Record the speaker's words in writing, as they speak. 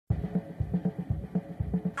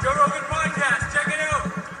Joe Rogan Podcast, check it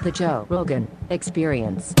out. The Joe Rogan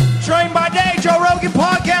Experience. Train by day, Joe Rogan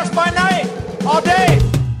Podcast by night, all day.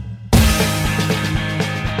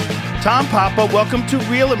 Tom Papa, welcome to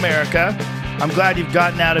Real America. I'm glad you've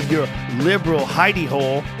gotten out of your liberal hidey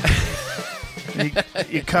hole.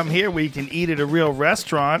 You come here where you can eat at a real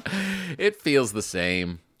restaurant. It feels the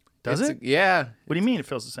same. Does it? Yeah. What do you mean it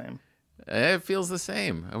feels the same? It feels the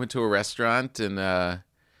same. I went to a restaurant and,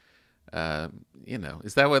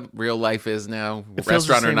 is that what real life is now?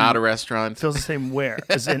 Restaurant or not a restaurant? It feels the same where?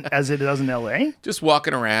 As it does in L.A.? Just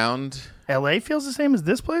walking around. L.A. feels the same as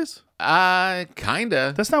this place?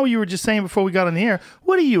 Kinda. That's not what you were just saying before we got on the air.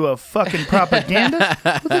 What are you, a fucking propagandist?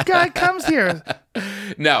 Well, the guy comes here.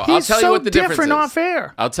 No, He's I'll tell you what the difference is. different off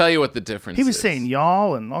air. I'll tell you what the difference is. He was saying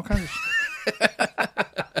y'all and all kinds of shit.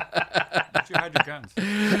 You hide your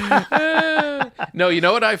guns. No, you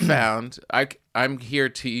know what I found? I'm here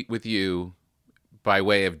to eat with you by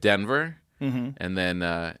way of Denver, and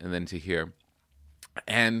then to here,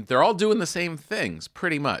 and they're all doing the same things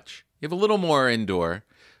pretty much. You have a little more indoor,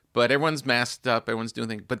 but everyone's masked up. Everyone's doing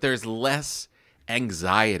things, but there's less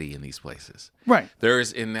anxiety in these places. Right.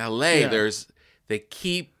 There's in LA. Yeah. They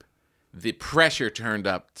keep the pressure turned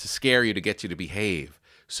up to scare you, to get you to behave.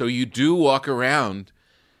 So you do walk around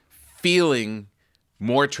feeling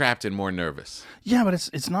more trapped and more nervous. Yeah, but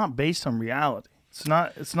it's not based on reality. It's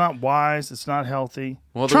not wise. It's not healthy.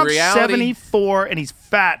 Well, the Trump's reality- 74 and he's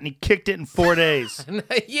fat and he kicked it in 4 days.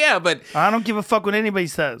 Yeah, but I don't give a fuck what anybody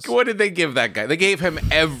says. what did they give that guy? They gave him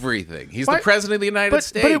everything. He's the president of the United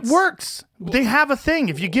States. But it works. They have a thing.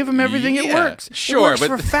 If you give them everything, it Yeah, works. sure, it works but-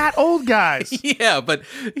 for fat old guys. Yeah, but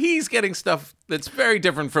he's getting stuff that's very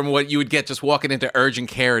different from what you would get just walking into urgent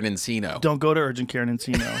care in Encino. Don't go to urgent care in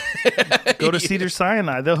Encino. Go to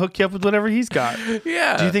Cedars-Sinai. They'll hook you up with whatever he's got.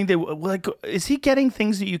 Yeah. Do you think is he getting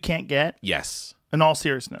things that you can't get? Yes. In all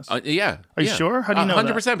seriousness. Yeah. Are you sure? How do you know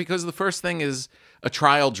 100%, that? because the first thing is a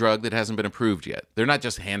trial drug that hasn't been approved yet. They're not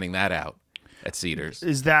just handing that out at Cedars.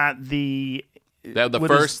 Is that the The what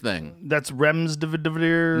first thing. That's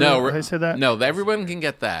remdesivir? No, How do I say that? No, everyone can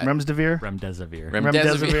get that. Remdesivir?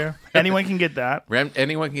 Remdesivir. Anyone can get that.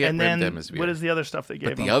 Anyone can get And then remdesivir. what is the other stuff they gave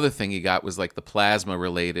But the him? other thing he got was like the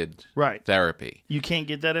plasma-related therapy. You can't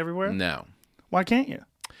get that everywhere? No. Why can't you?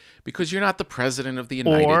 Because you're not the president of the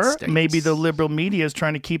United Or States. maybe the liberal media is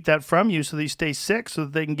trying to keep that from you so that you stay sick so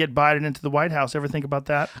that they can get Biden into the White House. Ever think about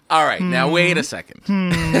that? All right, now wait a second.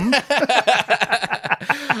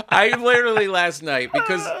 I literally last night,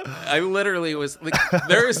 because I literally was like,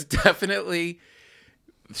 there is definitely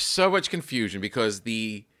so much confusion because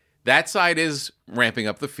that side is ramping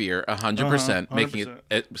up the fear 100%, making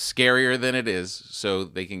it scarier than it is so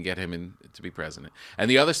they can get him in to be president. And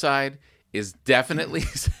the other side is definitely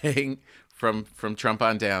saying from Trump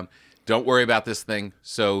on down, don't worry about this thing.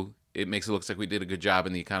 So it makes it look like we did a good job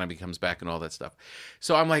and the economy comes back and all that stuff.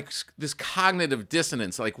 So I'm like, this cognitive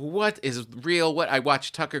dissonance, like what is real? What I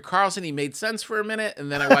watched Tucker Carlson, he made sense for a minute. And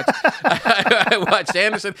then I watched, I watched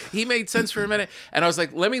Anderson, he made sense for a minute. And I was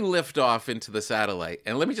like, let me lift off into the satellite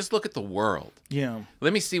and let me just look at the world. Yeah.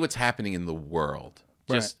 Let me see what's happening in the world.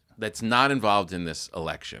 Right. Just that's not involved in this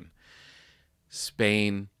election.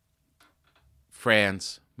 Spain,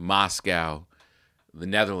 France, Moscow, the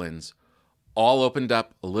Netherlands, all opened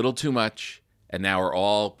up a little too much, and now we're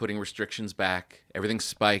all putting restrictions back. Everything's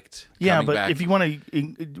spiked. Yeah, but back. if you want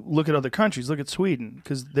to look at other countries, look at Sweden,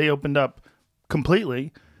 because they opened up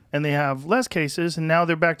completely, and they have less cases, and now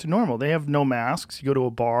they're back to normal. They have no masks. You go to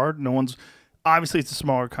a bar, no one's... Obviously, it's a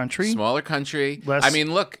smaller country. Smaller country. Less- I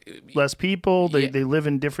mean, look. Less people. They Yeah. they live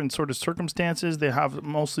in different sort of circumstances. They have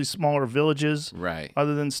mostly smaller villages, Right.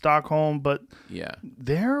 other than Stockholm, but Yeah.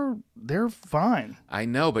 they're fine. I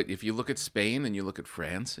know, but if you look at Spain and you look at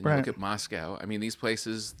France and you Right. look at Moscow, I mean, these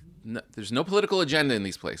places, there's no political agenda in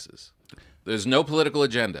these places. There's no political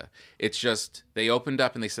agenda. It's just they opened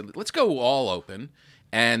up and they said, let's go all open.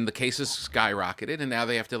 And the cases skyrocketed, and now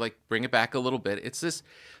they have to like bring it back a little bit. It's this,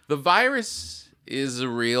 the virus is a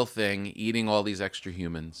real thing, eating all these extra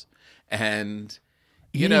humans. And,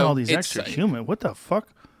 you Eating know, all these it's- extra human. What the fuck?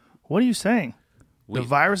 What are you saying? The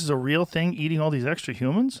virus is a real thing, eating all these extra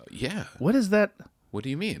humans? Yeah. What is that? What do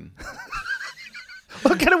you mean?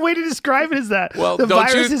 What kind of way to describe it is that? Well, the don't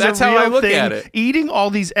you- virus is that's a how real I look thing, at it. eating all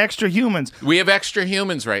these extra humans. We have extra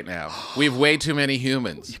humans right now. We have way too many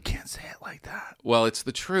humans. You can't say it like that. Well, it's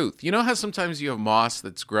the truth. You know how sometimes you have moss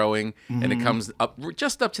that's growing and Mm-hmm. it comes up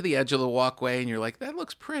just up to the edge of the walkway and you're like, that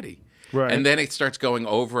looks pretty. Right. And then it starts going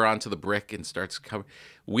over onto the brick and starts covering.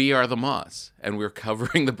 We are the moss and we're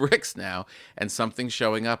covering the bricks now, and something's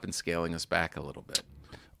showing up and scaling us back a little bit.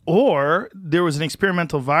 Or there was an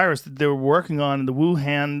experimental virus that they were working on in the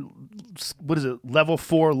Wuhan, level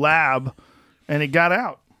 4 lab, and it got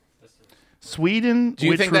out. Sweden, Do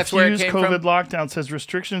you which think that's where it refused came COVID from? lockdown, says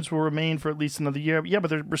restrictions will remain for at least another year. Yeah, but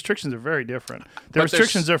the restrictions are very different. The But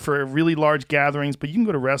restrictions are for really large gatherings, but you can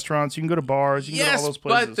go to restaurants, you can go to bars, you can go to all those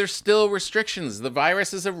places. But there's still restrictions. The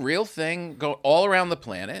virus is a real thing go all around the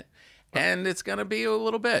planet, and it's going to be a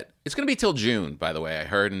little bit. It's going to be till June, by the way, I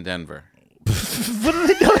heard in Denver. What do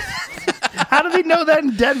they know? How do they know that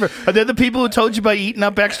in Denver? Are they the people who told you about eating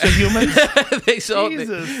up extra humans?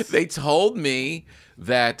 They told me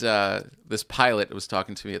that this pilot was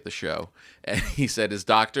talking to me at the show, and he said his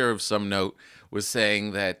doctor of some note was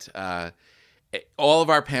saying that all of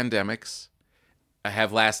our pandemics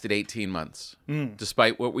have lasted 18 months.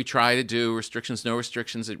 Despite what we try to do, restrictions, no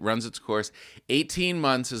restrictions, it runs its course. 18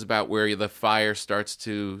 months is about where the fire starts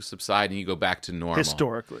to subside and you go back to normal.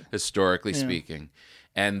 Historically speaking.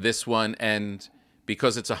 And this one, and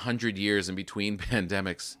because it's 100 years in between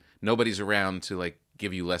pandemics, nobody's around to like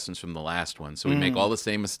give you lessons from the last one. So we make all the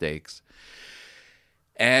same mistakes.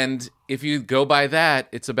 And if you go by that,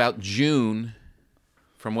 it's about June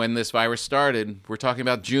from when this virus started. We're talking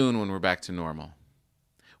about June when we're back to normal,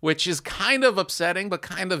 which is kind of upsetting, but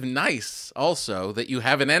kind of nice also that you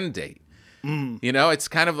have an end date. You know, it's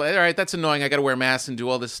kind of like, all right, that's annoying. I got to wear masks and do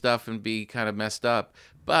all this stuff and be kind of messed up.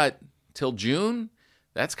 But till June,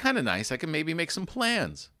 that's kind of nice. I can maybe make some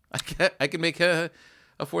plans. I can make a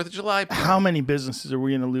 4th of July plan. How many businesses are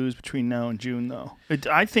we going to lose between now and June, though?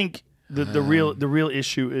 I think the real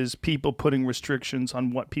issue is people putting restrictions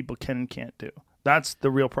on what people can and can't do. That's the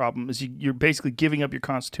real problem. Is you're basically giving up your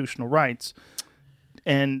constitutional rights,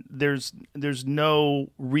 and there's no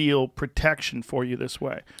real protection for you this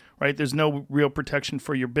way, right? There's no real protection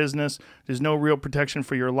for your business. There's no real protection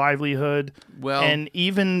for your livelihood. Well, and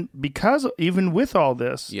even with all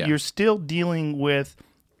this, you're still dealing with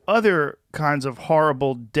other kinds of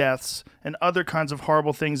horrible deaths and other kinds of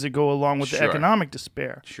horrible things that go along with the economic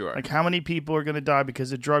despair. Sure. Like how many people are going to die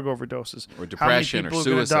because of drug overdoses? Or depression or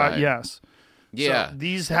suicide. Yes. Yeah. So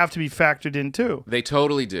these have to be factored in too. They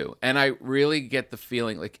totally do. And I really get the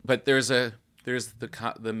feeling like, but there's the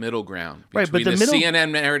middle ground between the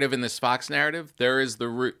CNN narrative and this Fox narrative. There's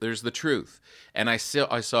the truth. And I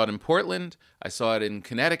saw it in Portland. I saw it in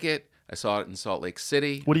Connecticut. I saw it in Salt Lake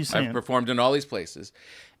City. What are you saying? I've performed in all these places.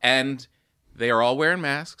 And they are all wearing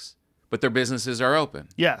masks, but their businesses are open.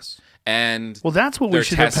 Yes. And well, that's what we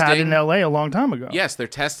should have had in LA a long time ago. Yes, they're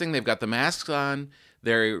testing. They've got the masks on.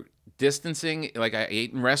 They're distancing. Like I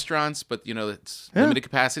ate in restaurants, but it's limited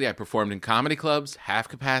capacity. I performed in comedy clubs, half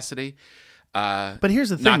capacity. But here's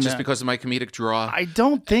the thing, not just because of my comedic draw. I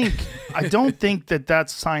don't think that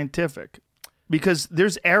that's scientific, because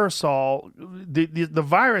there's aerosol. The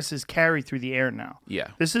virus is carried through the air now. Yeah,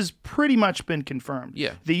 this has pretty much been confirmed.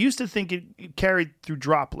 Yeah, they used to think it carried through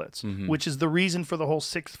droplets, which is the reason for the whole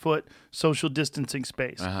 6-foot social distancing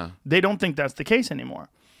space. They don't think that's the case anymore.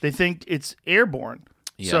 They think it's airborne.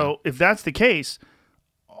 Yeah. So if that's the case,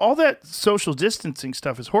 all that social distancing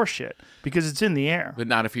stuff is horseshit because it's in the air. But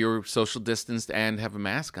not if you're social distanced and have a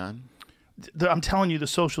mask on. I'm telling you, the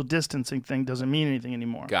social distancing thing doesn't mean anything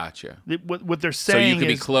anymore. Gotcha. What they're saying is... So you can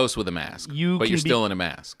be close with a mask, but you're still in a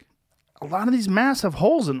mask. A lot of these masks have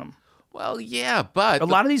holes in them. Well, yeah, but... A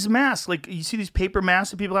lot of these masks, like you see these paper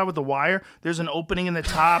masks that people have with the wire, there's an opening in the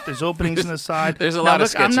top, there's openings in the side. There's a lot of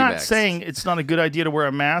sketchy I'm not masks. saying it's not a good idea to wear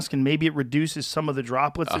a mask, and maybe it reduces some of the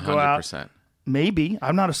droplets that go out. 100%. Maybe.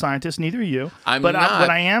 I'm not a scientist, neither are you. But what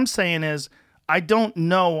I am saying is, I don't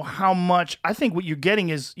know how much... I think what you're getting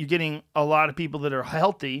is you're getting a lot of people that are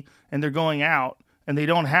healthy, and they're going out, and they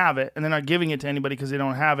don't have it, and they're not giving it to anybody because they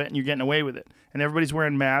don't have it, and you're getting away with it. And everybody's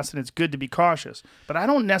wearing masks, and it's good to be cautious. But I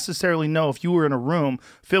don't necessarily know if you were in a room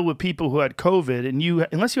filled with people who had COVID, and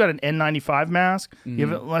unless you had an N95 mask,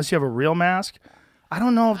 unless you have a real mask, I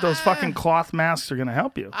don't know if those fucking cloth masks are going to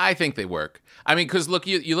help you. I think they work. I mean, because look,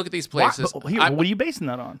 you look at these places. What are you basing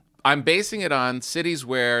that on? I'm basing it on cities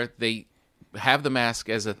where they have the mask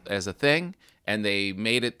as a thing, and they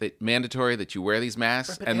made it mandatory that you wear these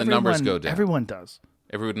masks, and the numbers go down. Everyone does.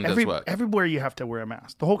 Everyone does what? Everywhere you have to wear a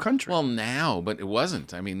mask. The whole country. Well, now, but it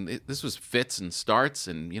wasn't. I mean, this was fits and starts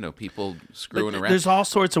and, people screwing around. There's all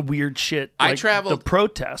sorts of weird shit. I traveled. The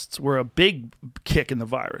protests were a big kick in the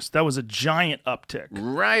virus. That was a giant uptick.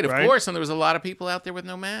 Right, of course. And there was a lot of people out there with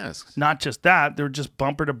no masks. Not just that. They were just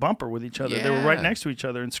bumper to bumper with each other. Yeah. They were right next to each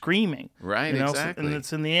other and screaming. Right, exactly. And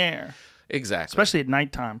it's in the air. Exactly. Especially at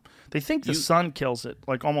nighttime. They think the sun kills it,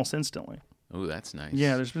 like almost instantly. Oh, that's nice.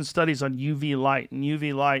 Yeah, there's been studies on UV light, and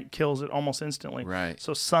UV light kills it almost instantly. Right.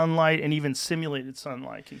 So sunlight and even simulated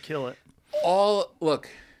sunlight can kill it. Look,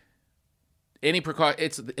 any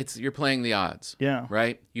precaution. It's you're playing the odds. Yeah.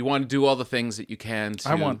 Right. You want to do all the things that you can.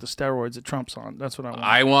 I want the steroids that Trump's on. That's what I want.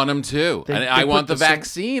 I want them too. And I want the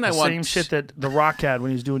vaccine. I want same shit that The Rock had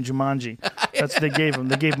when he was doing Jumanji. That's what they gave him.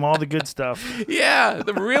 They gave him all the good stuff. Yeah,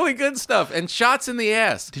 the really good stuff and shots in the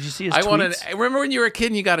ass. Did you see his tweets? Remember when you were a kid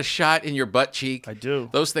and you got a shot in your butt cheek? I do.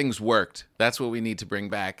 Those things worked. That's what we need to bring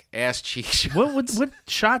back. Ass cheek shots. What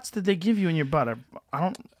shots did they give you in your butt?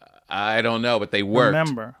 I don't know, but they worked.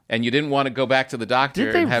 Remember. And you didn't want to go back to the doctor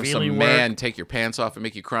Did they and have really some work? man take your pants off and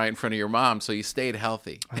make you cry in front of your mom, so you stayed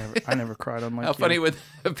healthy. I never cried on my How funny would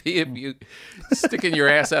it be if you sticking your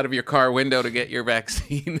ass out of your car window to get your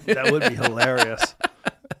vaccine? That would be hilarious.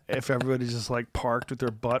 If everybody just like parked with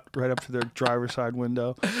their butt right up to their driver's side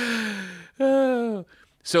window.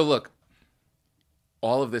 So look,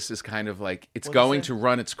 all of this is kind of like it's going to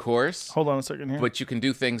run its course. Hold on a second here. But you can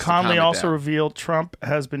do things. Conley to calm it also down. revealed Trump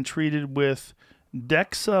has been treated with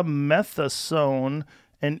dexamethasone,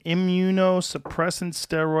 an immunosuppressant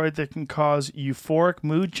steroid that can cause euphoric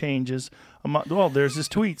mood changes. Well, there's his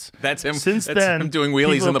tweets. That's him. Since That's then, him doing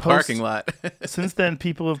wheelies in the parking lot. Since then,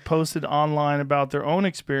 people have posted online about their own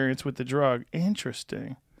experience with the drug.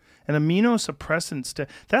 Interesting. An immunosuppressant.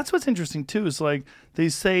 That's what's interesting too. Is like they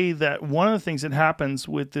say that one of the things that happens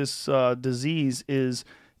with this disease is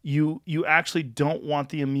you actually don't want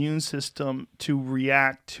the immune system to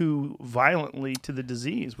react too violently to the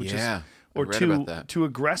disease, which is or too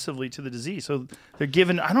aggressively to the disease. So they're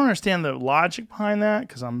given. I don't understand the logic behind that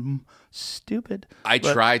because I'm stupid. I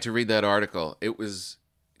tried to read that article. It was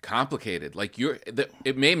complicated. Like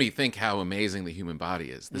it made me think how amazing the human body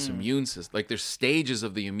is. This immune system. Like there's stages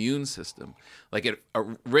of the immune system. Like it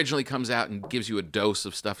originally comes out and gives you a dose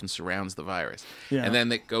of stuff and surrounds the virus, and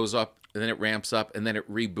then it goes up, and then it ramps up, and then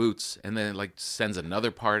it reboots, and then it like sends another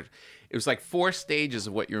part. It was like 4 stages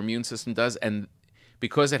of what your immune system does, and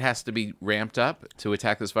because it has to be ramped up to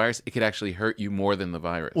attack this virus, it could actually hurt you more than the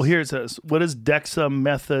virus. Well, here it says, what does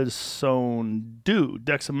dexamethasone do?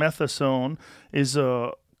 Dexamethasone is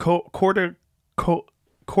a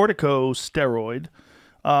corticosteroid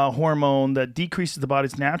hormone that decreases the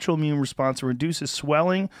body's natural immune response and reduces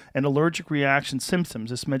swelling and allergic reaction symptoms.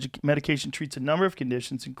 This medication treats a number of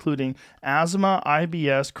conditions, including asthma,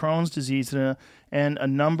 IBS, Crohn's disease, and a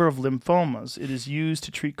number of lymphomas. It is used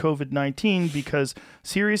to treat COVID-19 because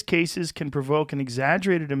serious cases can provoke an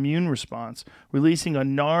exaggerated immune response, releasing a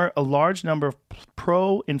large number of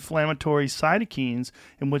pro-inflammatory cytokines,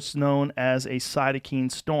 in which is known as a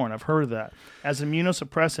cytokine storm. I've heard of that. As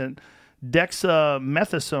immunosuppressant,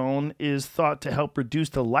 dexamethasone is thought to help reduce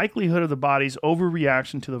the likelihood of the body's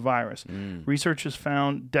overreaction to the virus. Researchers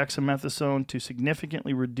found dexamethasone to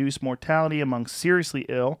significantly reduce mortality among seriously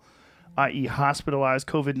ill, i.e. hospitalized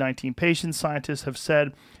COVID-19 patients. Scientists have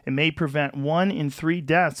said it may prevent 1 in 3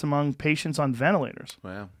 deaths among patients on ventilators.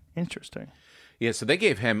 Wow. Interesting. Yeah, so they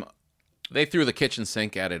threw the kitchen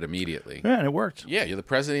sink at it immediately. Yeah, and it worked. Yeah, you're the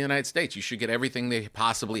president of the United States. You should get everything they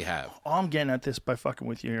possibly have. All I'm getting at this by fucking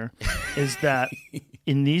with you here is that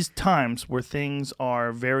in these times where things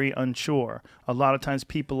are very unsure, a lot of times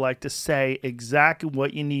people like to say exactly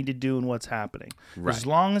what you need to do and what's happening. Right. As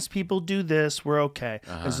long as people do this, we're okay.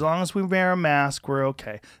 As long as we wear a mask, we're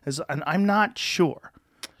okay. And I'm not sure.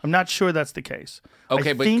 I'm not sure that's the case.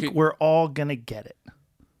 Okay, I think we're all going to get it.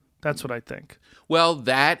 That's what I think. Well,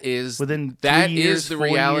 that is Within 3 years, the 4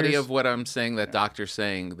 reality years. of what I'm saying. That doctor's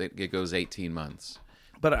saying that it goes 18 months.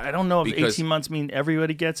 But I don't know if Because- 18 months mean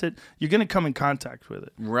everybody gets it. You're going to come in contact with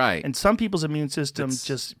it. Right. And some people's immune system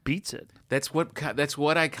just beats it. That's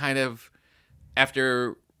what I kind of,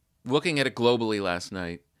 after looking at it globally last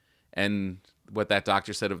night, and what that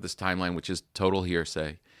doctor said of this timeline, which is total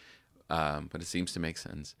hearsay, but it seems to make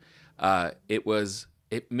sense.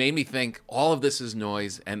 It made me think all of this is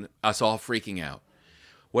noise and us all freaking out.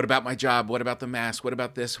 What about my job? What about the mask? What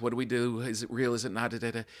about this? What do we do? Is it real? Is it not?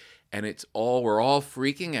 And we're all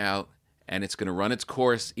freaking out, and it's going to run its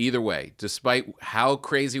course either way. Despite how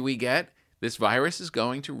crazy we get, this virus is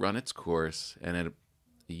going to run its course, and in a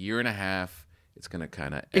year and a half, it's going to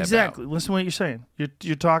kind of Exactly. Listen to what you're saying.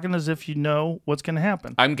 You're talking as if you know what's going to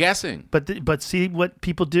happen. I'm guessing. But see what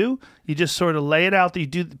people do? You just sort of lay it out.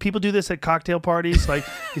 People do this at cocktail parties. Like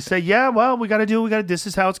you say, yeah, well, we got to do. This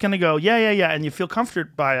is how it's going to go. Yeah, and you feel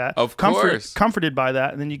comforted by that. Of course, comforted by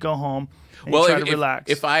that, and then you go home. And Well, you try to relax.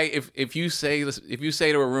 If you say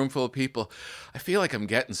to a room full of people, I feel like I'm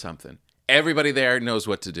getting something. Everybody there knows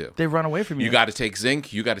what to do. They run away from you. You got to take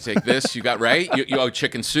zinc. You got to take this. You got right. You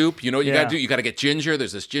chicken soup. You know what you got to do. You got to get ginger.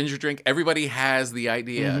 There's this ginger drink. Everybody has the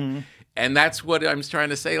idea, and that's what I'm trying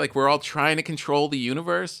to say. Like we're all trying to control the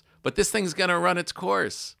universe, but this thing's gonna run its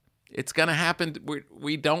course. It's gonna happen.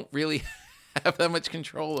 We don't really have that much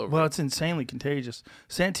control over. Well, it's insanely contagious.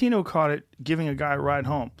 Santino caught it giving a guy a ride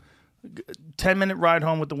home. 10-minute ride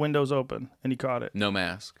home with the windows open, and he caught it. No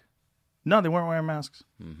mask. No, they weren't wearing masks.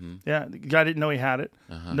 Mm-hmm. Yeah, the guy didn't know he had it.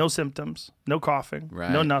 No symptoms, no coughing,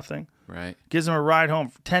 no nothing. Right. Gives him a ride home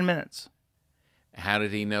for 10 minutes. How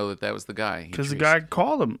did he know that was the guy? Because the guy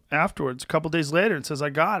called him afterwards, a couple days later, and says, I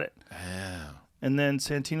got it. Oh. And then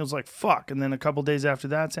Santino's like, fuck. And then a couple days after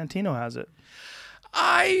that, Santino has it.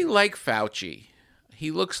 I like Fauci.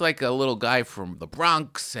 He looks like a little guy from the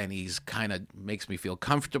Bronx, and he's kind of makes me feel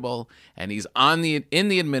comfortable. And he's in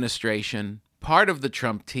the administration, part of the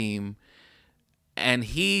Trump team, and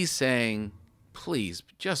he's saying, please,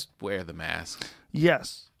 just wear the mask.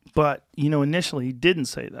 Yes. But, initially he didn't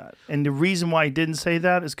say that. And the reason why he didn't say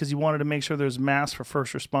that is because he wanted to make sure there's masks for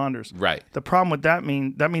first responders. Right. The problem with that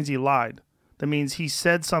means he lied. That means he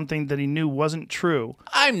said something that he knew wasn't true.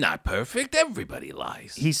 I'm not perfect. Everybody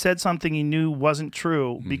lies. He said something he knew wasn't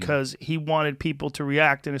true because he wanted people to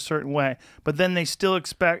react in a certain way. But then he still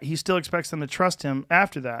expects them to trust him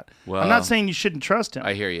after that. Well, I'm not saying you shouldn't trust him.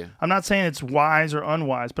 I hear you. I'm not saying it's wise or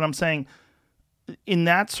unwise, but I'm saying in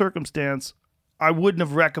that circumstance, I wouldn't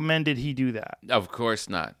have recommended he do that. Of course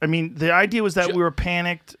not. I mean, the idea was that we were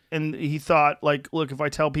panicked, and he thought, like, look, if I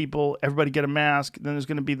tell people, everybody get a mask, then there's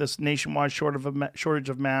going to be this nationwide shortage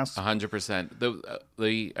of masks.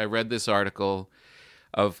 100%. I read this article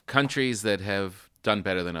of countries that have done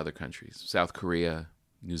better than other countries. South Korea,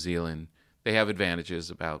 New Zealand. They have advantages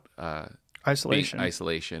about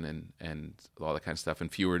isolation and all that kind of stuff,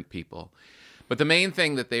 and fewer people. But the main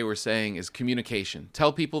thing that they were saying is communication.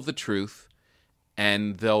 Tell people the truth,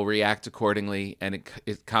 and they'll react accordingly, and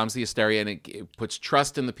it calms the hysteria, and it puts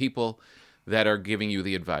trust in the people that are giving you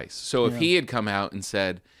the advice. So if he had come out and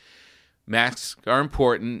said, masks are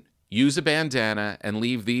important, use a bandana, and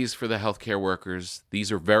leave these for the healthcare workers,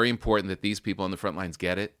 these are very important that these people on the front lines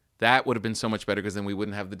get it, that would have been so much better, because then we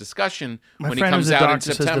wouldn't have the discussion when he comes out in September. My friend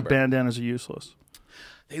who's a doctor says the bandanas are useless.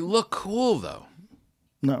 They look cool, though.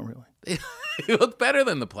 Not really. They look better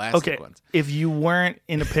than the plastic ones. If you weren't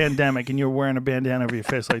in a pandemic and you're wearing a bandana over your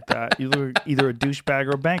face like that, you look either a douchebag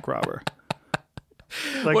or a bank robber.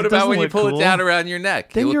 Like, what about when you pull it down around your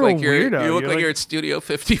neck? Then you look like a weirdo. You look like you're at Studio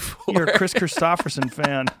 54. You're a Chris Christopherson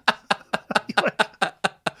fan.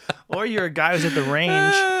 Or you're a guy who's at the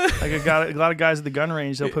range. Like a lot of guys at the gun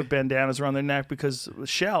range, they'll put bandanas around their neck because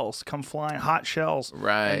shells come flying, hot shells.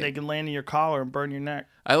 Right. And they can land in your collar and burn your neck.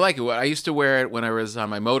 I like it. I used to wear it when I was on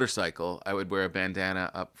my motorcycle. I would wear a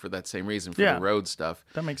bandana up for that same reason, for the road stuff.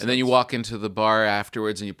 That makes sense. And then you walk into the bar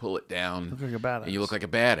afterwards and you pull it down. Look like a badass. And you look like a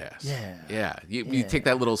badass. Yeah. Yeah. You take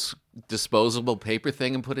that little disposable paper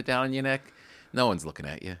thing and put it down on your neck. No one's looking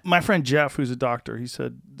at you. My friend Jeff, who's a doctor, he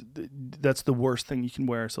said that's the worst thing you can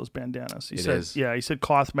wear is those bandanas. He said, yeah, he said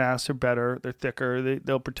cloth masks are better. They're thicker.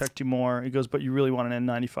 They'll protect you more. He goes, but you really want an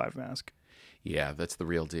N95 mask. Yeah, that's the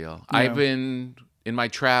real deal. Yeah. In my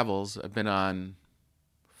travels, I've been on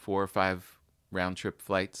 4 or 5 round-trip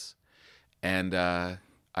flights, and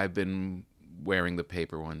I've been wearing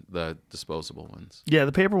the disposable ones. Yeah,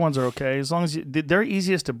 the paper ones are okay as long as they're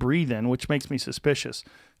easiest to breathe in, which makes me suspicious.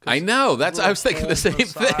 I know. I was thinking the same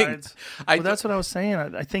thing. That's what I was saying.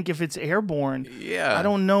 I think if it's airborne, I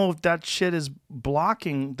don't know if that shit is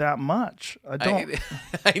blocking that much. I don't.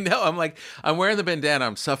 I know. I'm wearing the bandana.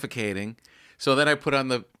 I'm suffocating. So then I put on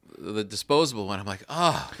the disposable one. I'm like,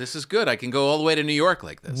 oh, this is good. I can go all the way to New York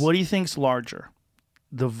like this. What do you think's larger?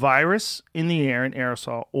 The virus in the air in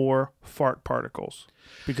aerosol or fart particles?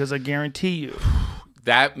 Because I guarantee you.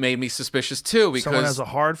 That made me suspicious too, because someone has a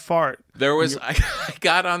hard fart. There was I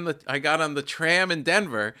got on the tram in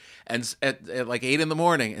Denver and at like 8 a.m,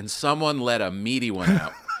 and someone let a meaty one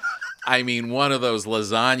out. I mean, one of those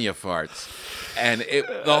lasagna farts. And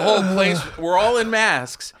the whole place, we're all in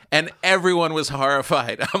masks, and everyone was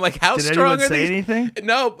horrified. I'm like, how strong are these? Did anyone say anything?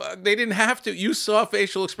 No, they didn't have to. You saw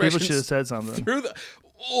facial expressions. People should have said something. There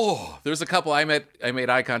was a couple. I made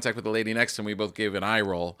eye contact with the lady next to me. We both gave an eye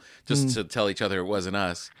roll just to tell each other it wasn't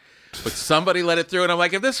us. But somebody let it through, and I'm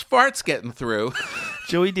like, if this fart's getting through.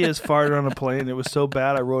 Joey Diaz farted on a plane. It was so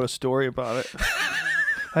bad, I wrote a story about it.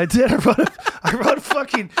 I did. I wrote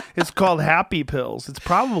fucking. It's called Happy Pills. It's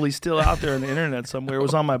probably still out there on the internet somewhere. It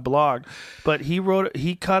was on my blog, but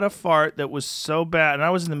he cut a fart that was so bad, and I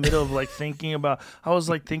was in the middle of thinking about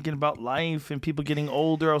life and people getting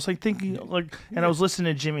older. I was thinking and I was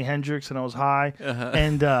listening to Jimi Hendrix, and I was high,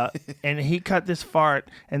 and he cut this fart,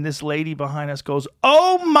 and this lady behind us goes,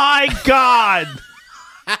 "Oh my God!"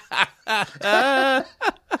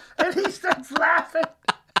 And he starts laughing.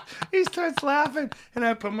 He starts laughing, and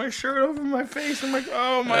I put my shirt over my face. I'm like,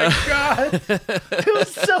 oh my God. It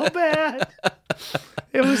was so bad.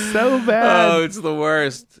 It was so bad. Oh, it's the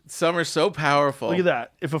worst. Some are so powerful. Look at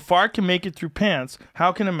that. If a fart can make it through pants,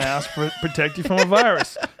 how can a mask protect you from a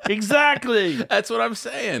virus? Exactly. That's what I'm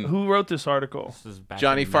saying. Who wrote this article? This is back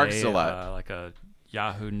Johnny in Farks May, a lot. like a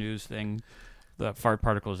Yahoo News thing. The fart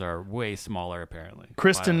particles are way smaller, apparently.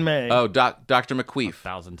 Kristen By May. Oh, Dr. McQueef.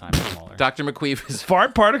 1,000 times smaller. Dr. McQueef is...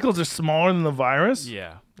 Fart particles are smaller than the virus?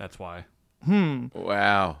 Yeah, that's why.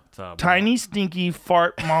 Wow. It's, Tiny, stinky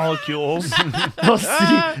fart molecules. Well,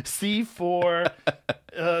 C4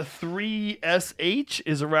 3SH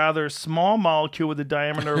is a rather small molecule with a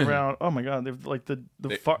diameter around. Oh my God! They've like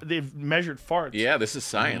they've measured farts. Yeah, this is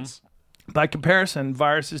science. By comparison,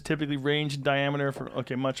 viruses typically range in diameter for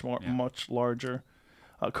much larger.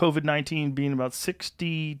 COVID-19 being about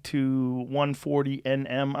 60 to 140 nm.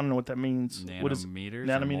 I don't know what that means. What is nanometers,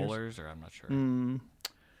 nanometers? or molars, or I'm not sure.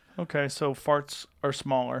 Okay, so farts are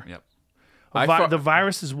smaller. Yep. The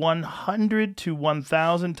virus is 100 to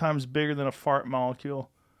 1,000 times bigger than a fart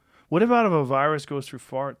molecule. What about if a virus goes through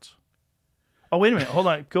farts? Oh, wait a minute. Hold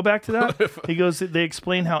on. Go back to that. He goes, they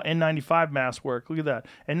explain how N95 masks work. Look at that.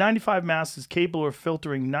 N95 mask is capable of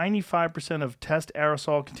filtering 95% of test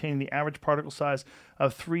aerosol containing the average particle size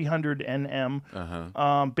of 300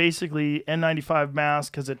 nm. Basically, N95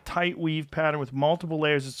 mask has a tight weave pattern with multiple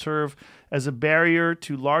layers that serve as a barrier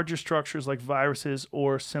to larger structures like viruses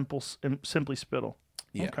or simply spittle.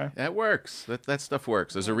 Yeah, okay. That works. That stuff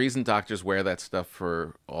works. There's a reason doctors wear that stuff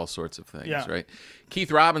for all sorts of things, right?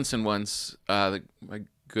 Keith Robinson once, my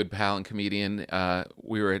good pal and comedian,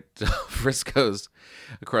 we were at Frisco's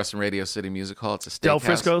across from Radio City Music Hall. It's a steakhouse. Del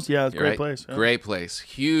Frisco's? Yeah, it's a great right? place. Yeah. Great place.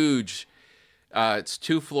 Huge. It's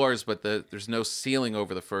 2 floors, but there's no ceiling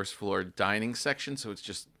over the first floor dining section, so it's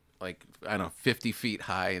just like, I don't know, 50 feet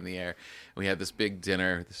high in the air. We had this big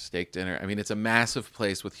dinner, the steak dinner. I mean, it's a massive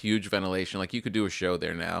place with huge ventilation. Like, you could do a show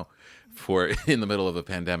there now in the middle of a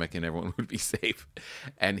pandemic and everyone would be safe.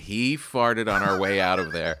 And he farted on our way out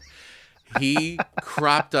of there. He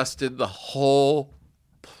crop dusted the whole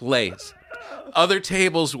place. Other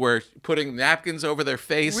tables were putting napkins over their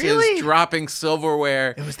faces, Really? dropping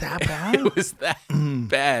silverware. It was that bad? It was that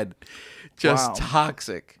bad. Just Wow.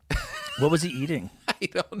 toxic. What was he eating? I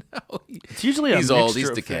don't know. It's usually He's a mixture old. He's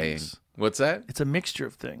of decaying. things. What's that? It's a mixture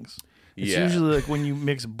of things. It's Yeah. usually like when you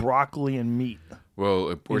mix broccoli and meat.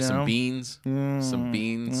 Whoa, or You some know? beans. Some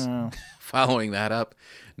beans. Following that up.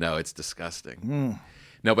 No, it's disgusting.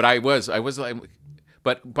 No, but I was like,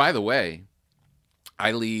 but by the way,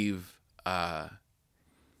 I leave,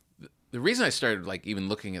 the reason I started like even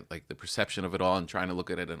looking at like the perception of it all and trying to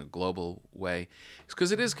look at it in a global way is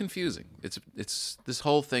because it is confusing. It's this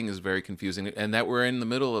whole thing is very confusing, and that we're in the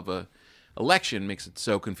middle of a election makes it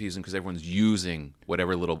so confusing because everyone's using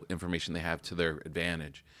whatever little information they have to their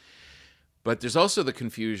advantage. But there's also the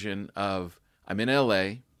confusion of I'm in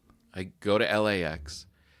LA, I go to LAX.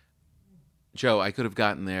 Joe, I could have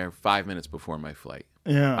gotten there 5 minutes before my flight.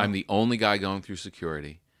 Yeah. I'm the only guy going through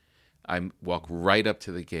security. I walk right up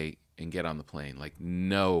to the gate and get on the plane. Like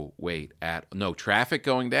no traffic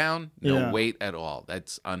going down, no wait at all.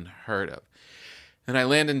 That's unheard of. And I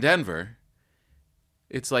land in Denver.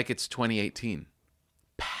 It's like it's 2018.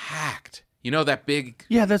 Packed. You know that big...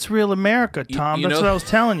 Yeah, that's real America, Tom. you That's know- what I was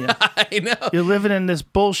telling you. I know. You're living in this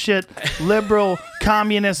bullshit, liberal,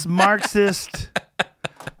 communist, Marxist,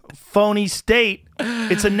 phony state.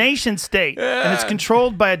 It's a nation state, and it's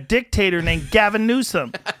controlled by a dictator named Gavin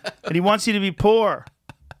Newsom, and he wants you to be poor.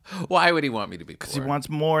 Why would he want me to be poor? He wants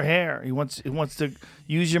more hair. He wants to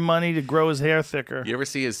use your money to grow his hair thicker. You ever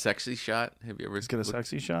see his sexy shot? Have you ever Get a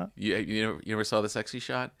sexy shot? You ever saw the sexy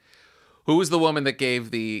shot? Who was the woman that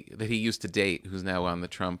gave that he used to date? Who's now on the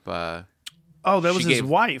Trump? Oh, that was she his gave-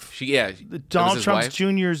 wife. Donald Trump's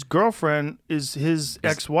Jr.'s girlfriend is his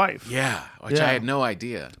ex-wife. Yeah, which Yeah. I had no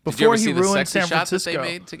idea. Did Before you ever he see the ruined sexy San shot that they Francisco.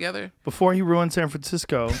 made together? Before he ruined San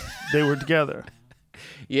Francisco, they were together.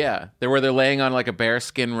 Yeah, they're laying on like a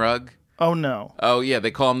bearskin rug. Oh, no. Oh yeah,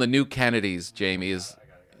 they call them the new Kennedys. Jamie is.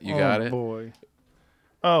 You got Oh, it. boy.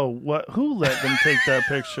 Oh, what? Who let them take that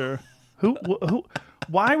picture? Who?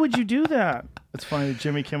 Why would you do that? It's funny that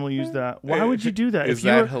Jimmy Kimmel used that. Why would you do that? Is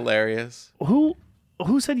that hilarious? Who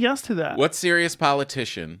said yes to that? What serious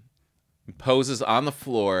politician poses on the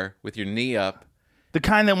floor with your knee up? The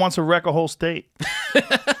kind that wants to wreck a whole state.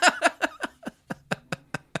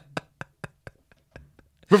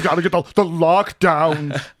 We've got to get the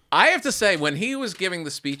lockdown. I have to say, when he was giving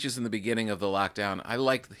the speeches in the beginning of the lockdown, I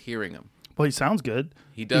liked hearing him. Well, he sounds good.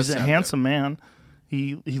 He does He's a sound handsome man.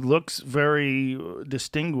 He looks very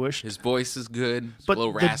distinguished. His voice is good. It's But a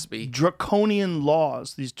little raspy. the draconian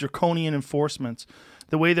laws, these draconian enforcements,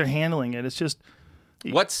 the way they're handling it, it's just...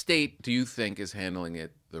 What state do you think is handling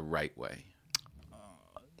it the right way?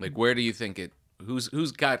 Like, where do you think it... Who's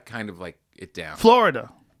got kind of like it down?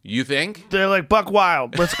 Florida. You think? They're like, buck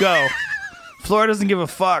wild. Let's go. Florida doesn't give a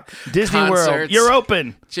fuck. Disney World, Concerts. you're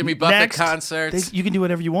open. Jimmy Buffett Next. concerts. You can do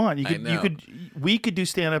whatever you want. I know. We could do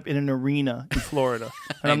stand up in an arena in Florida,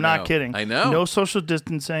 and I I'm not know. kidding. I know. No social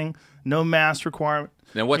distancing, no mask requirement.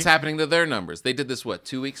 Now, what's happening to their numbers? They did this,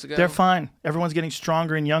 2 weeks ago? They're fine. Everyone's getting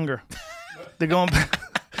stronger and younger. They're going back.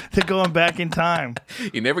 They're going back in time.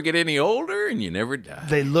 You never get any older and you never die.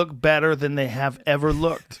 They look better than they have ever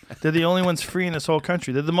looked. They're the only ones free in this whole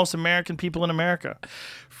country. They're the most American people in America.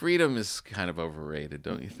 Freedom is kind of overrated,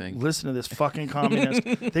 don't you think? Listen to this fucking communist.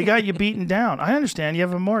 They got you beaten down. I understand you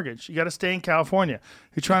have a mortgage. You got to stay in California.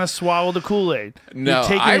 You're trying to swallow the Kool-Aid. No, You're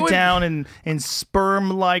taking I it would- down in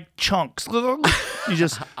sperm-like chunks. You're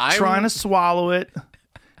just trying to swallow it.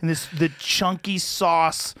 And the chunky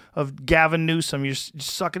sauce of Gavin Newsom. You're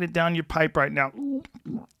sucking it down your pipe right now.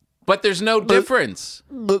 But there's no difference.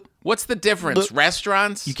 What's the difference?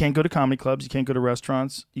 Restaurants? You can't go to comedy clubs. You can't go to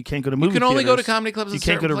restaurants. You can't go to movie can only go to theaters. comedy clubs in You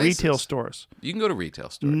can't go to certain places. retail stores. You can go to retail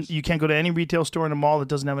stores. You can't go to any retail store in a mall that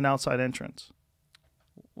doesn't have an outside entrance.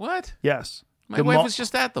 What? Yes. My The wife mall- was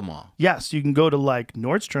just at the mall. Yes, you can go to like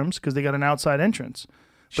Nordstrom's because they got an outside entrance.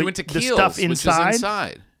 She But went to the Keel's, stuff which inside. is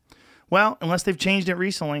inside. Well, unless they've changed it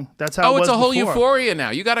recently, that's how. Oh, it was it's a whole before. euphoria now.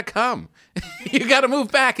 You got to come. You got to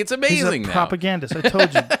move back. It's He's amazing a now. propagandist. I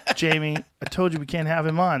told you, Jamie. I told you we can't have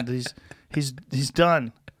him on. He's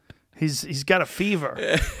done. He's got a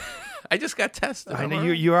fever. I just got tested. I know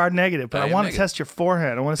you are negative, but I I am want to negative. test your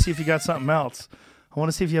forehead. I want to see if you got something else. I want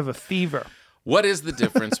to see if you have a fever. What is the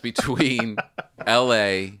difference between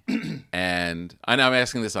L.A. and I'm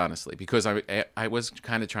asking this honestly because I was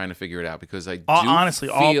kind of trying to figure it out because I do Honestly,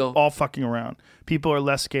 feel all fucking around. People are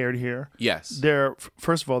less scared here. yes, They're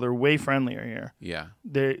first of all, they're way friendlier here. yeah,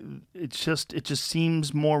 It just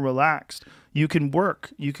seems more relaxed. You can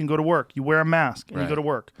work. You can go to work. You wear a mask and you Right. go to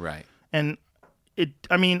work. right. And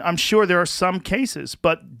I'm sure there are some cases,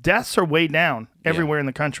 but deaths are way down everywhere in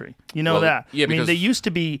the country. You know Well, that. yeah, I mean, because- they used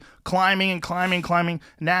to be climbing.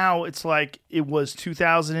 Now it's like it was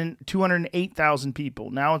 208,000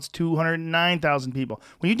 people. Now it's 209,000 people.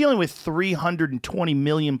 When you're dealing with 320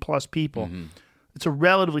 million plus people, Mm-hmm. it's a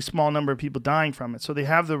relatively small number of people dying from it. So they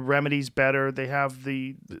have the remedies better. They have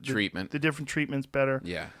the Treatment. the different treatments better.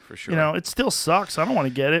 Yeah, for sure. You know, it still sucks. I don't want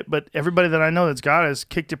to get it, but everybody that I know that's got it has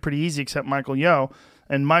kicked it pretty easy except Michael Yo.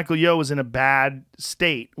 And Michael Yo was in a bad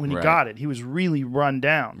state when he Right. got it. He was really run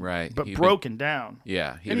down. Right. But He'd broken down.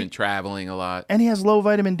 yeah, he'd and been traveling a lot. And he has low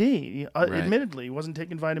vitamin D. Right. Admittedly, he wasn't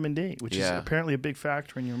taking vitamin D, which is Yeah. apparently a big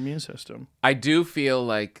factor in your immune system. I do feel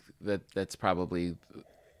like that's probably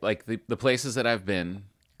like the places that I've been.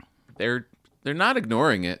 They're not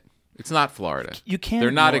ignoring it. It's not Florida. You can't.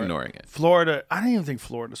 They're not ignore ignoring it. Florida, I don't even think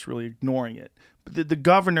Florida's really ignoring it. But the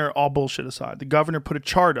governor, all bullshit aside, the governor put a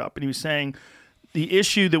chart up and he was saying the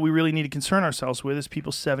issue that we really need to concern ourselves with is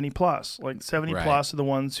people 70 plus. Like 70 Right. plus are the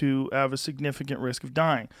ones who have a significant risk of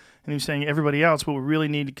dying. And he was saying everybody else, what we really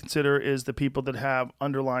need to consider is the people that have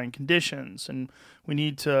underlying conditions. And we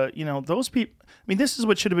need to, those people, I mean, this is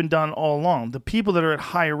what should have been done all along. The people that are at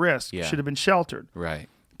high risk Yeah. should have been sheltered. Right.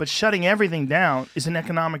 But shutting everything down is an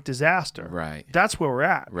economic disaster. Right. That's where we're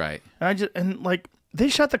at. Right. And they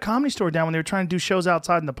shut the Comedy Store down when they were trying to do shows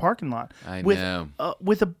outside in the parking lot. I with, know.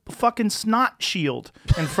 with a fucking snot shield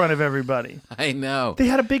in front of everybody. I know. They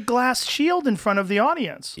had a big glass shield in front of the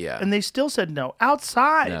audience. Yeah. And they still said no.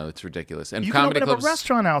 Outside. No, it's ridiculous. And You can comedy open up clubs. a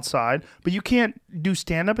restaurant outside, but you can't do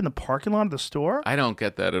stand-up in the parking lot of the store? I don't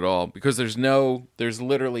get that at all because there's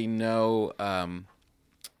literally no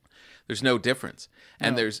difference.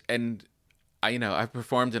 And I've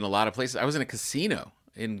performed in a lot of places. I was in a casino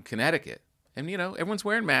in Connecticut. And, everyone's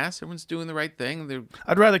wearing masks. Everyone's doing the right thing.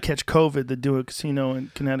 I'd rather catch COVID than do a casino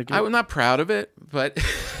in Connecticut. I'm not proud of it, but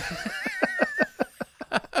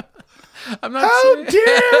I'm not. How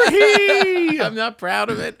dare he! I'm not proud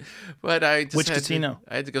of it, but I just Which had casino?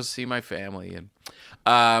 I had to go see my family and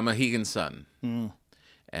Mohegan Sun,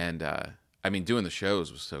 and doing the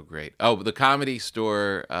shows was so great. Oh, the Comedy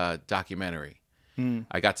Store documentary.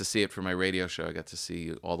 I got to see it for my radio show. I got to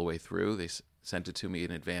see all the way through. They sent it to me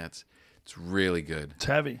in advance. It's really good. It's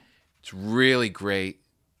heavy. It's really great.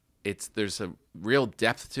 There's a real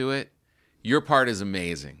depth to it. Your part is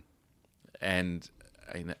amazing, and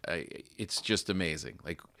it's just amazing.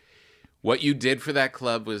 Like what you did for that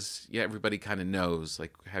club was, everybody kind of knows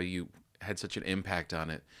like how you had such an impact on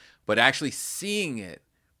it. But actually seeing it,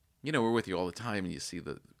 we're with you all the time, and you see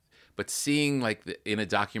but seeing like in a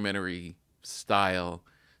documentary style,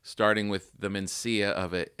 starting with the Mencia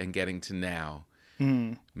of it and getting to now,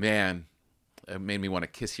 man, it made me want to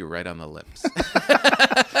kiss you right on the lips. Is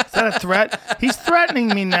that a threat? He's threatening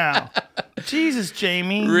me now. Jesus,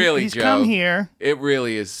 Jamie. Really, he's Joe. come here. It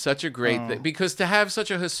really is such a great thing, because to have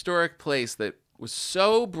such a historic place that was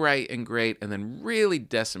so bright and great and then really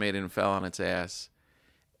decimated and fell on its ass,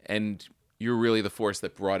 and you're really the force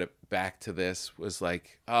that brought it back to this, was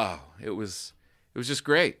like, it was just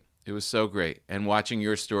great. It was so great. And watching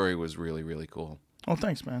your story was really, really cool. Oh,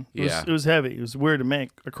 thanks, man. Yeah. It was heavy. It was weird to make.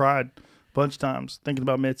 I cried a bunch of times thinking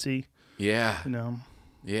about Mitzi. Yeah.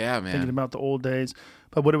 Yeah, man. Thinking about the old days.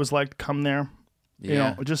 But what it was like to come there,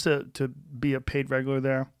 Yeah. just to be a paid regular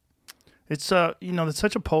there. It's it's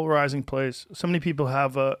such a polarizing place. So many people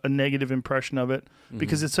have a negative impression of it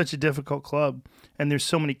because it's such a difficult club, and there's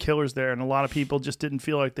so many killers there, and a lot of people just didn't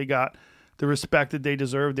feel like they got the respect that they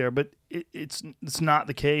deserved there. But it's not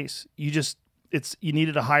the case. You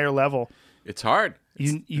needed a higher level. It's hard.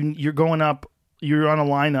 You're going up. You're on a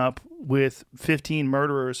lineup with 15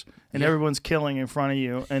 murderers, and everyone's killing in front of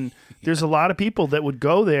you. And there's a lot of people that would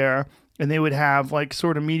go there, and they would have like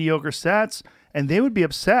sort of mediocre sets, and they would be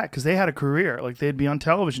upset because they had a career. Like they'd be on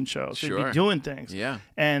television shows, they'd be doing things. Yeah.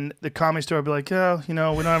 And the Comedy Store would be like, oh, we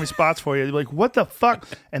don't have any spots for you. They'd be like, what the fuck?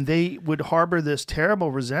 And they would harbor this terrible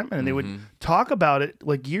resentment, and they would talk about it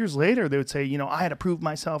like years later. They would say, I had to prove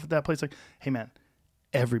myself at that place. Like, hey man,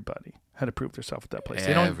 everybody had to prove themselves at that place.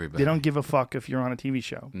 They don't give a fuck if you're on a TV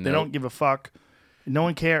show. Nope. They don't give a fuck. No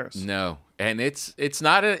one cares. No. And it's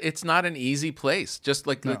not an easy place. Just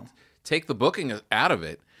like take the booking out of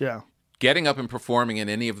it. Yeah. Getting up and performing in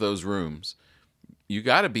any of those rooms, you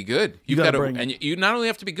got to be good. You got to bring it. And you not only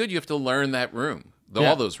have to be good, you have to learn that room.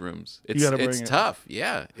 All those rooms. It's tough.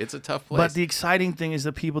 Yeah, it's a tough place. But the exciting thing is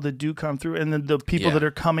the people that do come through, and the people that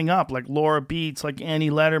are coming up, like Laura Beats, like Annie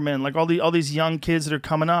Letterman, like all these young kids that are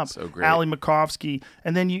coming up. So great. Ali Makovsky,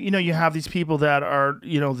 and then you have these people that are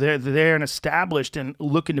they're there and established and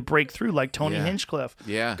looking to break through, like Tony Hinchcliffe.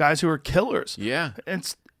 Yeah. Guys who are killers. Yeah.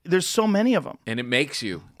 There's so many of them. And it makes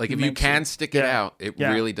you. Like, if you can stick it out, it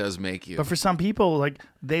really does make you. But for some people, like,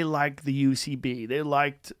 they liked the UCB. They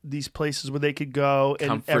liked these places where they could go.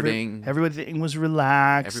 Comforting. And everything was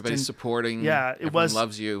relaxed. Everybody's supporting. Yeah. Everyone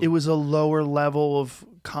loves you. It was a lower level of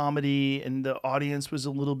comedy, and the audience was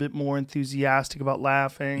a little bit more enthusiastic about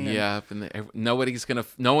laughing. And no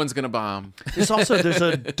one's gonna bomb. There's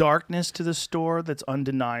a darkness to the store that's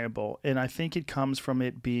undeniable, and I think it comes from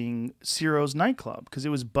it being Ciro's nightclub, because it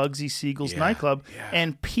was Bugsy Siegel's nightclub,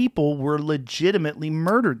 and people were legitimately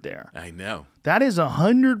murdered there. I know. That is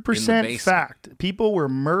 100% basement. fact. People were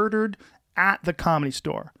murdered at the Comedy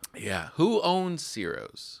Store. Yeah. Who owned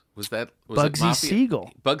Ciro's? Was Bugsy it Mafia?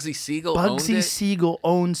 Siegel. Bugsy Siegel owned it? Bugsy Siegel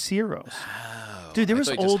owned Ciro's. Wow. Dude, there I was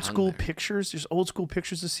thought he just old hung school there. pictures. There's old school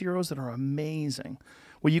pictures of Ciro's that are amazing,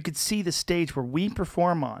 where you could see the stage where we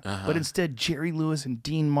perform on, but instead Jerry Lewis and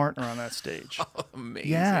Dean Martin are on that stage. Oh,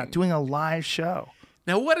 amazing. Yeah, doing a live show.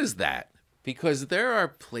 Now, what is that? Because there are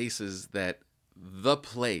places that the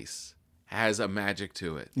place has a magic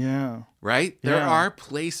to it, Yeah. right? There Yeah. are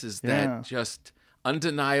places that Yeah. just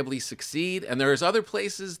undeniably succeed, and there's other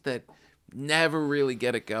places that never really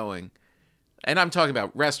get it going. And I'm talking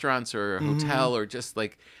about restaurants or a hotel, or just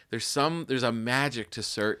like there's a magic to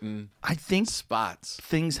certain I think spots.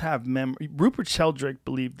 things have memory. Rupert Sheldrake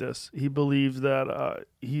believed this. He believed that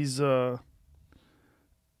he's an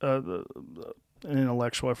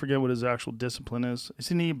intellectual. I forget what his actual discipline is.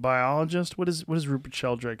 Isn't he a biologist? What is Rupert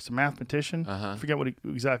Sheldrake? He's a mathematician. I forget what he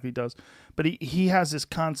exactly does. But he has this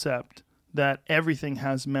concept that everything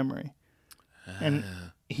has memory. And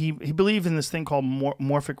he believed in this thing called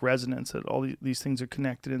morphic resonance, that all these things are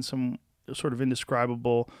connected in some sort of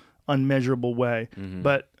indescribable, unmeasurable way.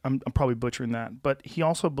 But I'm probably butchering that. But he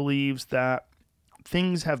also believes that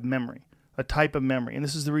things have memory, a type of memory. And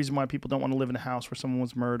this is the reason why people don't want to live in a house where someone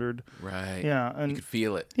was murdered. Right. Yeah. And You can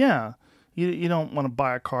feel it. yeah. You don't want to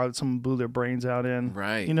buy a car that someone blew their brains out in.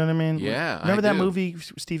 Right. You know what I mean? Yeah, Remember I that do. movie,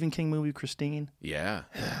 Stephen King movie, Christine? Yeah.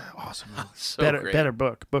 Awesome. So great. Better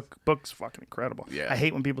book. Book's fucking incredible. Yeah. I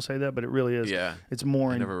hate when people say that, but it really is. Yeah. It's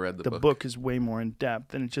more. I never read the book. book is way more in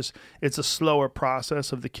depth, and it's a slower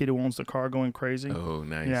process of the kid who owns the car going crazy. Oh,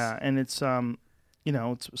 nice. Yeah, and it's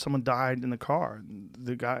it's someone died in the car.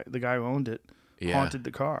 The guy who owned it haunted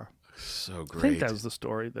the car. So great. I think that was the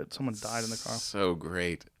story, that someone died in the car. So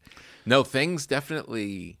great. No, things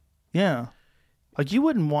definitely. Yeah. Like you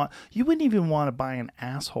wouldn't even want to buy an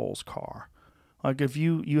asshole's car. Like if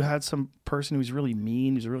you had some person who's really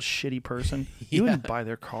mean, who's a real shitty person, you wouldn't buy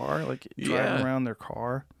their car, like driving around their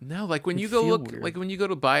car. No, like when you It'd go feel look, weird. like when you go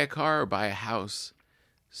to buy a car or buy a house,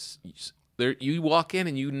 there you walk in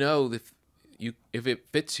and you know if it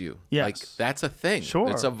fits you. Yes. Like that's a thing. Sure.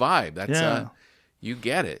 It's a vibe. That's Yeah. you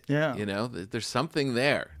get it. Yeah. You know, there's something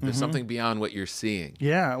there. There's something beyond what you're seeing.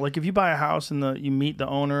 Yeah, like if you buy a house and you meet the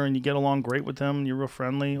owner and you get along great with them and you're real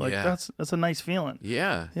friendly, like Yeah. that's a nice feeling.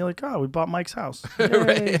 Yeah. You're like, oh, we bought Mike's house.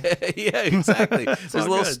 Right. Yeah, exactly. There's a all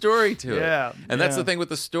little good. story to it. Yeah, And that's yeah. the thing with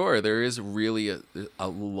the store. There is really a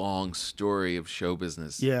long story of show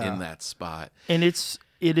business Yeah. in that spot. And it's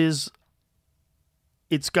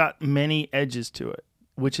got many edges to it,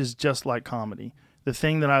 which is just like comedy. The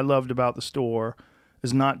thing that I loved about the store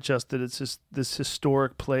is not just that it's this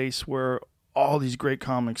historic place where all these great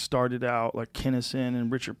comics started out, like Kinnison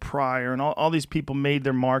and Richard Pryor, and all these people made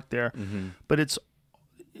their mark there. But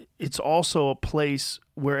it's also a place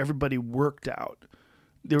where everybody worked out.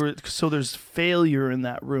 There's failure in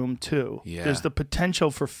that room too. Yeah. There's the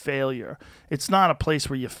potential for failure. It's not a place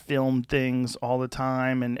where you film things all the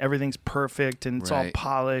time and everything's perfect and it's all Right.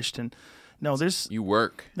 polished. And no, You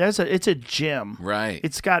work. it's a gym. Right.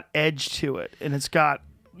 It's got edge to it, and it's got,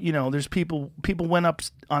 there's people went up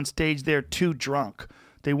on stage there too drunk.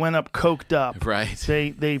 They went up coked up. Right.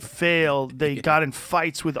 They failed. They got in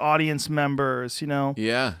fights with audience members.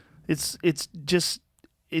 Yeah. It's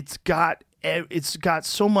got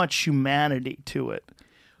so much humanity to it.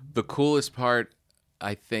 The coolest part,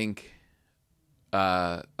 I think,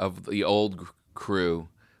 of the old crew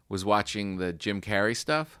was watching the Jim Carrey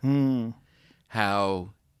stuff.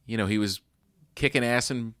 How, he was kicking ass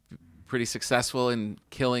and pretty successful and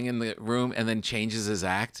killing in the room, and then changes his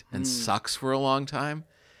act and sucks for a long time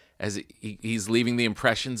as he's leaving the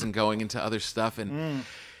impressions and going into other stuff. And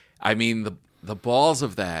I mean, the balls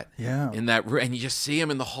of that in that room, and you just see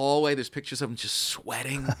him in the hallway. There's pictures of him just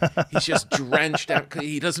sweating. He's just drenched out 'cause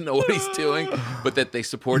he doesn't know what he's doing, but that they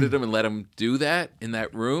supported him and let him do that in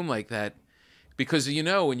that room like that. Because,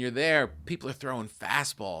 when you're there, people are throwing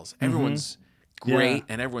fastballs. Everyone's great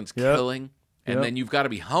and everyone's killing. And then you've got to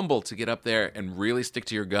be humble to get up there and really stick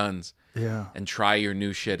to your guns and try your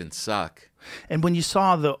new shit and suck. And when you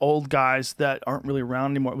saw the old guys that aren't really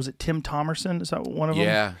around anymore, was it Tim Thomerson? Is that one of them?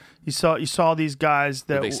 Yeah. You saw these guys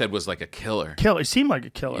that They said was like a killer. He seemed like a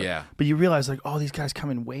killer. Yeah. But you realize like, oh, these guys come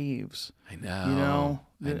in waves. I know.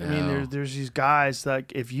 I mean, there's these guys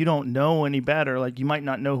like if you don't know any better, like you might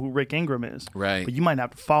not know who Rick Ingram is, Right. But you might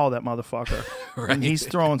have to follow that motherfucker. Right. And he's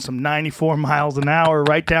throwing some 94 miles an hour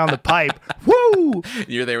right down the pipe. Woo!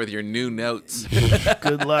 You're there with your new notes.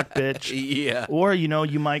 Good luck, bitch. Yeah. Or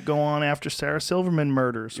you might go on after Sarah Silverman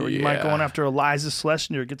murders, or you might go on after Eliza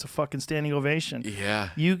Schlesinger gets a fucking standing ovation. Yeah.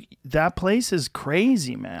 That place is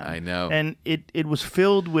crazy, man. I know. And it was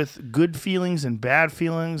filled with good feelings and bad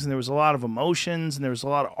feelings, and there was a lot of emotions, and there was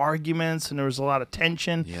a lot of arguments, and there was a lot of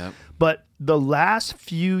tension. Yep. But the last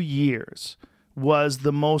few years was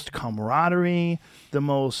the most camaraderie, the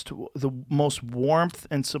most warmth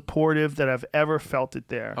and supportive that I've ever felt it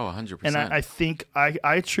there. Oh, 100%. And I think I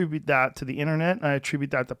attribute that to the internet, and I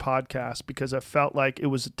attribute that to podcasts because I felt like it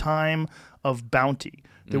was a time of bounty.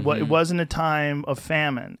 It wasn't a time of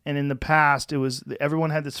famine. And in the past, everyone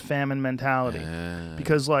had this famine mentality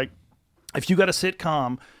because like if you got a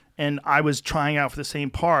sitcom and I was trying out for the same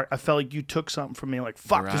part, I felt like you took something from me. Like,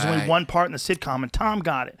 fuck, there's only Right. one part in the sitcom, and Tom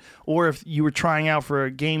got it. Or if you were trying out for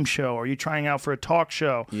a game show, or you're trying out for a talk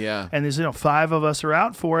show, Yeah. and there's 5 of us are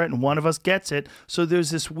out for it, and one of us gets it. So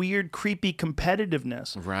there's this weird, creepy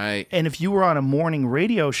competitiveness. Right. And if you were on a morning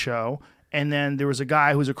radio show, and then there was a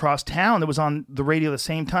guy who was across town that was on the radio at the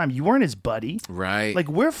same time, you weren't his buddy. Right. Like,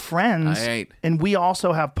 we're friends, Right. and we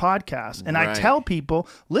also have podcasts. And I Right. tell people,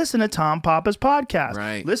 listen to Tom Papa's podcast.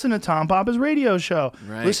 Right. Listen to Tom Papa's radio show.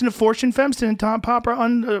 Right. Listen to Fortune Feimster and Tom Papa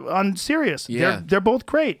on Sirius. Yeah. They're both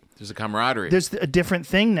great. There's a camaraderie. There's a different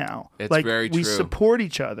thing now. It's like, very we true. support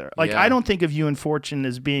each other. Like, Yeah. I don't think of you and Fortune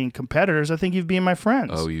as being competitors. I think of you being my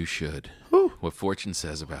friends. Oh, you should. Whew. What Fortune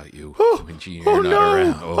says about you Oh, when you're oh, not no.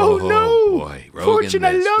 around. Oh, no. Boy. Rogan Fortune,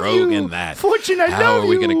 this, I love Rogan you. that. Fortune, I How love are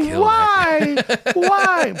we you. gonna kill Why?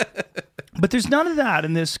 Why? But there's none of that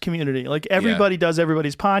in this community. Like, everybody does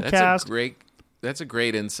everybody's podcast. That's a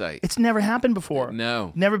great insight. It's never happened before.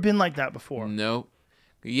 No. Never been like that before. No.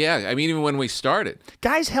 Yeah, I mean, even when we started.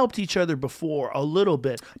 Guys helped each other before a little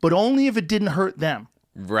bit, but only if it didn't hurt them.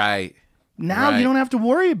 Right. Now Right. you don't have to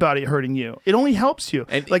worry about it hurting you. It only helps you.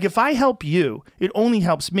 And- like if I help you, it only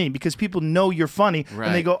helps me because people know you're funny and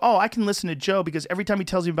they Right. go, "Oh, I can listen to Joe because every time he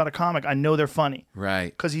tells me about a comic, I know they're funny."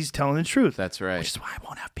 Right. Because he's telling the truth. That's right. Which is why I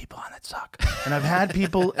won't have people on that suck. And I've had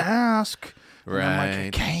people ask, And I'm like, I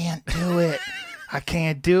Right. can't do it. I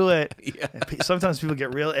can't do it. Yeah. And sometimes people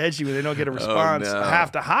get real edgy when they don't get a response. no. I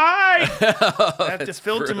have to hide. I have to That's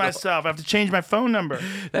filter brutal. myself. I have to change my phone number.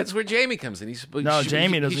 That's where Jamie comes in.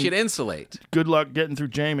 Jamie he doesn't- should insulate. Good luck getting through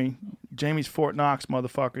Jamie. Jamie's Fort Knox,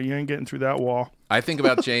 motherfucker. You ain't getting through that wall. I think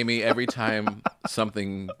about Jamie every time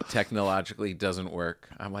something technologically doesn't work.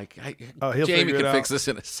 I'm like, He'll Jamie figure it can out. fix this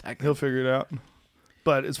in a second. He'll figure it out.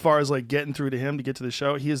 But as far as like getting through to him to get to the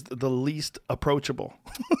show, he is the least approachable.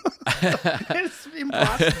 It's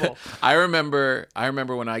impossible. I remember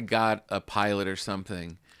when I got a pilot or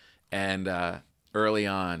something, and early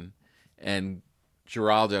on, and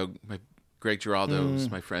Geraldo, Greg Geraldo, was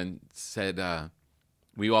my friend, said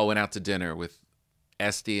we all went out to dinner with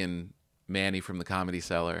Esty and Manny from the Comedy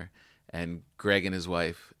Cellar, and Greg and his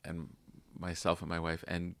wife, and myself and my wife,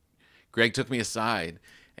 and Greg took me aside,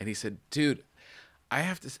 and he said, "Dude,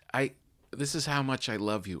 this is how much I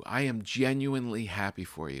love you. I am genuinely happy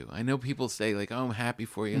for you. I know people say like, oh, I'm happy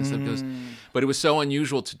for you and stuff goes, but it was so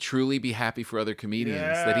unusual to truly be happy for other comedians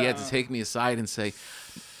that he had to take me aside and say,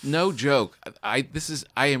 no joke. I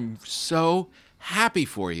am so happy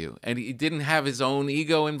for you. And he didn't have his own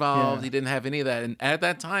ego involved. Yeah. He didn't have any of that. And at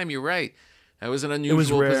that time, you're right. That was an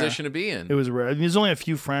unusual rare. position to be in. It was rare. I mean, there's only a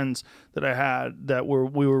few friends that I had that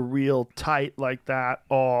we were real tight like that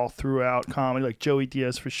all throughout comedy, like Joey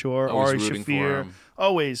Diaz for sure, Always Ari rooting for Shaffir, him.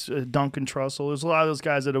 always Duncan Trussell. There's a lot of those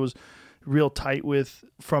guys that I was real tight with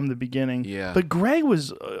from the beginning. Yeah. But Greg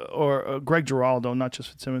was, Greg Giraldo, not just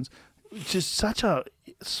Fitzsimmons, just such a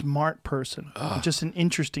smart person, just an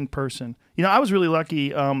interesting person. You know, I was really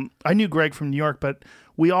lucky. I knew Greg from New York, but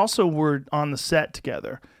we also were on the set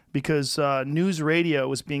together because News Radio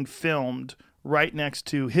was being filmed right next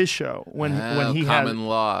to his show when he Common had.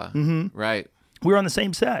 Law. Right. We were on the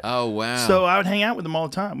same set. Oh, wow. So I would hang out with him all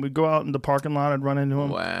the time. We'd go out in the parking lot. I'd run into him.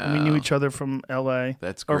 Wow. And we knew each other from L.A.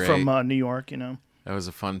 That's or great. from New York, you know. That was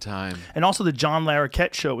a fun time. And also the John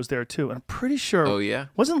Larroquette show was there too. And I'm pretty sure. Oh, yeah?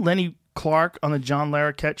 Wasn't Lenny Clark on the John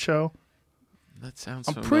Larroquette show? That sounds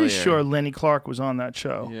I'm familiar. pretty sure Lenny Clark was on that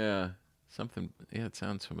show. Yeah. Something. Yeah, it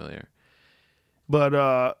sounds familiar.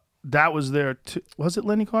 But that was there too. Was it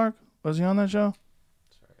Lenny Clark? Was he on that show?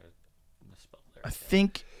 Sorry, I misspelled there. I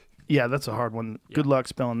think. Yeah, that's a hard one. Good luck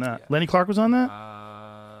spelling that. Lenny Clark was on that?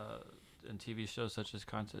 In TV shows such as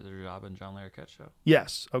Concert the Job and John Larroquette Show.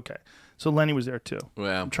 Yes. Okay. So Lenny was there too.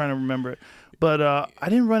 Well, I'm trying to remember it. But I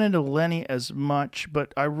didn't run into Lenny as much,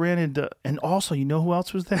 but I ran into, and also, you know who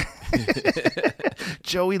else was there?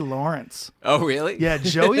 Joey Lawrence. oh, really? Yeah,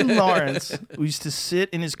 Joey Lawrence. We used to sit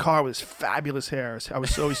in his car with his fabulous hair. I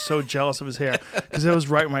was always so jealous of his hair because it was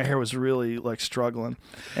right when my hair was really like struggling.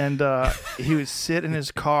 And he would sit in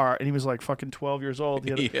his car, and he was like fucking 12 years old.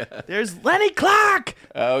 Yeah. There's Lenny Clark.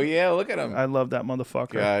 Oh, yeah. Look at him. I love that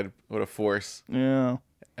motherfucker. God, what a force. Yeah.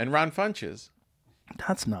 And Ron Funches.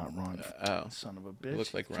 That's not Ron. Oh. Son of a bitch.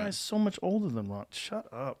 Looks like This Ron. guy's so much older than Ron. Shut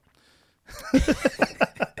up.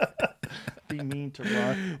 Be mean to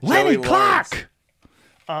Ron. Lenny Clark.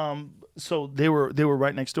 So they were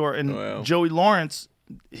right next door, and Wow. Joey Lawrence,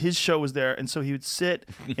 his show was there, and so he would sit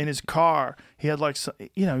in his car. He had like,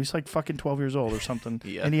 he's like fucking 12 years old or something,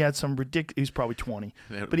 Yeah. and he had some ridiculous. He was probably 20,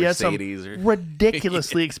 Yeah, but he had some Mercedes or-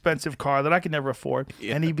 ridiculously expensive car that I could never afford,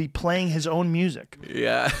 and he'd be playing his own music.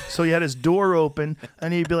 Yeah. So he had his door open,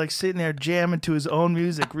 and he'd be like sitting there jamming to his own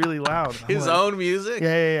music really loud. I'm His like, own music?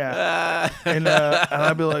 Yeah. And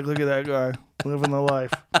I'd be like, look at that guy living the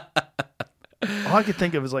life. All I could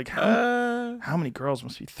think of is like, how many girls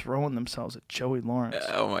must be throwing themselves at Joey Lawrence?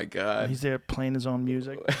 Oh, my God. He's there playing his own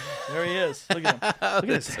music. There he is. Look at him. Look at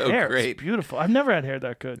his That's so hair. great. It's beautiful. I've never had hair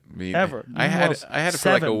that good. Me- Ever. I When had was it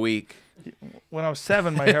for like a 7. week. When I was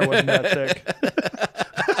 7, my hair wasn't that thick.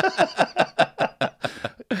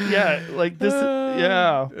 Yeah, like this.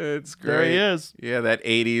 Yeah. It's great. There he is. Yeah, that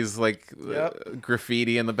 80s like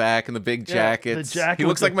graffiti in the back and the big Yeah, jackets. the jacket he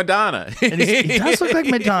looks with like Madonna. And he does look like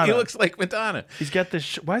Madonna. He looks like Madonna. He's got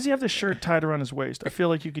this. Why does he have this shirt tied around his waist? I feel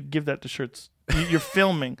like you could give that to shirts. You're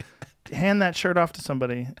filming. Hand that shirt off to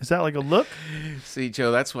somebody. Is that like a look? See,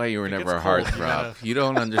 Joe, that's why you were never a it's cold. heartthrob. You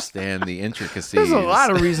don't understand the intricacies. There's a lot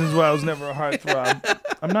of reasons why I was never a heartthrob.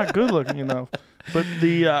 I'm not good looking enough. But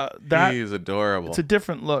that He's adorable. it's a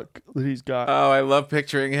different look that he's got. Oh, I love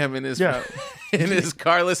picturing him in his Yeah. in his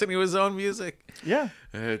car listening to his own music. Yeah.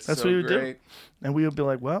 It's That's so what he would do. great. And we would be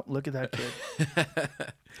like, well, look at that kid.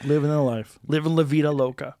 Living the life. Living La Vida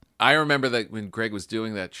Loca. I remember that when Greg was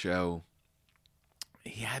doing that show,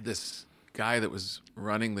 he had this guy that was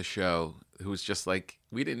running the show who was just like,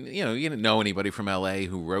 you didn't know anybody from LA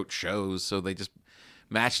who wrote shows, so they just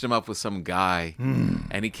matched him up with some guy,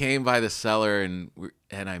 and he came by the cellar, and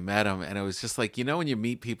I met him, and it was just like, when you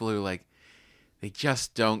meet people who like, they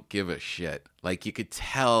just don't give a shit. Like you could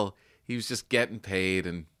tell he was just getting paid,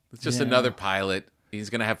 and it's just another pilot. He's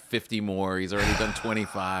gonna have 50 more. He's already done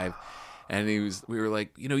 25, and we were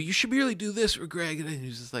like, you should really do this for Greg, and he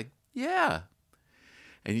was just like, yeah,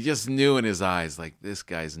 and you just knew in his eyes like this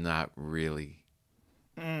guy's not really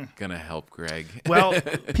gonna help Greg. Well,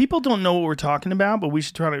 people don't know what we're talking about, but we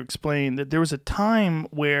should try to explain that there was a time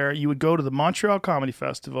where you would go to the Montreal Comedy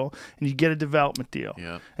Festival and you'd get a development deal.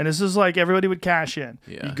 Yeah. And this is like everybody would cash in.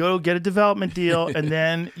 Yeah. You go get a development deal, and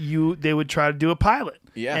then they would try to do a pilot.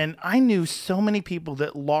 Yeah. And I knew so many people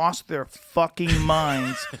that lost their fucking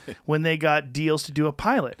minds when they got deals to do a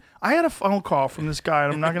pilot. I had a phone call from this guy,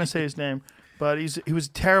 and I'm not going to say his name, but he was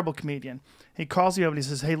a terrible comedian. He calls me up and he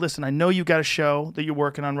says, hey, listen, I know you got a show that you're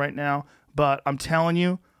working on right now, but I'm telling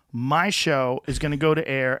you, my show is going to go to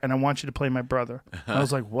air, and I want you to play my brother. I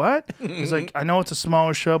was like, what? He's like, I know it's a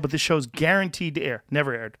smaller show, but this show's guaranteed to air.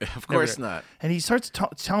 Never aired. Of course not. And he starts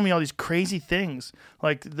telling me all these crazy things,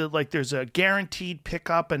 like there's a guaranteed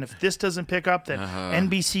pickup, and if this doesn't pick up, then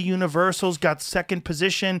NBC Universal's got second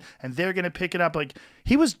position, and they're going to pick it up. Like,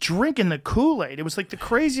 he was drinking the Kool-Aid. It was like the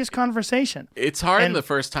craziest conversation. It's hard And the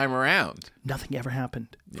first time around. Nothing ever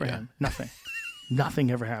happened for him. Nothing.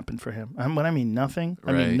 Nothing ever happened for him. When I mean nothing,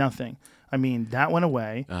 I mean Right. nothing. I mean, that went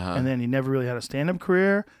away, and then he never really had a stand-up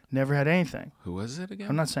career, never had anything. Who was it again?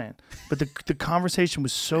 I'm not saying. But the conversation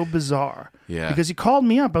was so bizarre. Yeah. Because he called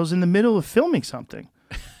me up. I was in the middle of filming something.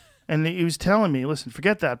 And he was telling me, listen,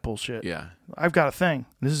 forget that bullshit. Yeah. I've got a thing.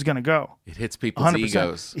 This is going to go. It hits people's 100%.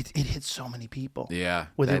 egos. It hit so many people. Yeah.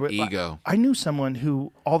 Where they That were- ego. I knew someone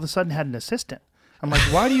who all of a sudden had an assistant. I'm like,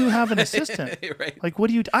 why do you have an assistant? Right. Like, what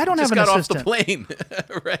do you... I don't Just have an got assistant. off the plane.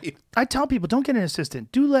 Right. I tell people, don't get an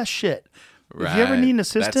assistant. Do less shit. If Right. you ever need an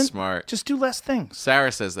assistant, That's smart. just do less things.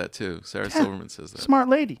 Sarah says that too. Sarah Silverman says that. Smart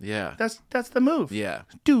lady. Yeah. That's the move. Yeah.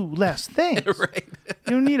 Do less things. Right.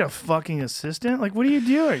 You don't need a fucking assistant. Like, what are you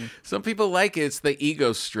doing? Some people like it. It's the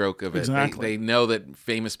ego stroke of it. Exactly. They know that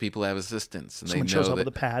famous people have assistants, and Someone they shows know up that.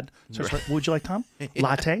 with a pad. Starts like, what would you like, Tom?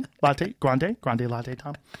 Latte? Latte? Grande latte,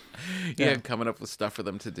 Tom? Yeah, coming up with stuff for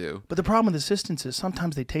them to do. But the problem with assistants is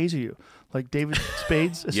sometimes they taser you. Like David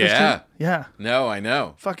Spade's assistant. Yeah. Yeah. No, I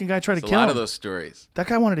know. Fucking guy tried to There's a kill lot him. of those stories. That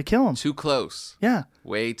guy wanted to kill him. Too close. Yeah.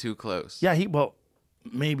 Way too close. Yeah, well,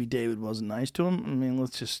 maybe David wasn't nice to him. I mean,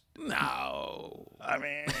 let's just... No. I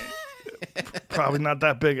mean, probably not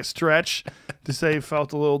that big a stretch to say he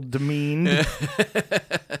felt a little demeaned.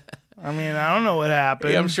 I mean, I don't know what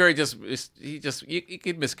happened. Yeah, I'm sure you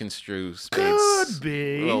could misconstrue Spade's. Could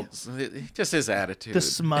be. Well, just his attitude. The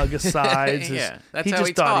smug asides. Yeah, that's he how just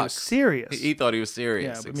he thought he was talks. serious. He thought he was Yeah,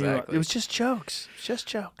 serious. but meanwhile, Exactly. it was just jokes. It was just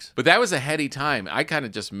jokes. But that was a heady time. I kind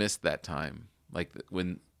of just missed that time,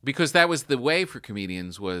 because that was the way for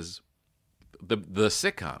comedians was the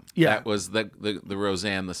sitcom. Yeah. That was the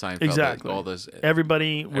Roseanne, the Seinfeld, Exactly. all those.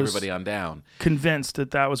 Everybody on down. convinced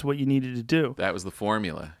that was what you needed to do. That was the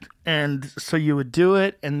formula. And so you would do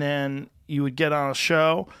it, and then you would get on a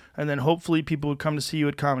show, and then hopefully people would come to see you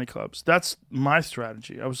at comedy clubs. That's my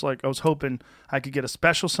strategy. I was hoping I could get a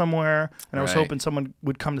special somewhere, and I was Right. hoping someone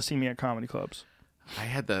would come to see me at comedy clubs. I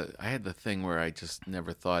had the thing where I just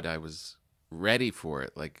never thought I was ready for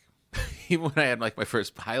it. Like even when I had like my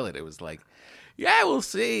first pilot, it was like, yeah, we'll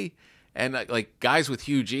see. And like guys with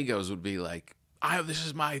huge egos would be like, this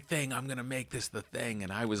is my thing. I'm gonna make this the thing.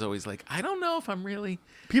 And I was always like, I don't know if I'm really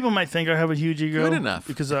People might think I have a huge ego. Good enough.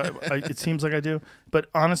 Because it seems like I do. But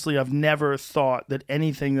honestly, I've never thought that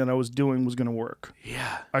anything that I was doing was going to work.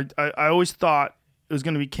 Yeah. I always thought it was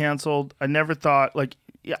going to be canceled. I never thought,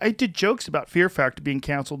 I did jokes about Fear Factor being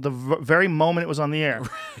canceled the very moment it was on the air.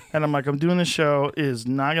 And I'm like, I'm doing this show. It is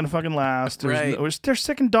not going to fucking last. Right. They're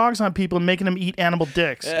sicking dogs on people and making them eat animal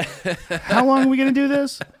dicks. How long are we going to do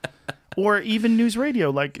this? Or even news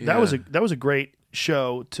radio. That was a great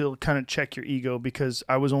show to kind of check your ego, because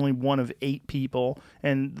I was only one of 8 people,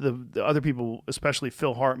 and the other people, especially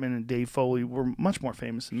Phil Hartman and Dave Foley, were much more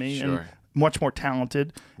famous than me and Sure. much more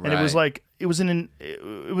talented. And it was Right. it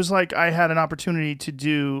was like I had an opportunity to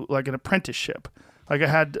do like an apprenticeship. Like I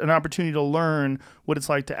had an opportunity to learn what it's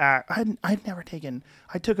like to act.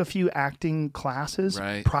 I took a few acting classes,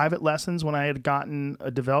 Right. private lessons when I had gotten a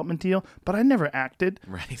development deal, but I never acted.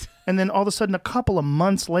 Right. And then all of a sudden, a couple of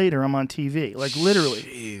months later, I'm on TV. Like literally,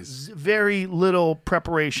 Jeez. very little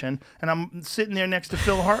preparation, and I'm sitting there next to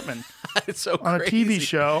Phil Hartman It's so on a crazy. TV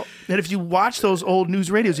show. And if you watch those old news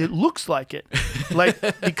radios, it looks like it. Like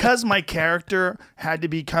because my character had to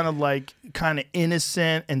be kind of like kind of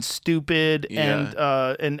innocent and stupid, and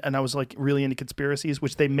I was like really into conspiracies,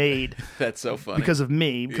 which they made That's so funny. because of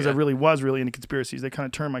me, because I really was really into conspiracies. They kind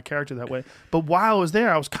of turned my character that way. But while I was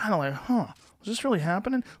there, I was kind of like, was this really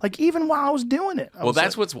happening? Like even while I was doing it. Well,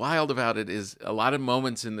 that's what's wild about it is a lot of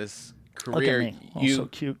moments in this career. Look at me. You so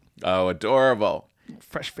cute. Oh, adorable.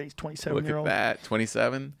 Fresh face, Look 27-year-old. at that.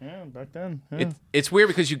 27. Yeah, back then. Yeah. It's weird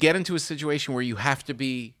because you get into a situation where you have to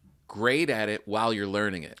be great at it while you're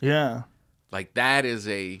learning it. Yeah. Like that is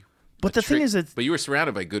But the thing is, but you were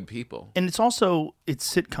surrounded by good people. and it's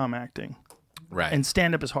sitcom acting. Right. And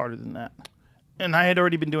stand-up is harder than that. And I had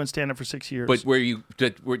already been doing stand-up for 6 years. But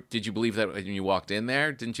did you believe that when you walked in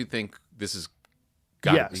there? Didn't you think this has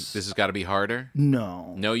got to be harder?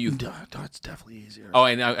 No. No, you. No, it's definitely easier. Oh,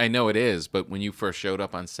 I know it is. But when you first showed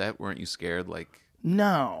up on set, weren't you scared? Like,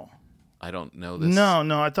 No. I don't know this.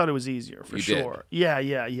 No, I thought it was easier for You did? sure. Yeah,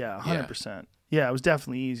 100%. Yeah, it was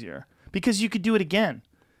definitely easier because you could do it again.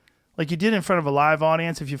 Like you did in front of a live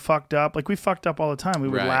audience if you fucked up. Like we fucked up all the time. We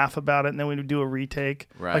would Right. laugh about it and then we would do a retake.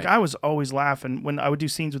 Right. Like I was always laughing when I would do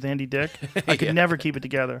scenes with Andy Dick. I could never keep it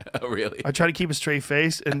together. Oh, really? I try to keep a straight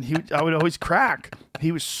face and I would always crack.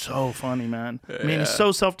 He was so funny, man. I mean, he's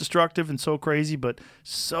so self-destructive and so crazy, but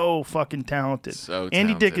so fucking talented. So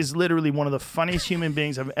Andy Dick talented. is literally one of the funniest human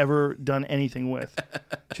beings I've ever done anything with.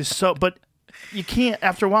 Just so, but you can't,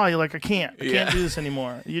 after a while, you're like, I can't do this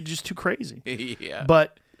anymore. You're just too crazy. Yeah.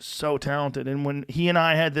 But so talented. And when he and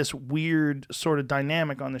I had this weird sort of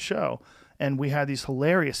dynamic on the show, and we had these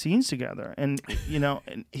hilarious scenes together, and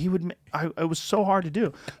and he would, it was so hard to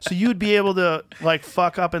do. So you would be able to like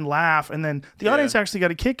fuck up and laugh, and then the audience actually got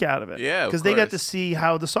a kick out of it. Yeah, of because they got to course. see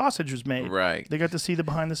how the sausage was made. Right. They got to see the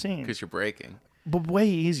behind the scenes. Because you're breaking. But way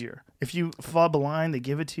easier. If you flub a line, they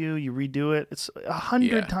give it to you, you redo it. It's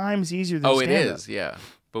 100 times easier than Oh, it stand-up. is. Yeah.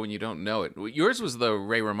 But when you don't know it, yours was the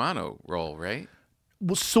Ray Romano role, right?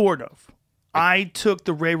 Well, sort of. I took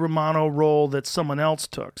the Ray Romano role that someone else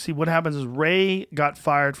took. See, what happens is Ray got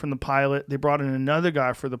fired from the pilot. They brought in another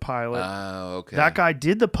guy for the pilot. Oh, okay. That guy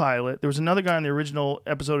did the pilot. There was another guy in the original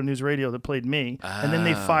episode of News Radio that played me. And then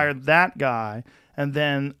they fired that guy. And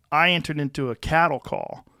then I entered into a cattle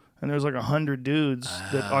call. And there was like 100 dudes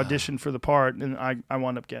that auditioned for the part. And I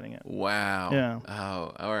wound up getting it. Wow. Yeah.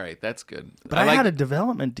 Oh, all right. That's good. But I had a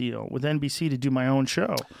development deal with NBC to do my own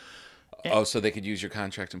show. Oh, so they could use your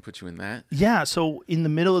contract and put you in that? Yeah, so in the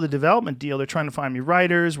middle of the development deal, they're trying to find me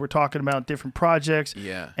writers. We're talking about different projects.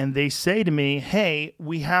 Yeah. And they say to me, hey,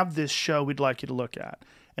 we have this show we'd like you to look at.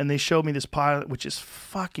 And they showed me this pilot, which is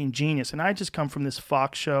fucking genius. And I just come from this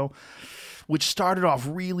Fox show, which started off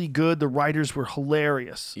really good. The writers were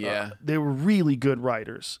hilarious. Yeah. They were really good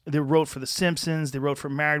writers. They wrote for The Simpsons. They wrote for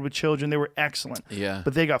Married with Children. They were excellent. Yeah.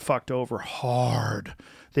 But they got fucked over hard.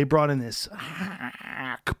 They brought in this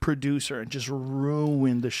hack producer and just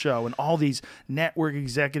ruined the show. And all these network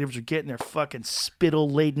executives are getting their fucking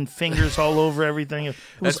spittle-laden fingers all over everything.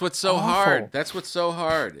 That's what's so awful. hard. That's what's so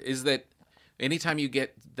hard is that anytime you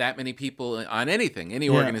get that many people on anything, any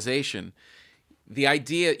organization, the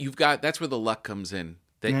idea that's where the luck comes in.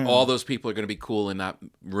 That all those people are going to be cool and not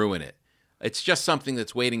ruin it. It's just something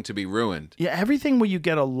that's waiting to be ruined. Yeah, everything where you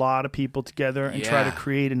get a lot of people together and try to Yeah.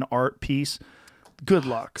 create an art piece, good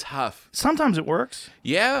luck. Tough. Sometimes it works.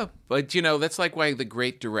 Yeah, but that's like why the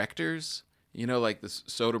great directors, like the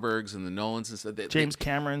Soderberghs and the Nolans and stuff, James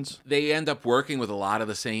Cameron's. they end up working with a lot of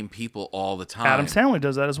the same people all the time. Adam Sandler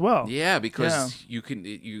does that as well. Yeah, because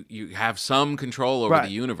you have some control over Right.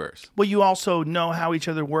 the universe. Well, you also know how each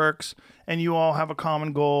other works, and you all have a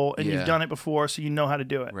common goal, and you've done it before, so you know how to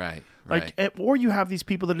do it. Right. Like, or you have these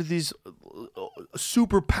people that are these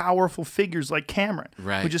super powerful figures like Cameron,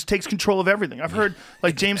 Right. who just takes control of everything. I've heard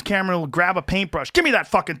like James Cameron will grab a paintbrush, give me that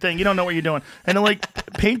fucking thing. You don't know what you're doing, and he'll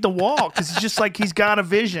like paint the wall because he's just like he's got a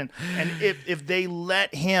vision. And if they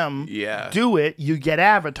let him do it, you get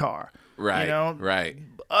Avatar. Right. Right.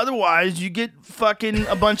 Otherwise, you get fucking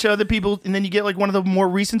a bunch of other people, and then you get like one of the more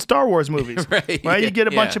recent Star Wars movies. Right. You get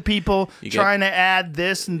a bunch Yeah. of people trying to add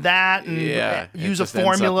this and that and Yeah. It use a just ends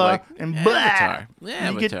up formula like and Avatar. blah.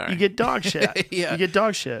 Avatar. You get dog shit. Yeah. You get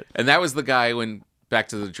dog shit. And that was the guy back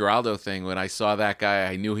to the Geraldo thing, when I saw that guy,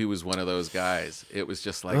 I knew he was one of those guys. It was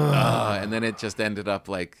just like, and then it just ended up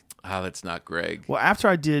like, that's not Greg. Well, after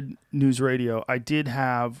I did News Radio, I did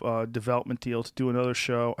have a development deal to do another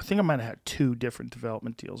show. I think I might have had 2 different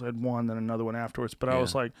development deals. I had one, then another one afterwards. But I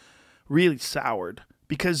was like really soured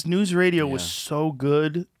because News Radio was so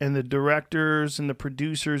good, and the directors and the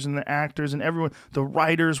producers and the actors and everyone, the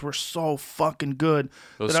writers were so fucking good.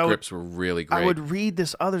 Those that scripts were really great. I would read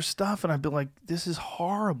this other stuff and I'd be like, this is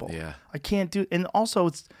horrible. Yeah. I can't do. And also,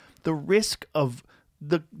 it's the risk of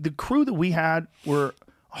the crew that we had were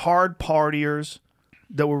hard partiers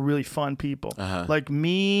that were really fun people. Like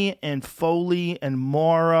me and Foley and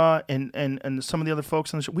Maura and some of the other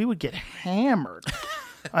folks on the show. We would get hammered.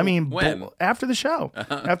 I mean, When? after the show.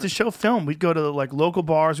 After the show film, we'd go to like local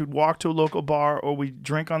bars. We'd walk to a local bar, or we'd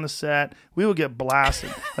drink on the set. We would get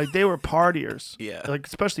blasted. Like, they were partiers. Yeah. Like,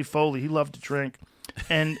 especially Foley. He loved to drink.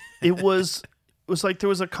 And it was like there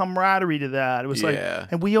was a camaraderie to that. It was like,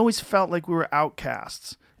 and we always felt like we were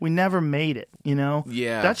outcasts. We never made it, you know?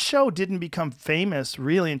 Yeah. That show didn't become famous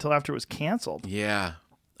really until after it was canceled. Yeah.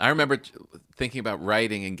 I remember thinking about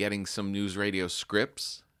writing and getting some news radio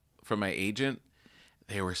scripts from my agent.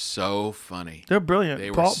 They were so funny. They're brilliant. They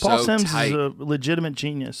were Paul so Sims tight. is a legitimate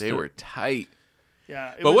genius. They were tight.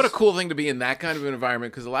 Yeah. But what a cool thing to be in that kind of an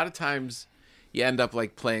environment, because a lot of times you end up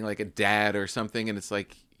like playing like a dad or something, and it's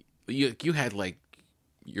like you had like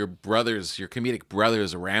your comedic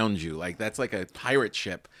brothers around you. Like, that's like a pirate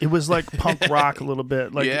ship. It was like punk rock a little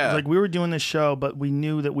bit. Like, Yeah. like we were doing this show, but we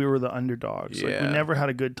knew that we were the underdogs. Like, we Yeah. never had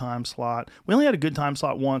a good time slot. We only had a good time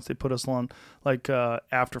slot once. They put us on like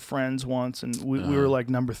After Friends once, and we were like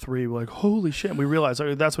number 3. We're like, holy shit. And we realized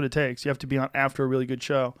that's what it takes. You have to be on after a really good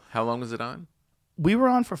show. How long was it on? We were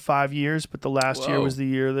on for 5 years, but the last year Whoa. was the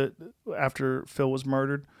year that after Phil was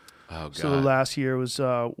murdered. Oh, God. So the last year was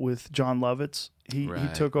with John Lovitz. He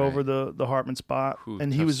Right, took over the Hartman spot, Ooh,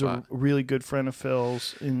 and he tough was spot. a really good friend of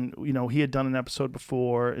Phil's. And he had done an episode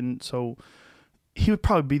before, and so he would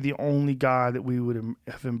probably be the only guy that we would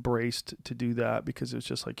have embraced to do that, because it was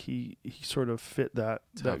just like he sort of fit that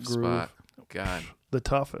Tough groove. spot. God, The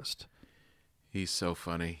toughest. he's so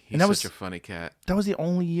funny. He's And that such was- a funny cat. That was the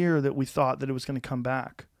only year that we thought that it was going to come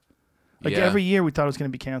back. Like, Yeah. every year we thought it was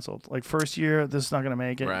going to be canceled. Like, first year, this is not going to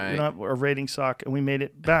make it. Right. Our ratings suck, and we made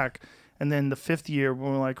it back. And then the 5th year, we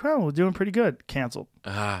were like, well, we're doing pretty good. Canceled.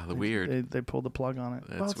 The weird. They pulled the plug on it.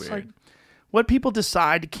 That's it's weird. like what people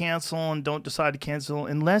decide to cancel and don't decide to cancel,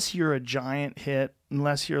 unless you're a giant hit,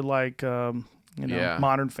 unless you're like, Yeah.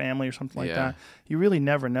 Modern Family or something like Yeah. that. You really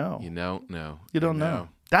never know. You don't know. You don't know.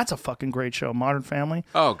 That's a fucking great show, Modern Family.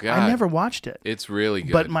 Oh, God. I never watched it, It's really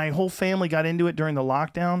good. but my whole family got into it during the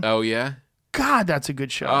lockdown. Oh, yeah? God, that's a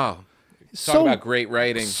good show. Oh. so Talk about great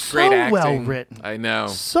writing. so Great acting. well written. I know.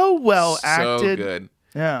 so well So acted. good.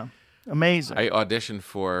 Yeah, amazing. I auditioned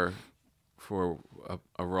for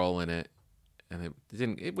a role in it, and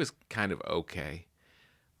it was kind of okay,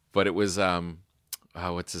 but it was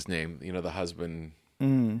what's his name? The husband.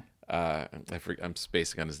 I'm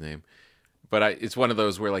spacing on his name, but it's one of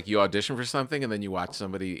those where like you audition for something and then you watch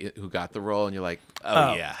somebody who got the role and you're like,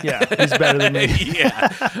 oh yeah, he's better than me.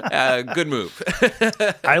 yeah, good move.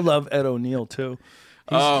 I love Ed O'Neill too.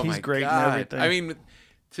 He's my great God. in everything. I mean,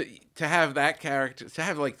 to have that character, to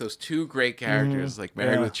have like those two great characters, like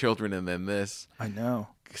Married Yeah. with Children, and then this, I know.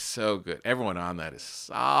 so good. Everyone on that is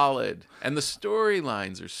solid, and the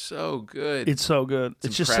storylines are so good. It's so good.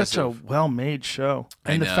 It's just such a impressive. well-made show.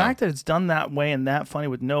 I And the know. fact that it's done that way and that funny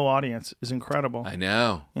with no audience is incredible. I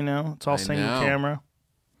know. It's all single know. camera.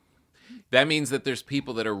 That means that there's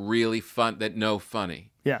people that are really fun, that know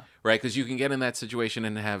funny, Yeah. right? Because you can get in that situation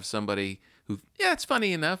and have somebody who, it's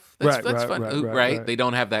funny enough. That's Right. fun, right? They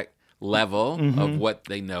don't have that level of what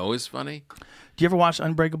they know is funny. Do you ever watch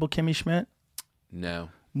Unbreakable Kimmy Schmidt? No,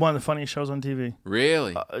 One of the funniest shows on TV.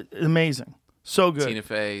 really. Amazing. So good. Tina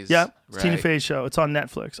Fey's. Yeah, it's right? Tina Fey's show. It's on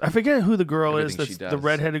Netflix. I forget who the girl Everything is. she That's the does.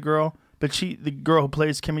 redheaded girl, but the girl who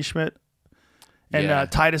plays Kimmy Schmidt, and Yeah.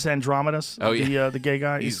 Titus Andromedus, Oh, yeah. the gay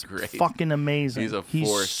guy. He's great. Fucking amazing. He's a He's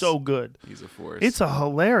force. so good. He's a force. It's a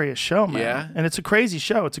hilarious show, man. Yeah? And it's a crazy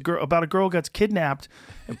show. It's about a girl who gets kidnapped,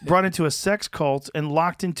 brought into a sex cult, and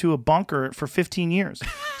locked into a bunker for 15 years.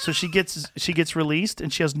 So she gets released,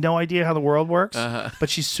 and she has no idea how the world works. But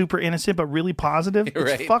she's super innocent, but really positive. It's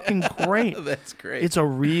Right. fucking great. That's great. It's a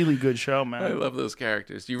really good show, I man. love those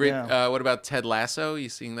characters. You read? Yeah. What about Ted Lasso? You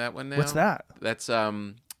seeing that one now? What's that? That's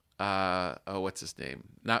what's his name?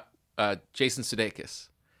 Not Jason Sudeikis.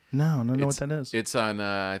 No, I don't know what that is. It's on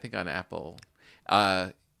I think on Apple.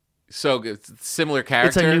 So good. Similar It's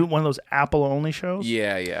character. a new one of those Apple only shows.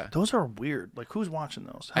 Yeah. Those are weird. Like, who's watching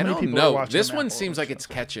those? How I many don't people are know. watching This them one Apple seems only like it's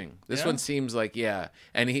shows? catching. This Yeah? one seems like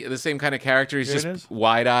and he the same kind of character. He's Here it just is.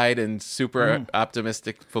 wide-eyed and super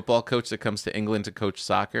optimistic football coach that comes to England to coach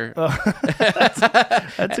soccer.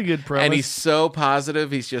 That's a good premise. And he's so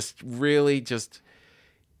positive. He's just really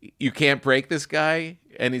you can't break this guy.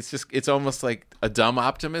 And it's almost like a dumb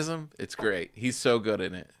optimism. It's great. He's so good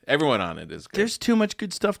in it. Everyone on it is good. There's too much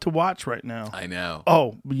good stuff to watch right now. I know.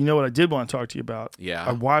 Oh, but you know what I did want to talk to you about? Yeah.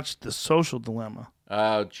 I watched The Social Dilemma.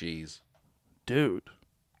 Oh, jeez. Dude.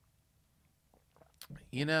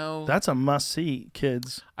 That's a must-see,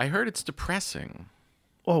 kids. I heard it's depressing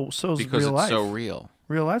Oh, so's because real it's life. so real.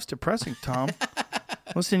 Real life's depressing, Tom.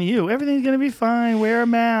 Listen to you. Everything's going to be fine. Wear a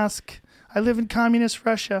mask. I live in communist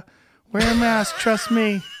Russia. Wear a mask. Trust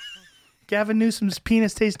me. Gavin Newsom's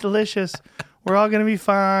penis tastes delicious. We're all going to be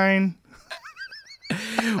fine.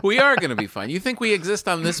 We are going to be fine. You think we exist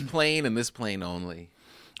on this plane and this plane only?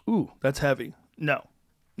 Ooh, that's heavy. No,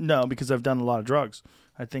 because I've done a lot of drugs.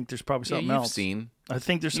 I think there's probably something you've else. seen. I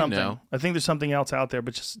think there's You something. know. I think there's something else out there,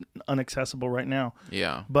 but just inaccessible right now.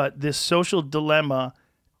 Yeah. But this social dilemma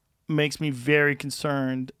makes me very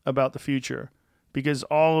concerned about the future, because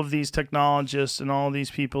all of these technologists and all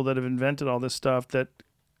these people that have invented all this stuff that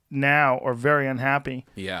now are very unhappy.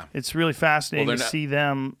 Yeah. It's really fascinating Well, to they're not- see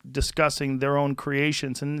them discussing their own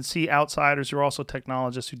creations and see outsiders who are also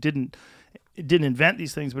technologists who didn't invent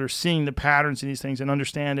these things but are seeing the patterns in these things and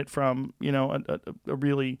understand it from a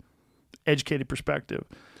really educated perspective.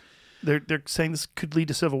 They're saying this could lead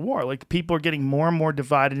to civil war. Like, people are getting more and more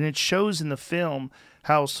divided, and it shows in the film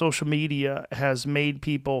how social media has made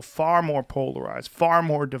people far more polarized, far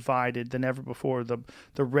more divided than ever before. The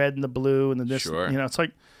red and the blue and the this. Sure. It's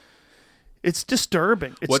like, it's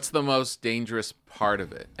disturbing. What's the most dangerous part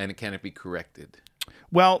of it, and can it be corrected?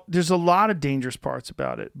 Well, there's a lot of dangerous parts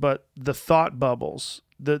about it, but the thought bubbles,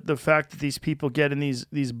 the fact that these people get in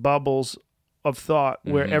these bubbles of thought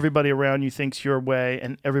where everybody around you thinks your way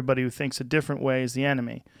and everybody who thinks a different way is the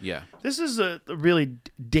enemy. Yeah. This is a really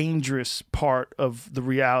dangerous part of the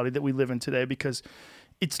reality that we live in today, because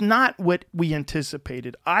it's not what we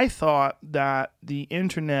anticipated. I thought that the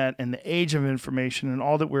internet and the age of information and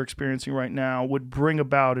all that we're experiencing right now would bring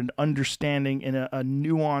about an understanding and a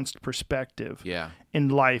nuanced perspective in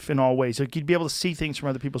life in all ways. Like, you'd be able to see things from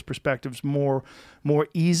other people's perspectives more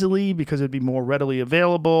easily because it'd be more readily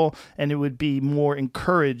available, and it would be more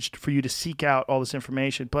encouraged for you to seek out all this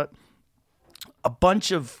information. But a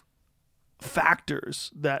bunch of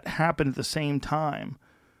factors that happen at the same time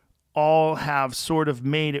all have sort of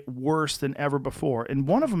made it worse than ever before. And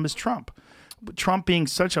one of them is Trump. Trump being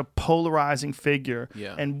such a polarizing figure,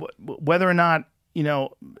 and whether or not,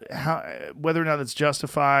 whether or not it's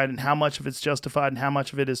justified, and how much of it's justified, and how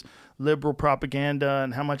much of it is liberal propaganda,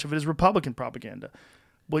 and how much of it is Republican propaganda.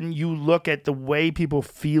 When you look at the way people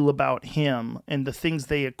feel about him and the things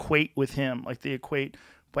they equate with him, like they equate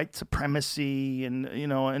white supremacy and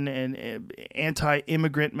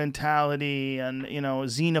anti-immigrant mentality and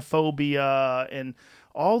xenophobia and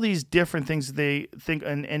all these different things they think,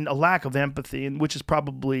 and a lack of empathy, and which is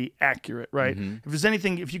probably accurate, right?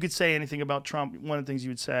 If you could say anything about Trump, one of the things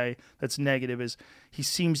you would say that's negative is he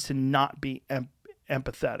seems to not be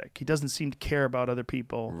empathetic. He doesn't seem to care about other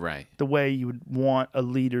people the way you would want a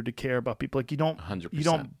leader to care about people. Like, you don't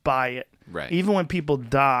 100%. buy it. Right. Even when people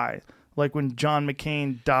die. Like when John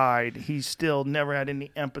McCain died, he still never had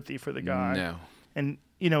any empathy for the guy. No. And,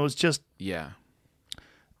 it's just... Yeah.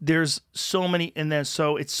 There's so many... And then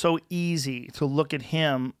so it's so easy to look at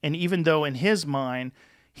him, and even though in his mind,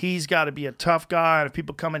 he's got to be a tough guy, and if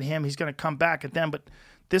people come at him, he's going to come back at them. But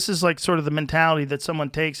this is like sort of the mentality that someone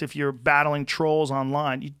takes if you're battling trolls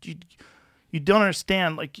online. You don't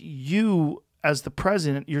understand, like, you... As the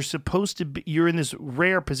president, you're in this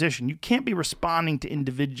rare position. You can't be responding to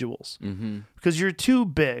individuals because you're too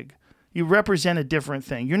big. You represent a different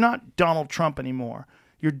thing. You're not Donald Trump anymore.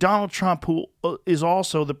 You're Donald Trump, who is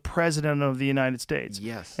also the president of the United States.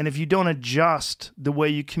 Yes. And if you don't adjust the way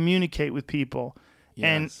you communicate with people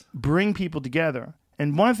and bring people together,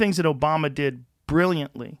 and one of the things that Obama did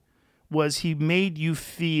brilliantly was he made you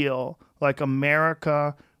feel like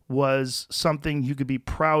America was something you could be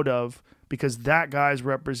proud of, because that guy's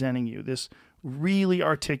representing you. This really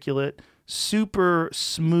articulate, super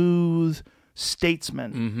smooth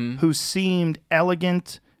statesman who seemed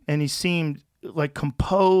elegant, and he seemed like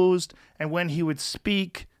composed. And when he would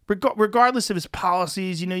speak, regardless of his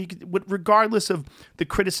policies, regardless of the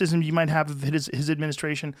criticism you might have of his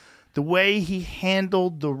administration, the way he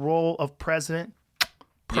handled the role of president,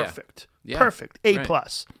 perfect. Yeah. Perfect. A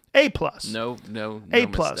plus. A plus. No A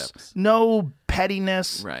plus. missteps. No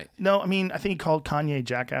pettiness. Right. No, I mean, I think he called Kanye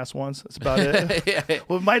jackass once. That's about it.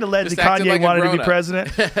 Well, it might have led to Just acted Kanye like a wanted to be grown-up.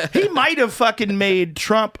 president. He might have fucking made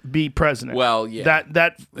Trump be president. Well, yeah.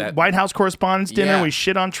 That White House Correspondents' Dinner, Yeah. we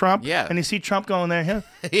shit on Trump. Yeah. And you see Trump going there.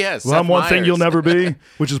 Yeah. Yes. Well, I'm one thing you'll never be,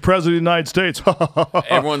 which is president of the United States.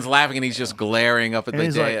 Everyone's laughing, and he's just glaring up at the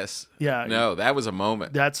he's like, dais. yeah. No, that was a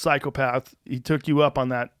moment. That psychopath, he took you up on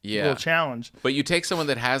that Yeah. little challenge. But you take someone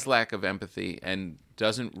that has lack of empathy and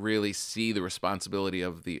doesn't really see the responsibility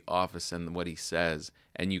of the office and what he says,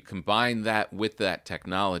 and you combine that with that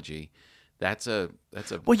technology, That's a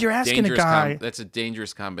Well, you're asking a dangerous guy. that's a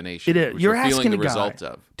dangerous combination. It is. Which You're we're feeling asking the a guy result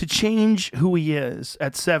of. to change who he is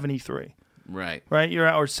at 73. Right. Right?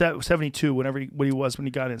 You're or 72, what he was when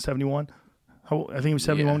he got in 71. I think he was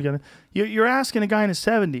 71 when he got in. You're asking a guy in his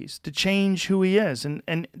 70s to change who he is,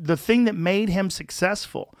 and the thing that made him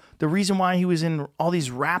successful, the reason why he was in all these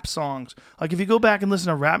rap songs. Like if you go back and listen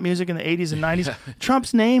to rap music in the 80s and 90s,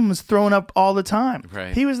 Trump's name was thrown up all the time.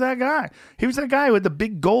 Right. He was that guy. He was that guy with the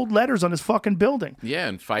big gold letters on his fucking building. Yeah,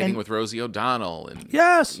 and fighting with Rosie O'Donnell and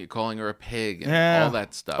Yes. calling her a pig and all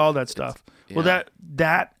that stuff. All that stuff. Well, yeah.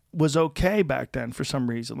 that was okay back then for some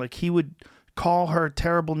reason. Like he would call her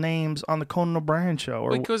terrible names on the Conan O'Brien show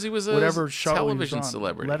or because he was a whatever show television he was on,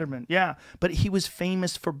 celebrity. Letterman. Yeah, but he was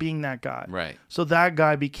famous for being that guy. Right. So that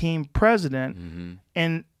guy became president,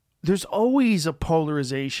 and there's always a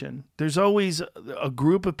polarization. There's always a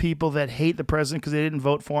group of people that hate the president because they didn't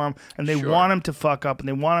vote for him, and they want him to fuck up, and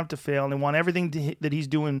they want him to fail, and they want everything that he's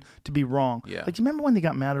doing to be wrong. Yeah. Like, do you remember when they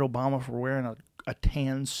got mad at Obama for wearing a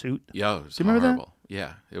tan suit? Yo, it was Do you remember that? horrible.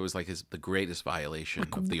 Yeah, it was like the greatest violation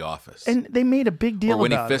of the office. And they made a big deal or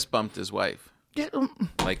when he about fist bumped his wife. it.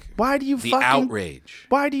 Like Why do you the fucking outrage.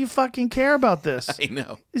 Why do you fucking care about this? I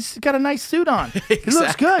know. He's got a nice suit on. He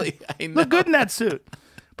looks good. Exactly. I Look good in that suit.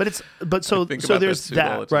 But so think about there's that suit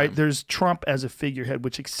all that, the right? time. There's Trump as a figurehead,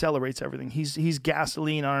 which accelerates everything. He's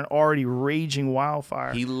gasoline on an already raging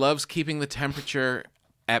wildfire. He loves keeping the temperature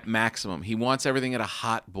at maximum. He wants everything at a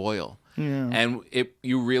hot boil. Yeah. And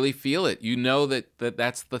you really feel it. You know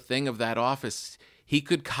that's the thing of that office. He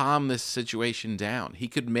could calm this situation down. He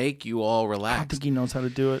could make you all I don't relaxed. think he knows how to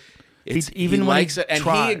do it. He when likes it, and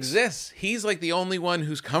tries. he exists. He's like the only one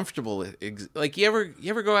who's comfortable. Like you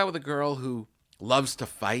ever go out with a girl who loves to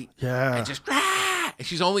fight? Yeah. And just and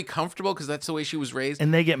she's only comfortable because that's the way she was raised.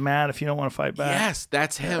 And they get mad if you don't want to fight back. Yes,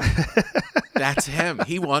 that's him. That's him.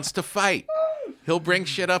 He wants to fight. He'll bring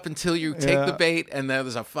shit up until you take the bait, and then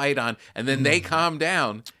there's a fight on, and then they calm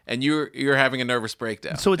down, and you're having a nervous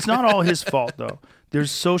breakdown. So it's not all his fault, though. There's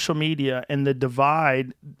social media and the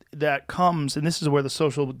divide that comes, and this is where the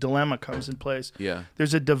social dilemma comes in place. Yeah.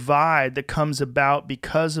 There's a divide that comes about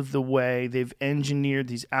because of the way they've engineered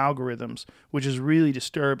these algorithms, which is really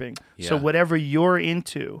disturbing. So Yeah. whatever you're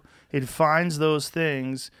into, it finds those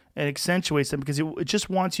things and accentuates them because it just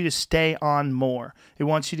wants you to stay on more. It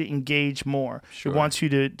wants you to engage more. Sure. It wants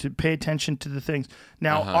you to pay attention to the things.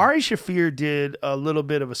 Now, Ari Shafir did a little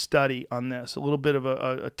bit of a study on this, a little bit of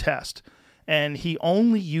a test. And he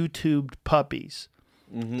only YouTubed puppies.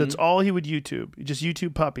 That's all he would YouTube. Just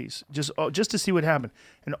YouTube puppies, just to see what happened.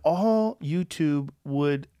 And all YouTube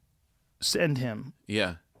would send him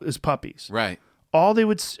Yeah. is puppies. Right. All they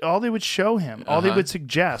would show him, all they would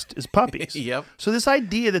suggest is puppies. Yep. So this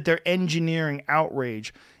idea that they're engineering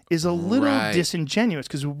outrage is a little Right. disingenuous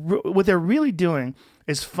because what they're really doing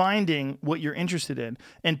is finding what you're interested in.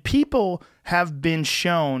 And people have been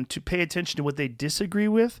shown to pay attention to what they disagree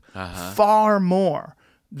with far more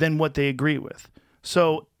than what they agree with.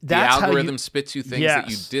 So that's the algorithm how you, spits you things that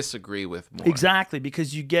you Yes. disagree with more. Exactly,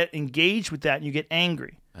 because you get engaged with that and you get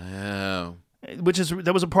angry. Oh.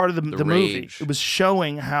 That was a part of the movie. rage. It was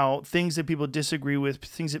showing how things that people disagree with,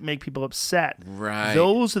 things that make people upset. Right.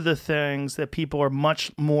 Those are the things that people are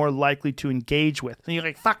much more likely to engage with. And you're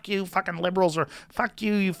like, fuck you, fucking liberals, or fuck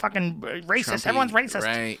you, you fucking racist. Trumpy. Everyone's racist.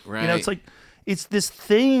 Right, right. You know, it's like, it's this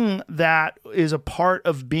thing that is a part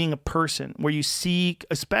of being a person where you see,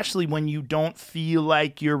 especially when you don't feel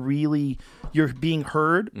like you're being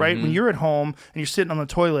heard, right? Mm-hmm. When you're at home and you're sitting on the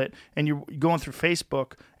toilet and you're going through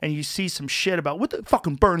Facebook and you see some shit about what the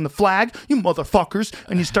fucking burn the flag, you motherfuckers,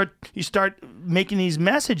 and you start making these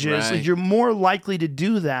messages, Right. you're more likely to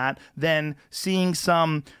do that than seeing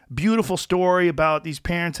some beautiful story about these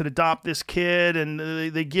parents that adopt this kid and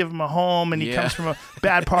they give him a home and he Yeah. comes from a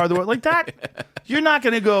bad part of the world. Like that, you're not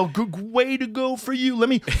going to go, way to go for you. Let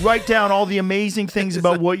me write down all the amazing things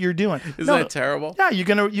about what you're doing. Isn't that terrible? Yeah, you're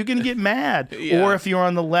gonna get mad. Yeah. Or if you're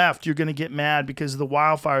on the left, you're gonna get mad because of the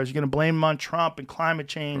wildfires. You're gonna blame them on Trump and climate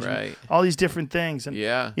change and Right. all these different things. And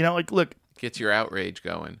Yeah. you know, like, look, Gets your outrage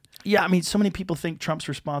going. yeah, I mean, so many people think Trump's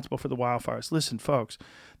responsible for the wildfires. Listen, folks,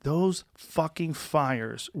 those fucking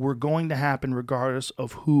fires were going to happen regardless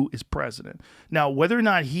of who is president. Now, whether or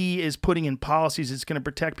not he is putting in policies that's going to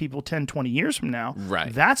protect people 10, 20 years from now,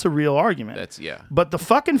 Right. that's a real argument. That's yeah. But the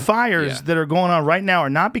fucking fires Yeah. that are going on right now are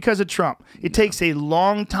not because of Trump. It takes a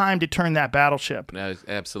long time to turn that battleship. No,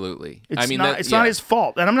 absolutely. It's I mean, not, it's not his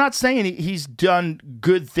fault. And I'm not saying he's done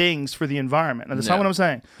good things for the environment. That's not No. what I'm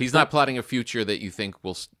saying. He's not plotting a future that you think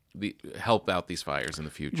will help out these fires in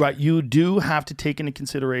the future. Right. You do have to take into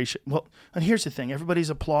consideration declaration. Well, and here's the thing: everybody's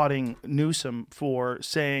applauding Newsom for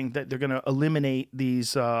saying that they're going to eliminate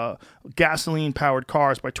these gasoline-powered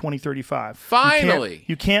cars by 2035. Finally,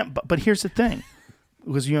 you can't. But here's the thing,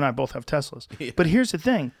 because you and I both have Teslas. Yeah. But here's the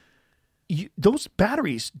thing: those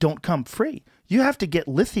batteries don't come free. You have to get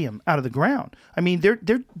lithium out of the ground. I mean,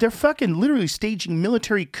 they're fucking literally staging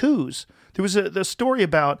military coups. There was the story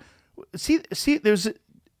about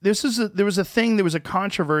there was a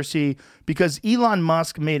controversy because Elon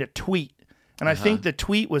Musk made a tweet, and I think the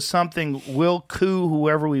tweet was something, "We'll coup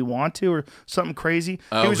whoever we want to," or something crazy.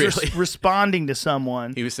 Oh, he was really? Responding to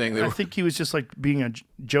someone. He was saying I think he was just like being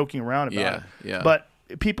joking around about it. Yeah. But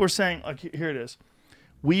people are saying, like, here it is.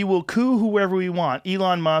 We will coup whoever we want.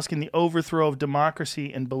 Elon Musk and the overthrow of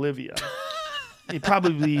democracy in Bolivia. He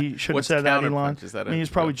probably shouldn't have What's said that, Elon. Counterpunch? Is that I mean, he was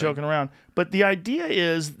probably joking around. But the idea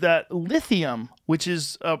is that lithium, which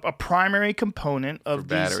is a primary component of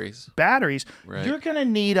these batteries, Right. you're going to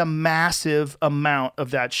need a massive amount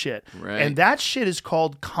of that shit. Right. And that shit is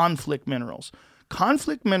called conflict minerals.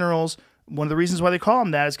 Conflict minerals, one of the reasons why they call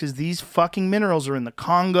them that is because these fucking minerals are in the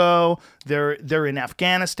Congo, they're in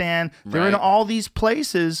Afghanistan, they're in Right. all these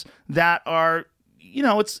places that are,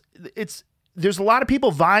 it's there's a lot of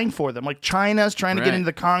people vying for them. Like China's trying to get Right. into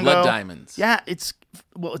the Congo. Blood diamonds. Yeah, it's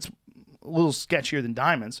a little sketchier than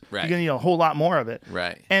diamonds. Right. You're going to need a whole lot more of it.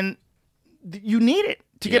 Right. And you need it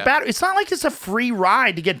to get batteries. It's not like it's a free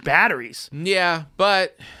ride to get batteries. Yeah,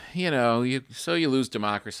 but you lose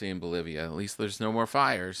democracy in Bolivia. At least there's no more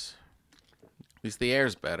fires. At least the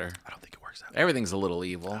air's better. I don't think it works that way. Everything's a little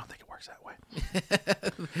evil. I don't think it works that way.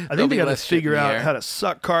 I think they got to figure out how to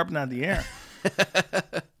suck carbon out of the air.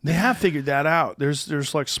 They have figured that out.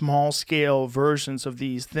 There's like small scale versions of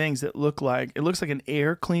these things that looks like an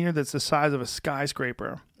air cleaner that's the size of a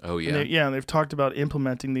skyscraper. Oh yeah. And they've talked about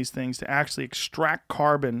implementing these things to actually extract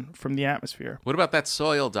carbon from the atmosphere. What about that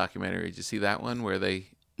soil documentary? Did you see that one where it's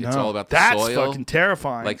No, all about the that's soil? fucking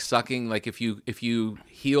terrifying. Like sucking. Like if you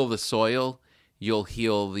heal the soil, you'll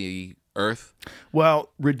heal the earth. Well,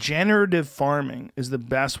 regenerative farming is the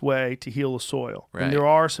best way to heal the soil. Right. And there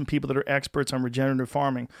are some people that are experts on regenerative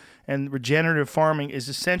farming. And regenerative farming is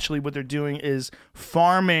essentially what they're doing is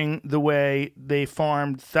farming the way they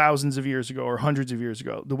farmed thousands of years ago or hundreds of years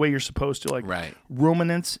ago, the way you're supposed to. Like Right.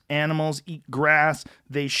 ruminants, animals eat grass,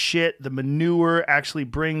 they shit, the manure actually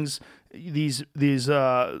brings these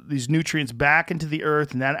nutrients back into the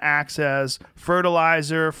earth, and that acts as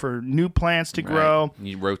fertilizer for new plants to grow. Right.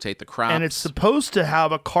 You rotate the crops. And it's supposed to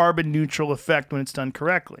have a carbon neutral effect when it's done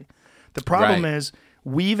correctly. The problem Right. is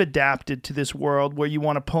we've adapted to this world where you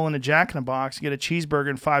want to pull in a Jack in a Box, get a cheeseburger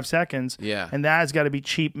in 5 seconds, Yeah. and that has got to be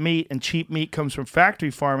cheap meat, and cheap meat comes from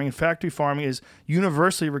factory farming, and factory farming is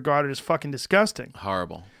universally regarded as fucking disgusting.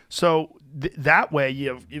 horrible. So that way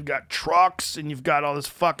you've got trucks and you've got all this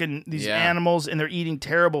fucking these Yeah. animals, and they're eating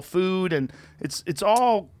terrible food, and it's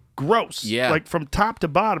all gross. Yeah. Like from top to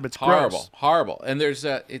bottom, it's gross. Horrible. And there's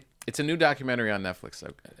it's a new documentary on Netflix.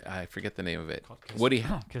 I forget the name of it.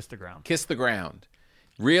 Kiss the ground. Kiss the Ground.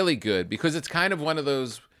 Really good because it's kind of one of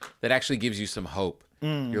those that actually gives you some hope.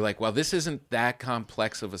 You're like, well, this isn't that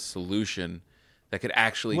complex of a solution that could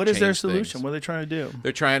actually What is their change solution? things. What are they trying to do?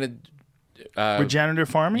 They're trying to Regenerative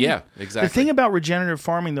farming? yeah, exactly. The thing about regenerative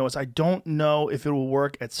farming, though, is I don't know if it will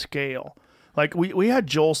work at scale. Like, we had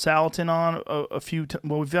Joel Salatin on a few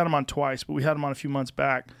well, we've had him on twice, but we had him on a few months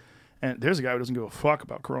back. And there's a guy who doesn't give a fuck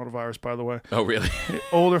about coronavirus, by the way. Oh, really?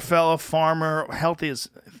 Older fella, farmer, healthy as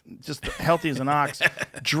an ox,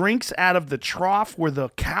 drinks out of the trough where the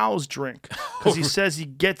cows drink because he says he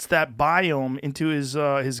gets that biome into his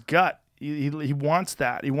gut. He wants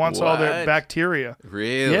that. He wants all their What? bacteria.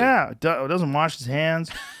 Really? Yeah. Doesn't wash his hands.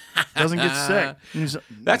 Doesn't get sick.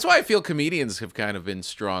 That's why I feel comedians have kind of been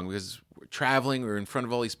strong because we're traveling, we're in front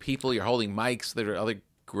of all these people, you're holding mics that are other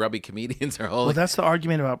grubby comedians are holding. Well, that's the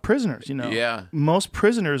argument about prisoners, Yeah. Most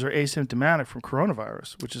prisoners are asymptomatic from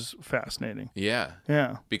coronavirus, which is fascinating. Yeah.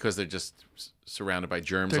 Yeah. Because they're just surrounded by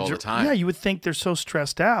germs They're all the time. Yeah, you would think they're so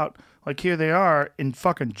stressed out. Like here they are in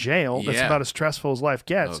fucking jail. That's Yeah. about as stressful as life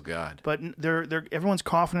gets. Oh, God. But they're everyone's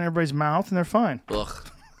coughing in everybody's mouth and they're fine. Ugh.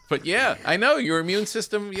 But yeah, I know your immune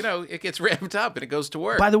system, it gets ramped up and it goes to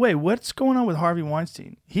work. By the way, what's going on with Harvey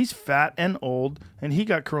Weinstein? He's fat and old, and he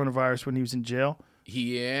got coronavirus when he was in jail.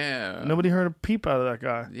 Yeah. Nobody heard a peep out of that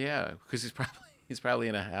guy. Yeah, because he's probably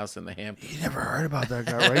in a house in the Hamptons. You never heard about that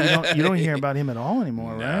guy, right? You don't hear about him at all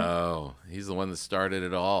anymore, right? No, he's the one that started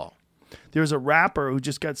it all. There's a rapper who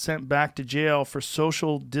just got sent back to jail for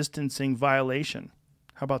social distancing violation.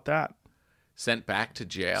 How about that? Sent back to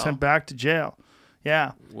jail. Sent back to jail.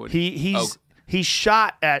 Yeah. What- He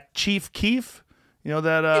shot at Chief Keef. You know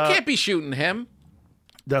that You can't be shooting him.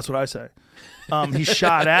 That's what I say. He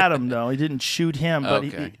shot at him, though. He didn't shoot him, but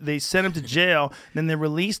Okay. they sent him to jail. Then they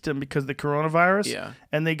released him because of the coronavirus. Yeah.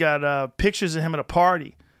 And they got pictures of him at a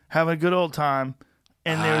party, having a good old time.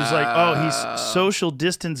 And there was like, oh, he's social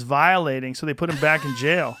distance violating, so they put him back in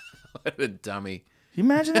jail. What a dummy. Can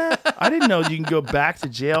you imagine that? I didn't know you can go back to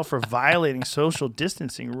jail for violating social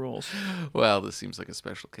distancing rules. Well, this seems like a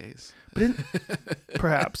special case. But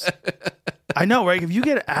perhaps. I know, right? If you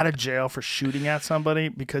get out of jail for shooting at somebody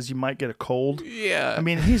because you might get a cold. Yeah. I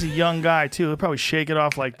mean, he's a young guy, too. He'll probably shake it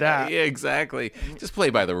off like that. Yeah, exactly. Just play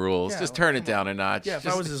by the rules. Yeah, Just turn it down a notch. Yeah, if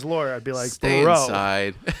Just I was his lawyer, I'd be like, stay bro,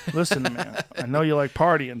 inside. listen, man, I know you like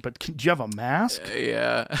partying, but do you have a mask?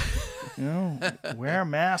 Yeah. You know, wear a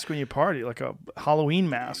mask when you party, like a Halloween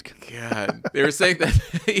mask. God. They were saying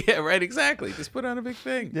that. Yeah, right, exactly. Just put on a big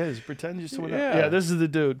thing. Yeah, just pretend you're someone else. Yeah. Yeah, this is the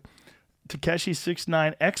dude. Takeshi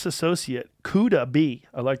 6ix9ine ex-associate Kuda B,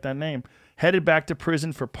 I like that name, headed back to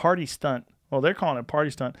prison for party stunt. Well, they're calling it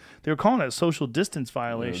party stunt. They were calling it a social distance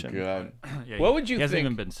violation. Oh, God. Yeah, What would you He hasn't think-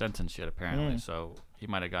 even been sentenced yet, apparently, so he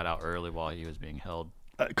might have got out early while he was being held.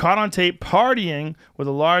 Caught on tape partying with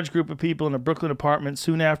a large group of people in a Brooklyn apartment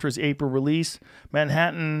soon after his April release.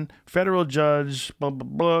 Manhattan federal judge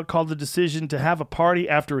called the decision to have a party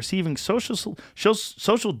after receiving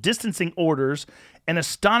social distancing orders an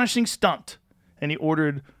astonishing stunt. And he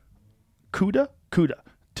ordered Kuda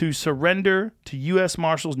to surrender to U.S.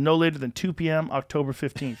 Marshals no later than 2 p.m. October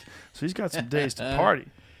 15th. So he's got some days to party.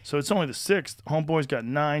 So it's only the 6th. Homeboy's got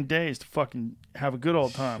 9 days to fucking have a good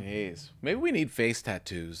old time. Jeez. Maybe we need face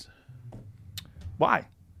tattoos. Why?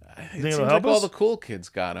 It think seems it'll like help all us? the cool kids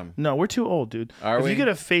got them. No, we're too old, dude. Are if we? you get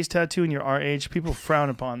a face tattoo and you're our age, people frown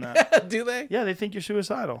upon that. Do they? Yeah, they think you're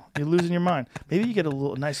suicidal. You're losing your mind. Maybe you get a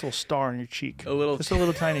nice little star on your cheek. A little- Just a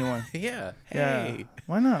little tiny one. Yeah. Yeah. Hey.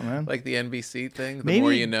 Why not, man? Like the NBC thing. The Maybe,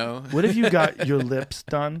 more you know. What if you got your lips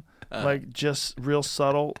done, like just real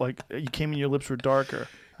subtle? Like you came in, your lips were darker.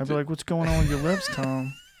 I'd be like, what's going on with your lips,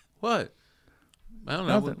 Tom? What? I don't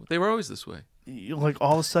know. Nothing. They were always this way. Like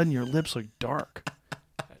all of a sudden, your lips look dark.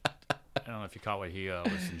 I don't know if you caught what he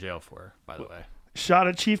was in jail for, by the way. Shot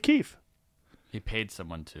at Chief Keef. He paid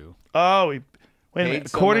someone to. Oh, wait a Paid minute.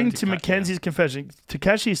 According to someone to cut- Mackenzie's confession,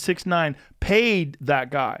 Takeshi 6ix9ine paid that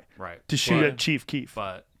guy Right. to shoot But- at Chief Keef.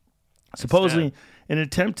 But Supposedly, instead- in an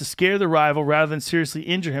attempt to scare the rival rather than seriously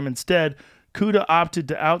injure him, instead, Kuda opted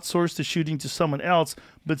to outsource the shooting to someone else,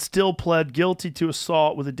 but still pled guilty to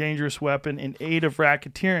assault with a dangerous weapon in aid of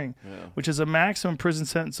racketeering, which is a maximum prison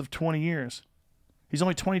sentence of 20 years. He's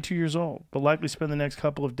only 22 years old, but likely spend the next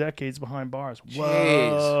couple of decades behind bars.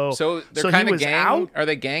 Whoa. Jeez. So they're he kind of was gang. out? Are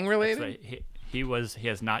they gang related? so he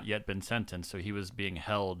has not yet been sentenced, so he was being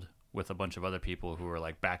held with a bunch of other people who were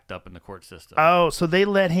like backed up in the court system. Oh, so they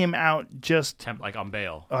let him out just... Like on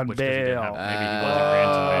bail. On 'cause he didn't bail. have- maybe he wasn't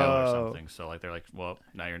granted bail or Oh. something. So like they're like, well,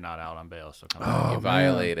 now you're not out on bail, so come on. You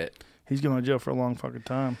violate it. He's going to jail for a long fucking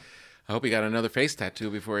time. I hope he got another face tattoo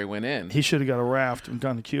before he went in. He should have got a raft and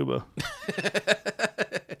gone to Cuba.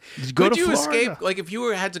 Go Could to you Florida. escape? Like if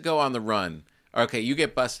you had to go on the run, okay, you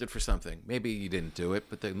get busted for something. Maybe you didn't do it,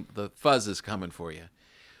 but the fuzz is coming for you.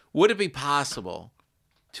 Would it be possible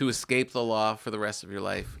to escape the law for the rest of your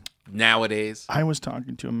life nowadays? I was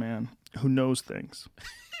talking to a man who knows things.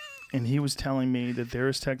 And he was telling me that there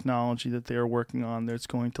is technology that they are working on that's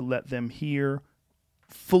going to let them hear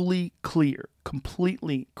fully clear,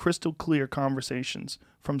 completely crystal clear conversations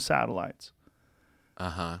from satellites.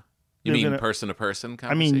 Uh-huh. You They're mean gonna- person-to-person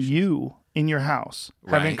I mean, conversation? you in your house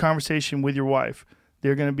having a Right. conversation with your wife,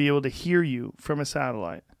 they're going to be able to hear you from a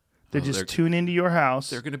satellite. They just they're- tune into your house.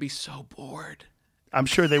 They're going to be so bored. I'm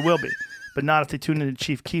sure they will be, but not if they tune into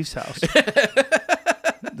Chief Keef's house.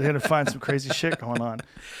 They're going to find some crazy shit going on.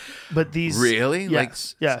 But these... Really?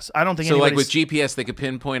 Yes. Yes. I don't think So like anybody's... with GPS, they could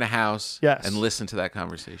pinpoint a house Yes. and listen to that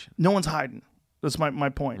conversation. no one's hiding. That's my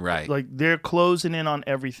point. Right. Like they're closing in on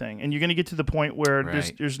everything, and you're going to get to the point where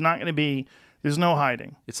Right. there's not going to be... There's no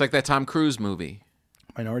hiding. It's like that Tom Cruise movie.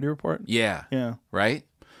 Minority Report? Yeah. Yeah. Right?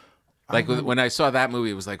 Like when I saw that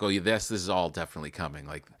movie, it was like, oh, this is all definitely coming.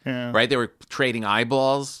 Like, Yeah. right? They were trading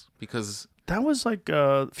eyeballs because... That was like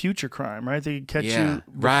a future crime, right? They could catch Yeah. you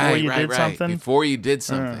before you did something. Before you did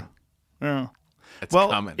something. Yeah. It's Well,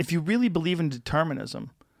 coming. if you really believe in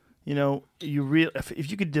determinism, you know,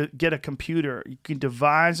 if you could get a computer, you could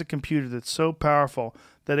devise a computer that's so powerful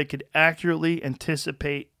that it could accurately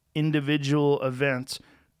anticipate individual events,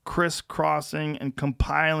 crisscrossing and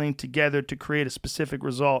compiling together to create a specific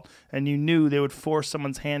result, and you knew they would force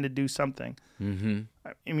someone's hand to do something. Mm-hmm.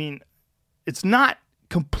 I mean, it's not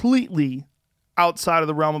completely outside of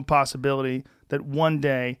the realm of possibility that one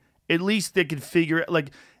day, at least they could figure it,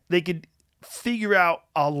 like they could figure out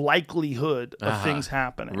a likelihood of things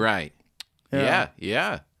happening. Right.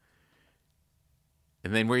 Yeah.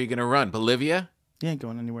 And then where are you going to run? Bolivia? You ain't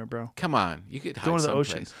going anywhere, bro. Come on. You could hide Going to the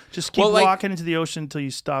someplace. ocean. Just keep walking into the ocean until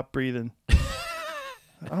you stop breathing.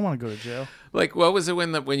 I don't want to go to jail. Like, what was it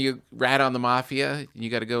when you rat on the mafia and you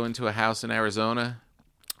got to go into a house in Arizona?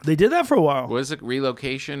 They did that for a while. Was it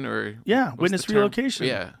relocation or? Yeah, what's witness the term? relocation.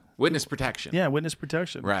 Yeah, witness protection. Yeah, witness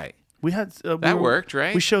protection. Right. We had That worked,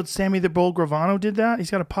 right? We showed Sammy the Bull Gravano did that. He's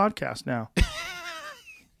got a podcast now.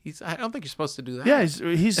 I don't think you're supposed to do that. Yeah,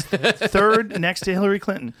 he's third next to Hillary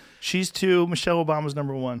Clinton. She's 2. Michelle Obama's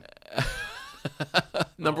number 1.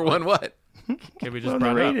 Number one, what? Okay, we just On the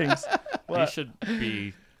brought up. ratings. He should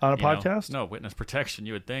be On a you know, podcast? no, witness protection.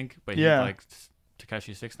 You would think, but Yeah. he like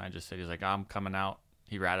Tekashi 6ix9ine just said he's like, I'm coming out.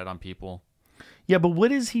 He ratted on people. Yeah, but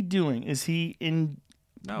what is he doing? Is he in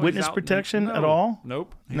No, he's witness out protection no, at all?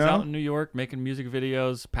 Nope. He's No? out in New York making music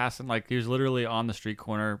videos, passing like he was literally on the street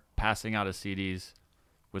corner passing out his CDs.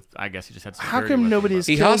 With I guess he just had. How security come with him, nobody's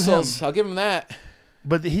but- He killed hustles. him? I'll give him that.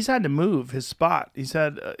 But he's had to move his spot. He's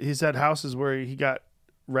had houses where he got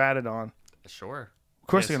ratted on. Sure. Of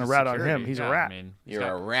course He they're has gonna rat on security. him. He's Yeah, a rat. I mean, he's You're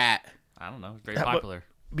got- a rat. I don't know. Very That- but- popular.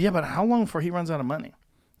 Yeah, but how long before he runs out of money?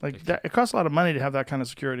 Like that, it costs a lot of money to have that kind of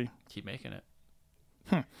security. Keep making it.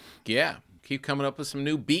 Yeah. Keep coming up with some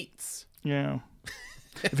new beats. Yeah.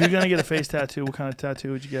 If you're gonna get a face tattoo, what kind of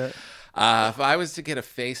tattoo would you get? If I was to get a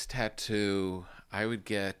face tattoo, I would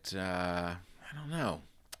get, I don't know,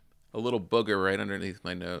 a little booger right underneath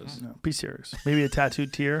my nose. No, be serious. Maybe a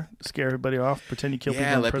tattooed tear, scare everybody off, pretend you killed Yeah,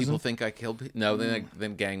 people in let prison. people think I killed people. No,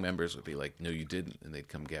 then gang members would be like, no, you didn't, and they'd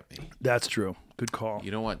come get me. That's true. Good call.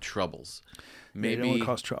 You don't want troubles. You Maybe don't want to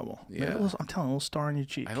cause trouble. Yeah. Maybe I'm telling you, a little star in your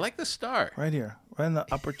cheek. I like the star. Right here. Right in the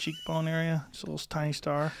upper cheekbone area. Just a little tiny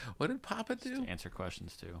star. What did Papa do? Answer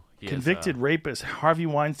questions too. He Convicted has, rapist Harvey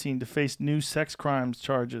Weinstein to face new sex crimes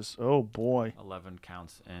charges. Oh, boy. 11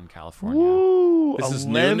 counts in California. Woo! This is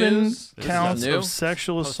new 11 news? This is counts new? of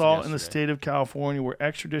sexual Posted assault in the yesterday. state of California where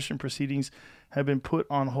extradition proceedings have been put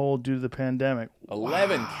on hold due to the pandemic.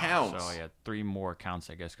 11 counts. So yeah, 3 more counts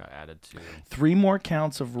I guess got added to. 3 more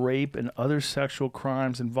counts of rape and other sexual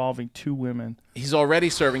crimes involving 2 women. He's already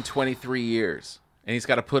serving 23 years, and he's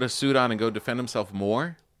got to put a suit on and go defend himself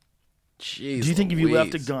more? Jeez Do you think if you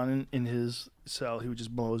left a Louise. gun in his cell, he would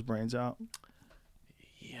just blow his brains out?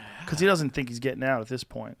 Yeah. Because he doesn't think he's getting out at this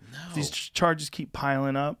point. If these charges keep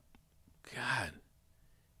piling up. God.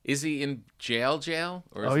 Is he in jail?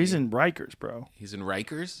 Or is Oh, he's he, in Rikers, bro. He's in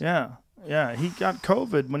Rikers? Yeah. Yeah. He got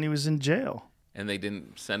COVID when he was in jail. And they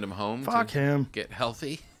didn't send him home Fuck to him. get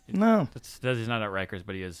healthy? No. He's not at Rikers,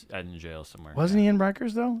 but he is in jail somewhere. Wasn't he in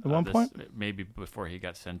Rikers, though, at one point? Maybe before he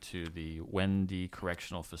got sent to the Wendy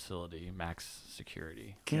Correctional Facility, max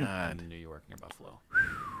security, God. in New York near Buffalo.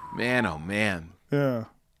 Man, oh man. Yeah.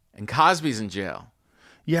 And Cosby's in jail.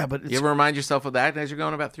 Yeah, but it's... You ever remind yourself of that as you're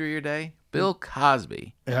going about through your day? Bill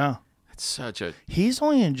Cosby. Yeah. That's such a... He's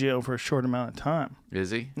only in jail for a short amount of time.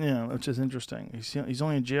 Is he? Yeah, which is interesting. He's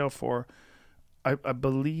only in jail for... I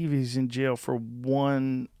believe he's in jail for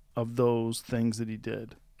one of those things that he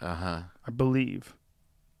did. Uh-huh. I believe.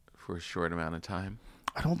 For a short amount of time.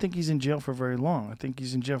 I don't think he's in jail for very long. I think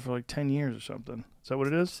he's in jail for like 10 years or something. Is that what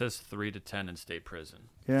it It is? says 3 to 10 in state prison.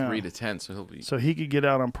 Yeah. 3 to 10, so he'll be... So he could get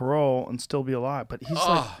out on parole and still be alive. But he's like,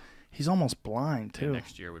 Oh. he's almost blind, Yeah, too.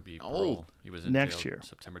 next year would be Old. parole. He was in Next jail year.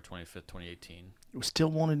 September 25th, 2018. Still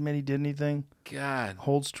won't admit he did anything. God.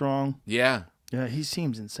 Hold strong. Yeah. Yeah, he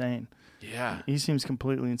seems insane. Yeah. He seems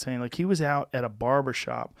completely insane. Like he was out at a barber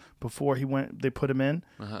shop before he went. They put him in,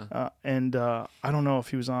 and I don't know if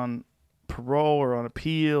he was on parole or on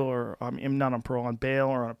appeal, or I mean, not on parole, on bail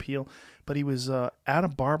or on appeal. But he was at a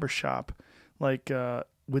barber shop, like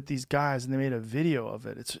with these guys, and they made a video of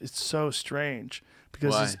it. It's so strange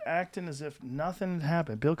because Why? he's acting as if nothing had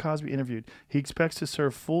happened. Bill Cosby interviewed. He expects to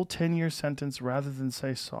serve full 10-year sentence rather than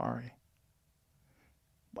say sorry.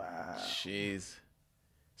 Wow. Jeez.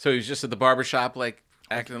 So he was just at the barbershop, like,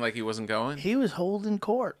 acting like he wasn't going? He was holding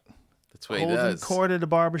court. That's what he Holding does. court at a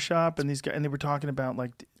barbershop, and these guys, and they were talking about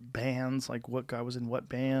like bands, like what guy was in what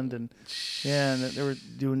band, and yeah, and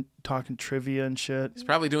they were talking trivia and shit. He's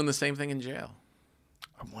probably doing the same thing in jail.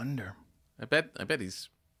 I wonder I bet he's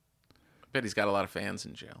got a lot of fans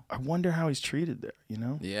in jail. how he's treated there. You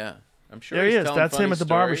know, Yeah. I'm sure there he he's is. telling That's him funny at the stories.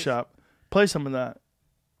 barbershop. Play some of that.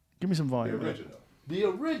 Give me some volume. The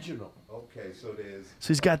original. Okay, so there's... So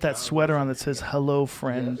he's got that sweater on that says "Hello,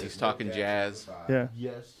 friend." He's talking jazz. Yeah,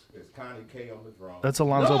 Yes. There's Connie K on the drum. that's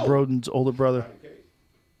Alonzo No! Broden's older brother. Connie K.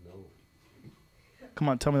 No. Come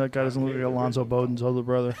on, tell me that guy doesn't look like Alonzo Bowden's older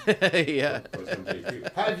brother. Yeah.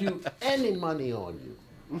 Have you any money on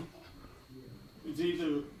you?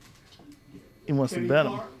 He wants to bet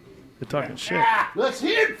him. They're talking shit. Let's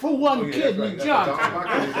hear it for one kidney Johnson. One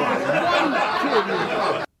kidney.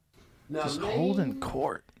 Now, Just holding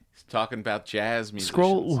court. He's talking about jazz musicians.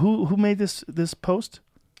 Scroll. Who made this post?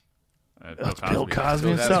 Bill Cosby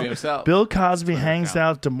himself. Bill Cosby hangs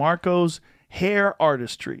out DeMarco's hair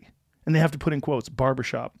artistry, and they have to put in quotes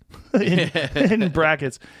barbershop in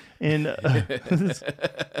brackets. In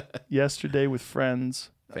yesterday with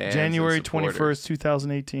friends, Fans January and supporters. 21st,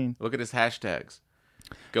 2018. Look at his hashtags.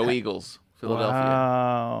 Go Eagles, Philadelphia.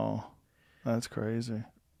 Wow, that's crazy.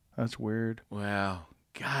 That's weird. Wow.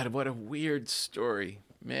 God, what a weird story.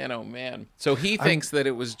 Man, oh man. So he thinks that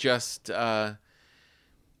it was just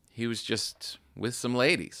he was just with some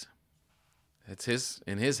ladies. That's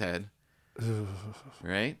in his head.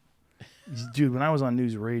 Right? Dude, when I was on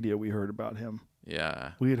news radio, we heard about him.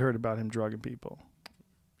 Yeah. We had heard about him drugging people.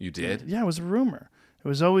 You did? Yeah, it was a rumor. It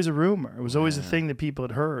was always a rumor. It was always a thing that people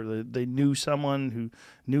had heard. They knew someone who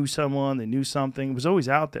knew someone. They knew something. It was always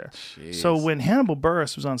out there. Jeez. So when Hannibal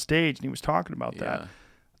Buress was on stage and he was talking about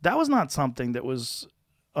that was not something that was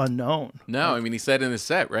unknown. No, I mean, he said in his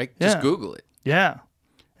set, right? Just Yeah. Google it. Yeah.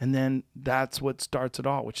 And then that's what starts it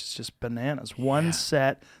all, which is just bananas. One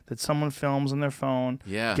set that someone films on their phone,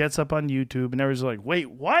 gets up on YouTube, and everybody's like, wait,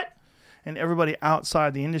 what? And everybody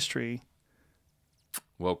outside the industry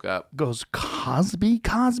Woke up. goes, Cosby?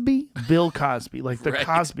 Bill Cosby, like the Right.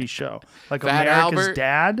 Cosby Show. Like Fat America's Albert.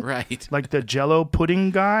 Dad. Right. Like the Jell-O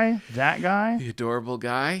pudding guy, that guy. The adorable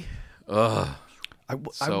guy. Ugh.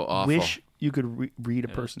 So awful. wish you could read a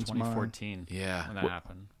Yeah, person's mind. 2014. Yeah. When that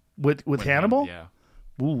happened. With When Hannibal? Yeah.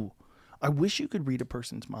 Ooh. I wish you could read a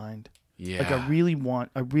person's mind. Yeah. Like I really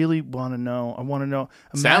want to know. I want to know.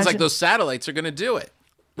 Sounds like Imagine- those satellites are going to do it.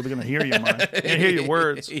 Well, they're going to hear your mind. They're going to hear your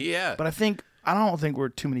words. Yeah. But I don't think we're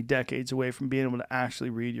too many decades away from being able to actually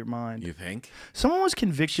read your mind. You think? Someone was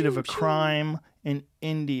convicted of a crime in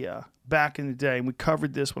India back in the day, and we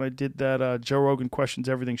covered this when I did that Joe Rogan Questions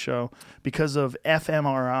Everything show, because of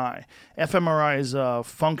fMRI. fMRI is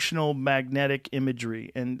functional magnetic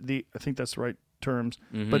imagery, and I think that's the right terms.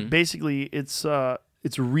 But basically, it's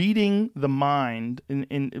reading the mind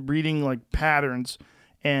and reading like patterns.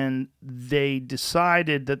 And they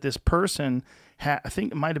decided that this person, I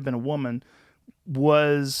think it might have been a woman,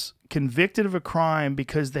 was convicted of a crime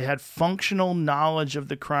because they had functional knowledge of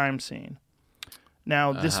the crime scene.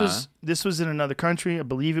 Now, this was in another country. I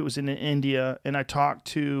believe it was in India. And I talked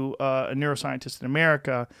to a neuroscientist in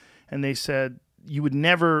America, and they said you would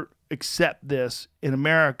never accept this in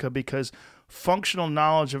America because functional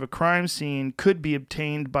knowledge of a crime scene could be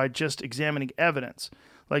obtained by just examining evidence.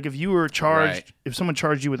 Like if you were charged, if someone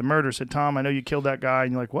charged you with a murder, said, Tom, I know you killed that guy,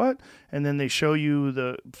 and you're like, what? And then they show you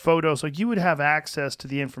the photos, like you would have access to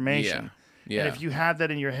the information. Yeah. And if you had that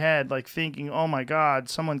in your head, like thinking, oh my God,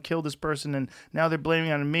 someone killed this person and now they're blaming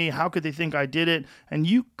it on me. How could they think I did it? And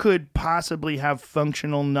you could possibly have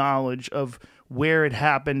functional knowledge of where it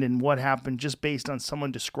happened and what happened just based on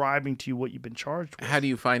someone describing to you what you've been charged with. How do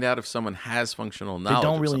you find out if someone has functional knowledge? They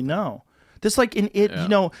don't really know. Just like in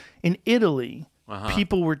in Italy,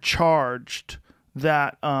 people were charged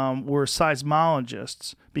that were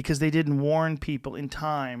seismologists because they didn't warn people in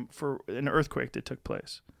time for an earthquake that took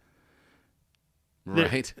place.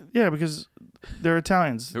 Right. Yeah, because they're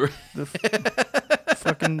Italians. The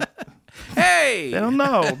fucking Hey! they don't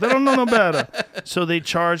know. They don't know no better. So they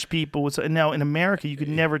charge people with. Now in America, you could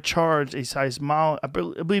never charge a seismologist. I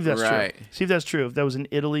believe that's Right. true. See if that's true. If that was in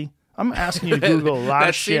Italy. I'm asking you to Google a lot That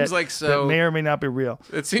of shit seems like so- that may or may not be real.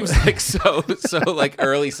 It seems like so like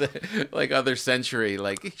early, like other century.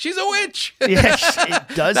 Like she's a witch. Yeah,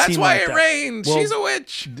 it does. That's seem why like it that. rained. Well, She's a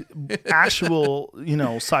witch. Actual,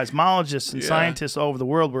 seismologists and scientists all over the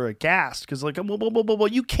world were aghast because, like, well,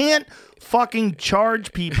 you can't fucking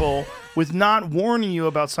charge people with not warning you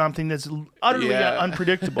about something that's utterly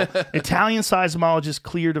unpredictable. Italian seismologists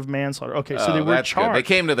cleared of manslaughter. Okay, so they were That's charged. good. They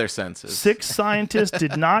came to their senses. 6 scientists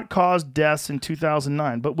did not cause deaths in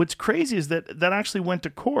 2009. But what's crazy is that actually went to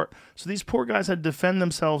court. So these poor guys had to defend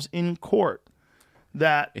themselves in court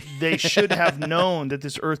that they should have known that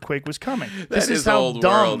this earthquake was coming. This That is how old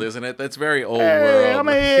dumb. world, isn't it? That's very old Hey, world.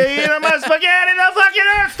 I'm eating my spaghetti, the fucking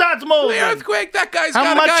earth starts moving. The earthquake. That guy's How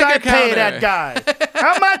got much a I Geiger pay counter. that guy?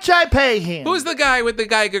 How much I pay him? Who's the guy with the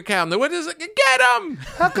Geiger counter? What is it? Get him!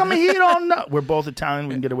 How come he don't know? We're both Italian.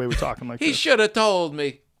 We can get away with talking like He this. should have told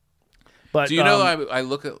me. But Do you know I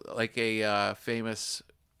look at like a famous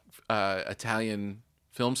Italian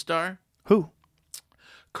film star? who?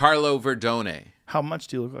 Carlo Verdone. How much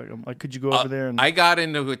do you look like him? Like, could you go over there and? I got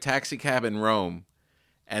into a taxi cab in Rome,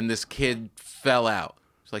 and this kid fell out.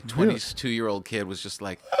 It's like 22-year-old kid was just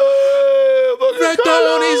like,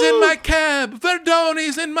 Verdoni's in my cab.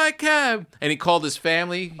 Verdoni's in my cab. And he called his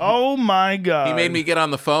family. Oh my God. He made me get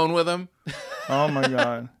on the phone with him. Oh my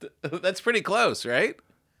God. That's pretty close, right?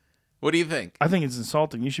 What do you think? I think it's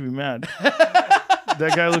insulting. You should be mad.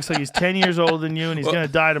 That guy looks like he's 10 years older than you and he's going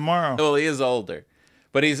to die tomorrow. Well, he is older.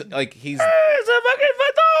 But he's It's a fucking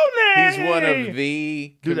Verdoni. he's one of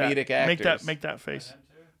the Do that. comedic actors. Make that face.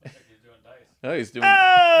 Oh, he's doing.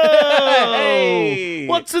 Oh! Hey!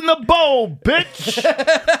 What's in the bowl, bitch?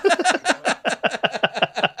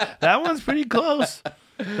 That one's pretty close.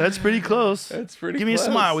 That's pretty close. That's pretty Give me close.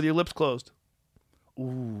 a smile with your lips closed.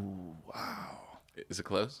 Is it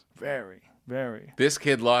close? Very, very. This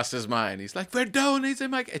kid lost his mind. He's like, Verdoni's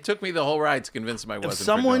in my... It took me the whole ride to convince him I If wasn't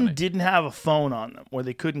someone Verdoni. didn't have a phone on them where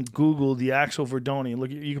they couldn't Google the actual Verdoni,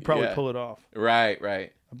 look, you could probably Yeah. pull it off. Right.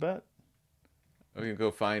 I bet. We can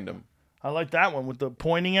go find him. I like that one with the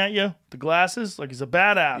pointing at you, the glasses, like he's a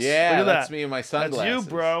badass. Yeah, Look at that's that. me and my That's sunglasses. you,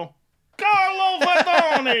 bro. Carlo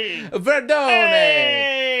Verdoni. Verdone!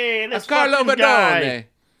 Hey, this Carlo fucking guy. Verdone!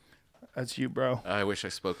 That's you, bro. I wish I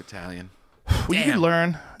spoke Italian. Well, you can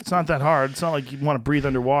learn. It's not that hard. It's not like you want to breathe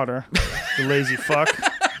underwater. You lazy fuck.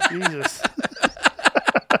 Jesus.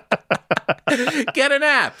 Get an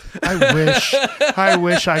app! I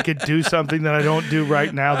wish I could do something that I don't do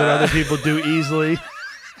right now that other people do easily.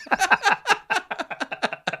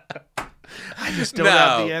 I just don't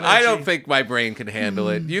have the No, energy. I don't think my brain can handle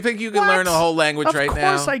it. You think you can learn a whole language Of right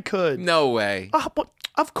now? Of course I could. No way.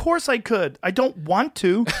 Of course I could. I don't want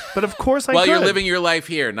to, but of course I Well, could. you're living your life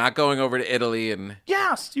here, not going over to Italy and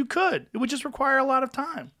Yes, you could. It would just require a lot of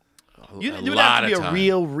time. a There would lot have to of be a time.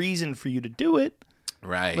 real reason for you to do it.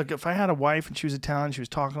 Right. Like if I had a wife and she was Italian, she was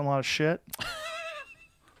talking a lot of shit.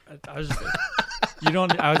 I was just, you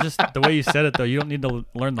don't. I was just the way you said it though. You don't need to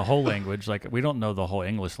learn the whole language. Like we don't know the whole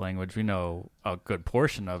English language. We know a good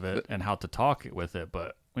portion of it and how to talk it with it,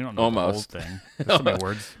 but we don't know Almost. the whole thing. There's so many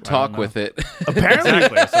words. I Talk don't know. with it. Apparently,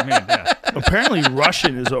 Exactly. So, I mean, yeah. apparently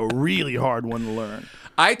Russian is a really hard one to learn.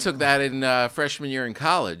 I took that in freshman year in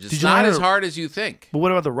college. It's Did you not learn as it- hard as you think. But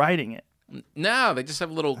what about the writing it? No, they just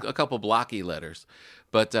have a couple blocky letters.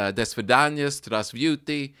 But Des Vidanias,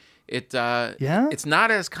 Zdravstvuyte, it's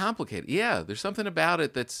not as complicated. Yeah, there's something about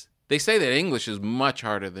it that's... They say that English is much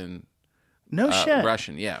harder than No shit.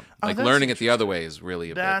 Russian, yeah. Oh, Like that's learning it the other way is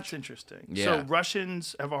really a That's bitch. interesting. Yeah. So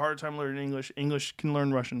Russians have a hard time learning English. English can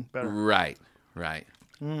learn Russian better. Right.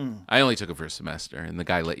 Hmm. I only took it for a semester, and the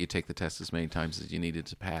guy let you take the test as many times as you needed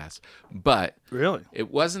to pass. But Really?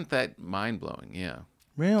 it wasn't that mind-blowing, yeah.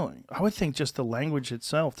 Really? I would think just the language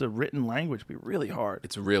itself, the written language, would be really hard.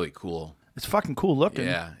 It's really cool. It's fucking cool looking.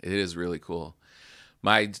 Yeah, it is really cool.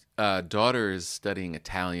 My daughter is studying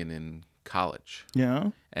Italian in college,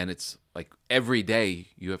 Yeah. and it's like every day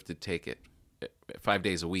you have to take it 5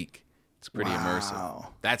 days a week. It's pretty immersive.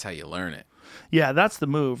 That's how you learn it. Yeah, that's the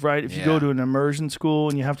move, right? If you Yeah. go to an immersion school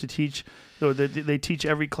and you have to teach, so they teach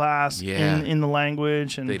every class Yeah. in the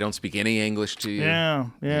language, and They don't speak any English to you.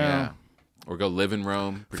 yeah. Or go live in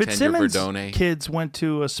Rome, pretend Fitzsimmons' you're Verdone. kids went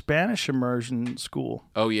to a Spanish immersion school.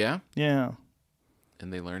 Oh, yeah? Yeah.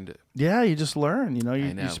 And they learned it. Yeah, you just learn. You know, I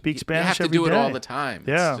you know. speak Spanish You have to every do it day. all the time.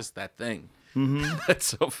 Yeah. It's just that thing. Mm-hmm. That's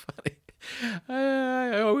so funny.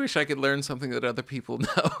 I wish I could learn something that other people know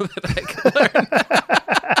that I can learn.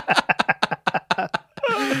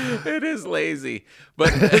 It is lazy.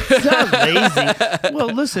 But It's not lazy. Well,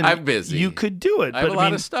 listen, I'm busy. You could do it, I have but a lot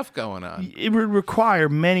mean, of stuff going on. it would require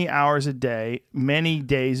many hours a day, many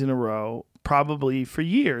days in a row, probably for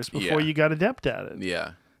years before Yeah. you got adept at it.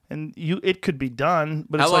 Yeah. And it could be done,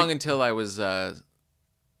 but How it's long like, until I was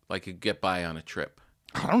like could get by on a trip?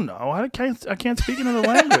 I don't know. I can't speak another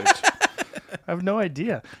language. I have no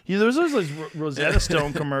idea. There's those like Rosetta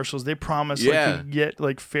Stone commercials. They promise Yeah. like you get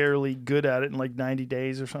like fairly good at it in like 90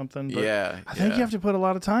 days or something. But Yeah, I think yeah. you have to put a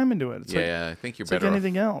lot it's time into it. It's like, Yeah, I think you're it's like better off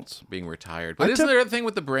anything else. being retired. But I isn't took- there a thing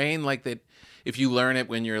with the brain like that? If you learn it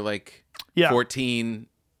when you're like Yeah. 14,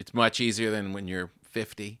 it's much easier than when you're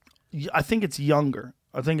 50. I think it's younger.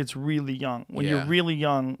 I think it's really young. When Yeah. you're really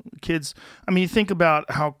young, kids. I mean, you think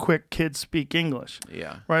about how quick kids speak English,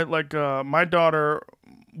 Yeah. right? Like my daughter,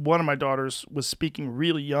 one of my daughters was speaking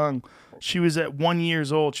really young. She was at 1 year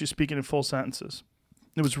old. She was speaking in full sentences.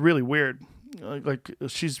 It was really weird. Like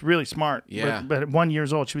she's really smart. Yeah. But at 1 year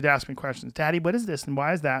old, she would ask me questions. Daddy, what is this and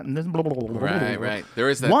why is that? And this. Blah, blah, blah, blah, blah, blah, Right, blah. right. There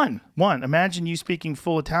is that. One. Imagine you speaking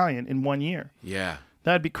full Italian in 1 year. Yeah,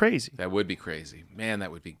 That'd be crazy. that would be crazy. Man,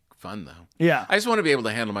 that would be fun though. Yeah. I just want to be able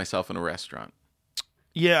to handle myself in a restaurant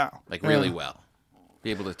Yeah. like really well.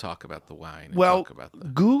 Be able to talk about the wine. And Well, talk about the...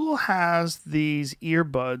 Google has these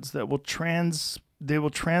earbuds that will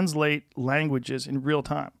translate languages in real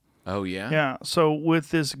time. Oh yeah. Yeah. So with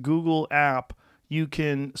this Google app,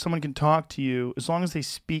 someone can talk to you as long as they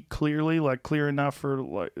speak clearly, like clear enough for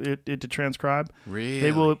like it to transcribe. Really?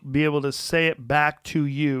 They will be able to say it back to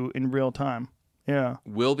you in real time. Yeah.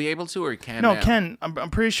 Will be able to, or can? No, now? Ken. I'm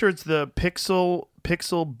pretty sure it's the Pixel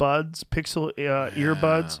buds, Pixel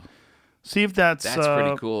earbuds. See if that's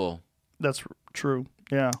pretty cool. That's true.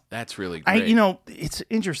 Yeah. That's really great. It's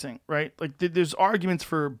interesting, right? Like there's arguments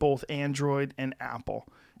for both Android and Apple.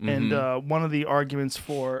 And one of the arguments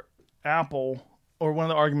for Apple, or one of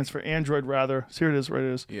the arguments for Android rather, here it is, right?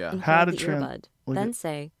 It is. Yeah. And How hold to the trans. earbud. Then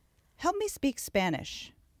say, Help me speak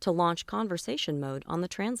Spanish. to launch conversation mode on the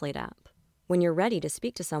Translate app. When you're ready to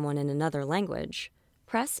speak to someone in another language,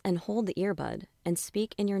 press and hold the earbud and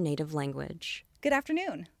speak in your native language. Good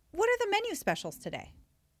afternoon. What are the menu specials today?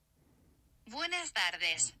 Buenas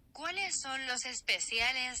tardes. ¿Cuáles son los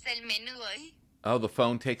especiales del menú hoy? Oh, the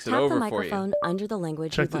phone takes it Tap the over for microphone you. under the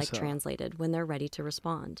language Check you'd like this out. translated when they're ready to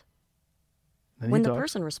respond. Then When you the talk.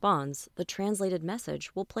 person responds, the translated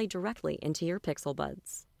message will play directly into your Pixel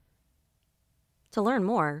Buds. To learn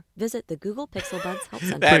more, visit the Google Pixel Buds Help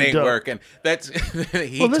Center. That Pretty ain't dope. working. That's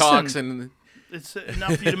he Well, listen. talks and It's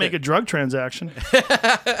enough for you to make a drug transaction.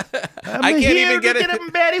 I can't even get it.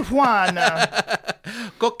 marijuana,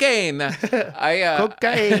 Cocaine.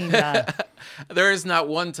 cocaine. There is not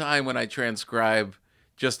one time when I transcribe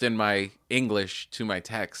just in my English to my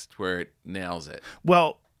text where it nails it.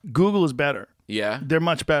 Well, Google is better. Yeah. They're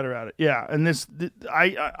much better at it. Yeah, and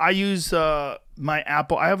I use my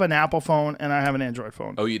Apple. I have an Apple phone and I have an Android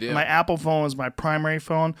phone. Oh, you do? My Apple phone is my primary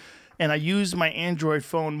phone, and I use my Android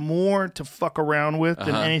phone more to fuck around with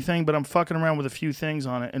than anything. But I'm fucking around with a few things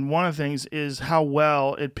on it, and one of the things is how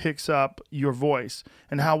well it picks up your voice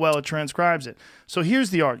and how well it transcribes it. So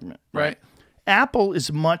here's the argument, right? Apple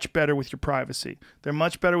is much better with your privacy. They're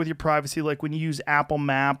much better with your privacy. Like when you use Apple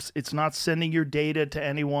Maps, it's not sending your data to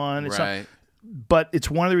anyone. It's Right. not, but it's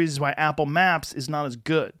one of the reasons why Apple Maps is not as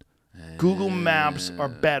good. Google Maps are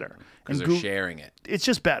better. Because they're Google, sharing it. it's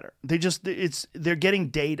just better. They're getting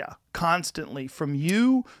data constantly from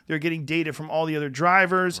you. They're getting data from all the other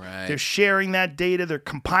drivers. Right. They're sharing that data. They're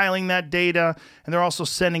compiling that data, and they're also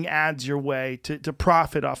sending ads your way to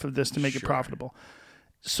profit off of this to make it profitable.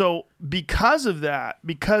 So because of that,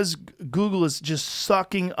 because Google is just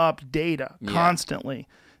sucking up data constantly,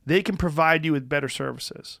 they can provide you with better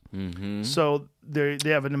services. Mm-hmm. So they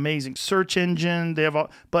have an amazing search engine.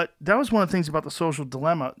 But that was one of the things about the social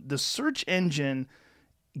dilemma. The search engine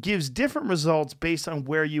gives different results based on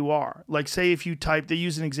where you are. Like say if you type, they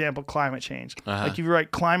use an example, climate change. Like if you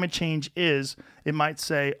write climate change is, it might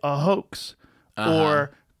say a hoax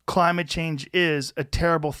or climate change is a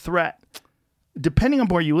terrible threat. Depending on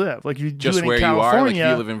where you live, like if you Just do it where in you are, California,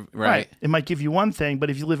 like if you live in right. it might give you one thing, but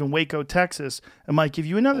if you live in Waco, Texas, it might give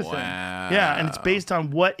you another thing. Wow. Yeah, and it's based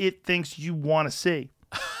on what it thinks you want to see.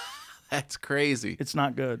 That's crazy. It's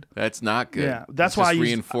not good. That's not good. Yeah, that's It's why just I use-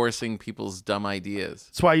 reinforcing people's dumb ideas.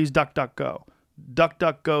 That's why I use DuckDuckGo.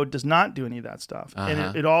 DuckDuckGo does not do any of that stuff,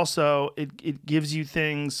 and it also it gives you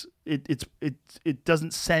things. It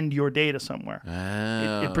doesn't send your data somewhere.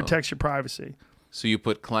 Oh. It protects your privacy. So you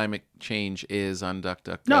put climate change is on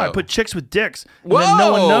DuckDuckGo. No, I put chicks with dicks. And Whoa! then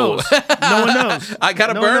no one knows. No one knows. I got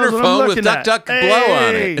a No one burner knows what I'm phone with looking at. DuckDuck Blow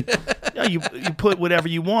on it. Hey! Yeah, you put whatever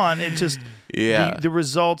you want. It just the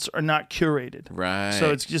results are not curated. Right.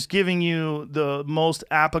 So it's just giving you the most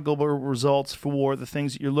applicable results for the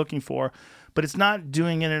things that you're looking for. But it's not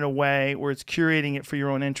doing it in a way where it's curating it for your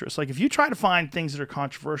own interests. Like if you try to find things that are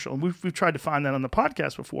controversial, and we've tried to find that on the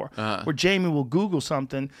podcast before, where Jamie will Google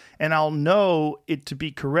something and I'll know it to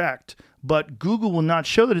be correct, but Google will not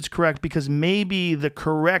show that it's correct because maybe the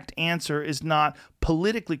correct answer is not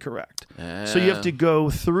politically correct. So you have to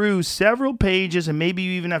go through several pages, and maybe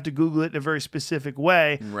you even have to Google it in a very specific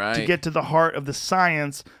way to Right. get to the heart of the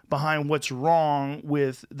science behind what's wrong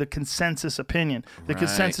with the consensus opinion. The Right.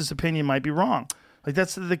 consensus opinion might be wrong. Like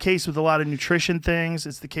that's the case with a lot of nutrition things.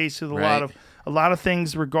 It's the case with a lot of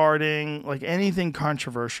things regarding like anything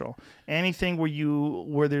controversial, anything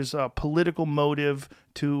where there's a political motive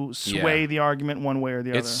to sway the argument one way or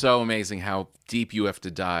the other. It's so amazing how deep you have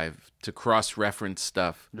to dive to cross-reference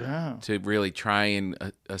stuff to really try and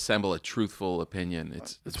assemble a truthful opinion.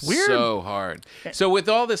 It's weird. so hard. So with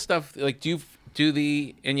all this stuff, like do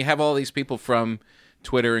and you have all these people from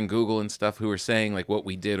Twitter and Google and stuff who are saying like what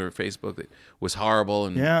we did or Facebook that was horrible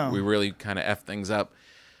and we really kind of effed things up.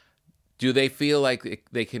 Do they feel like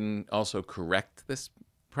they can also correct this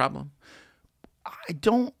problem? I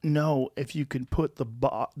don't know if you can put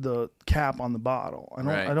the cap on the bottle.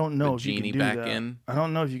 I don't know The if you genie can do back that. in? I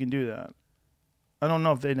don't know if you can do that. I don't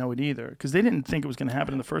know if they know it either because they didn't think it was going to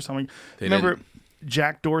happen in the first time. Like, They remember, didn't.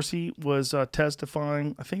 Jack Dorsey was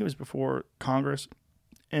testifying. I think it was before Congress,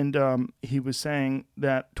 and he was saying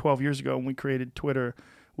that 12 years ago when we created Twitter,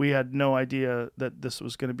 we had no idea that this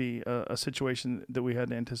was going to be a situation that we had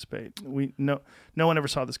to anticipate. No one ever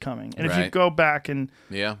saw this coming. And if you Right. go back and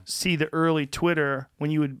Yeah. see the early Twitter, when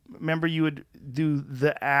you would do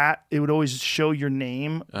the @ it would always show your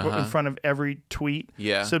name in front of every tweet.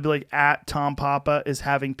 Yeah. So it'd be like @Tom Papa is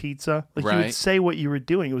having pizza. Like you Right. would say what you were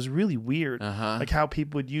doing. It was really weird. Uh-huh. Like how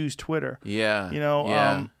people would use Twitter. Yeah. You know,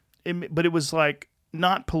 Yeah. but it was like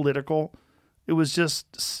not political. It was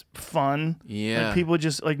just fun. Yeah. Like people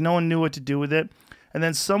just like no one knew what to do with it. And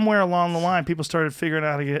then somewhere along the line, people started figuring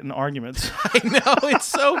out how to get in arguments. I know, it's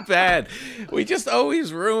so bad. We just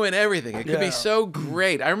always ruin everything. It could Yeah. be so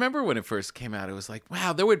great. I remember when it first came out, it was like,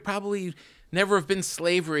 wow, there would probably never have been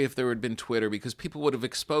slavery if there had been Twitter because people would have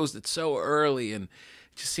exposed it so early and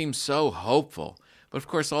it just seems so hopeful. But of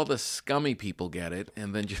course, all the scummy people get it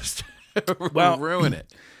and then just ruin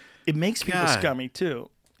it. It makes people God. scummy too,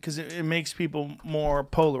 because it makes people more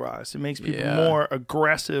polarized. It makes people Yeah. more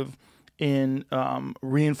aggressive in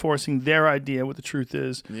reinforcing their idea what the truth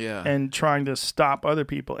is, Yeah. and trying to stop other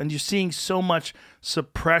people. And you're seeing so much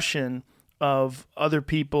suppression of other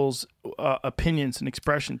people's opinions and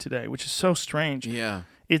expression today, which is so strange. Yeah.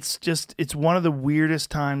 It's one of the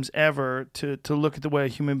weirdest times ever to look at the way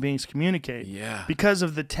human beings communicate. Yeah. Because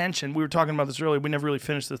of the tension. We were talking about this earlier. We never really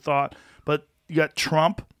finished the thought. But you got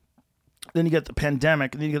Trump, then you got the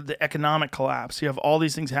pandemic, and then you got the economic collapse. You have all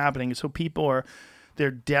these things happening. So people they're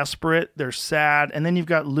desperate, they're sad, and then you've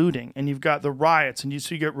got looting, and you've got the riots, and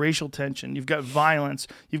so you get racial tension, you've got violence,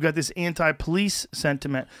 you've got this anti-police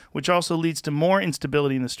sentiment, which also leads to more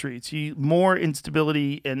instability in the streets, more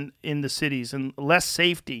instability in the cities, and less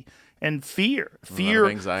safety, and fear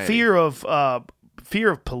anxiety. fear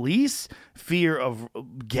of police, fear of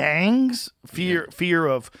gangs, fear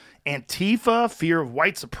of Antifa, fear of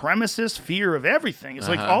white supremacists, fear of everything. It's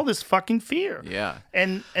like all this fucking fear. Yeah.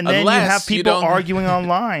 And then you Unless have you people don't- arguing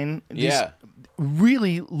online. These Yeah.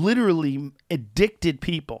 really, literally addicted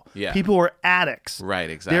people. Yeah. People who are addicts. Right,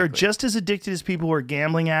 exactly. They're just as addicted as people who are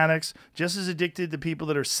gambling addicts, just as addicted to people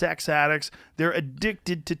that are sex addicts. They're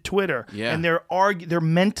addicted to Twitter. Yeah. And they're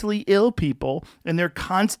mentally ill people, and they're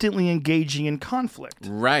constantly engaging in conflict.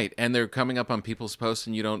 Right. And they're coming up on people's posts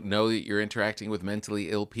and you don't know that you're interacting with mentally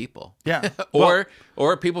ill people. Yeah. or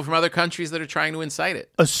people from other countries that are trying to incite it.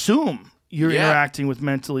 Assume you're Yeah. interacting with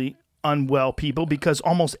mentally unwell people, because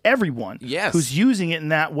almost everyone Yes. who's using it in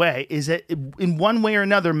that way is in one way or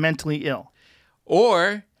another mentally ill.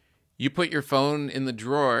 Or you put your phone in the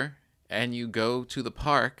drawer and you go to the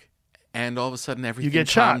park and all of a sudden You everything get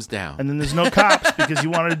calms shot, down. and then there's no cops because you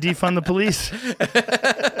wanted to defund the police.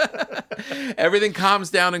 Everything calms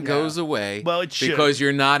down and goes away. Well, it should. because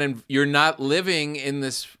you're not living in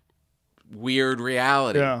this weird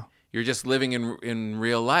reality. Yeah. You're just living in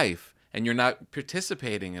real life, and you're not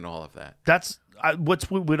participating in all of that. That's what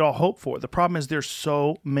we'd all hope for. The problem is there's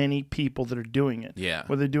so many people that are doing it. Yeah.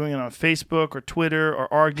 Whether they're doing it on Facebook or Twitter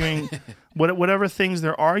or arguing, whatever things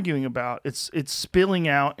they're arguing about, it's spilling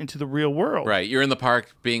out into the real world. Right. You're in the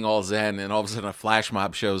park being all zen, and all of a sudden a flash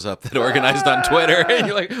mob shows up that organized on Twitter, and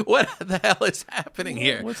you're like, what the hell is happening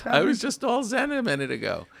here? What's I happening? was just all zen a minute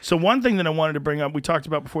ago. So one thing that I wanted to bring up, we talked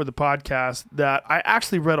about before the podcast, that I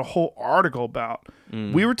actually read a whole article about.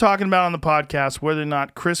 We were talking about on the podcast whether or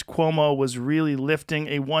not Chris Cuomo was really lifting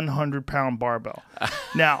a 100-pound barbell.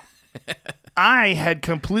 Now, I had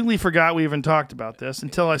completely forgot we even talked about this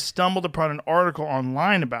until I stumbled upon an article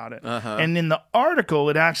online about it. And in the article,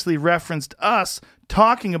 it actually referenced us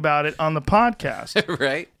talking about it on the podcast.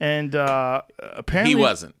 Right? And apparently He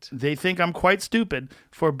wasn't. They think I'm quite stupid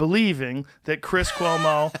for believing that Chris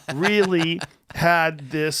Cuomo really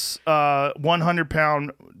had this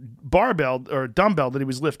 100-pound barbell or dumbbell that he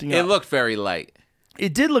was lifting It up. looked very light.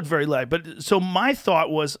 It did look very light, but so my thought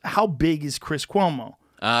was, how big is Chris Cuomo?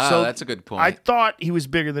 So that's a good point. I thought he was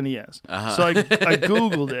bigger than he is. So I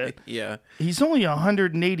Googled it. Yeah. He's only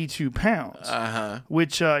 182 pounds,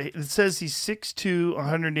 which it says he's 6'2",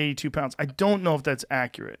 182 pounds. I don't know if that's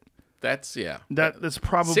accurate. That's That's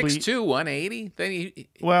probably 6'2", 180? Then he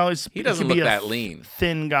doesn't could look be a that lean.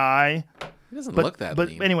 thin guy. He doesn't But look that but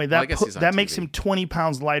lean. anyway, Well, I guess he's on that makes TV. him 20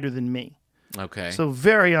 pounds lighter than me. Okay. So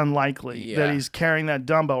very unlikely Yeah. that he's carrying that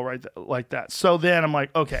dumbbell like that. So then I'm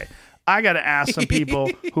like, okay, I got to ask some people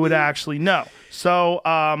who would actually know. So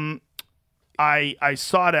I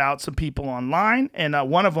sought out some people online, and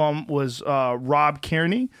one of them was Rob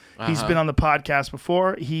Kearney. He's been on the podcast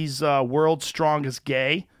before. He's World's Strongest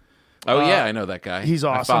Gay. Oh yeah, I know that guy. He's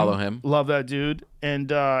awesome. I follow him. Love that dude.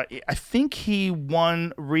 And I think he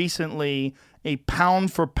won recently a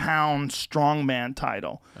pound for pound strongman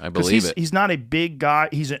title. I believe it. He's not a big guy.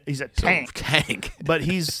 He's a tank. Tank. But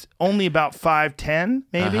he's only about 5'10",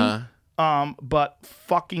 maybe. But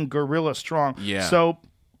fucking gorilla strong. Yeah.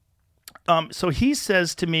 So he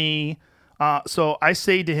says to me, so I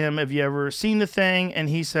say to him, have you ever seen the thing? And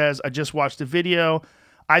he says, I just watched the video.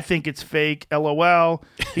 I think it's fake, LOL.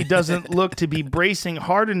 He doesn't look to be bracing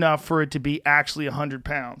hard enough for it to be actually 100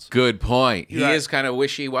 pounds. Good point. He Right. is kind of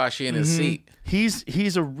wishy-washy in his seat.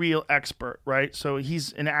 He's a real expert, right? So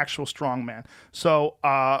he's an actual strongman. So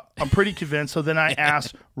I'm pretty convinced. So then I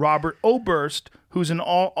asked Robert Oberst, who's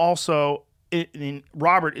also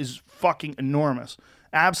Robert is fucking enormous.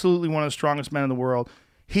 Absolutely one of the strongest men in the world.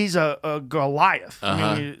 He's a Goliath.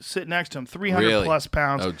 I mean, you sit next to him, 300 plus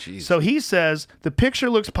pounds. Oh, geez. So he says the picture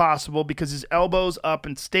looks possible because his elbow's up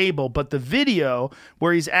and stable, but the video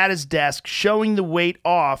where he's at his desk showing the weight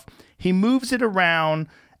off, he moves it around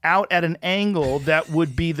out at an angle that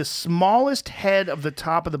would be the smallest head of the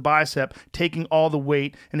top of the bicep taking all the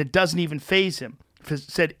weight, and it doesn't even faze him.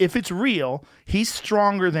 Said if it's real, he's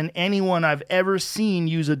stronger than anyone I've ever seen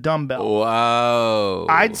use a dumbbell. Whoa.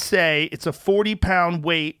 I'd say it's a 40-pound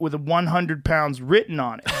weight with a 100 pounds written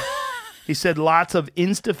on it. He said lots of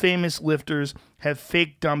Insta-famous lifters have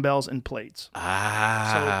fake dumbbells and plates.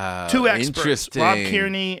 So two experts, interesting. Rob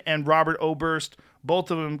Kearney and Robert Oberst,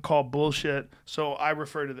 both of them call bullshit. So I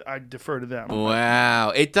defer to them.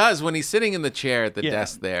 Wow. It does. When he's sitting in the chair at the Yeah.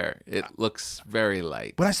 desk there, it looks very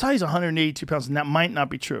light. When I saw he's 182 pounds, and that might not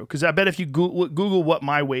be true. Because I bet if you Google what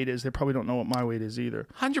my weight is, they probably don't know what my weight is either.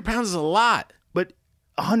 100 pounds is a lot. But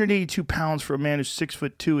 182 pounds for a man who's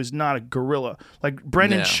 6'2" is not a gorilla. Like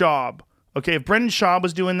Brendan No. Schaub. Okay, if Brendan Schaub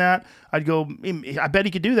was doing that, I'd go, I bet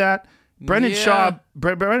he could do that. Brendan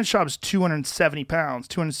Schaub is 270 pounds,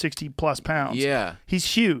 260 plus pounds. Yeah. He's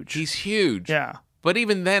huge. He's huge. Yeah. But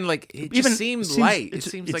even then, like, it just seems light. It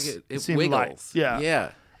seems like it seemed wiggles. light. Yeah.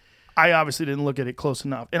 Yeah. I obviously didn't look at it close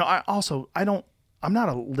enough. And I'm not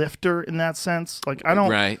a lifter in that sense. Like I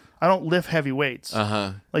don't lift heavy weights.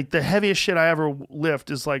 Like the heaviest shit I ever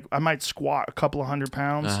lift is like I might squat a couple of 100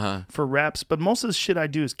 pounds for reps, but most of the shit I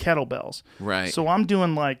do is kettlebells. Right. So I'm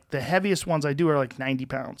doing like the heaviest ones I do are like 90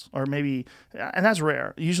 pounds or maybe, and that's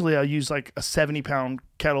rare. Usually I'll use like a 70-pound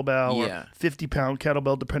kettlebell or 50-pound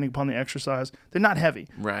kettlebell depending upon the exercise. They're not heavy.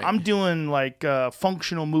 Right. I'm doing like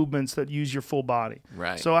functional movements that use your full body.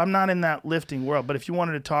 Right. So I'm not in that lifting world. But if you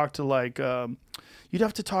wanted to talk to like you'd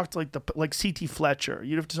have to talk to like CT Fletcher.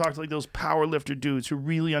 You'd have to talk to like those power lifter dudes who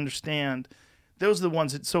really understand. Those are the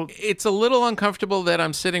ones that it's a little uncomfortable that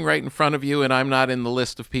I'm sitting right in front of you and I'm not in the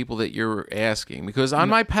list of people that you're asking because on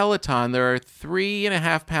my Peloton there are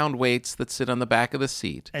 3.5 pound weights that sit on the back of the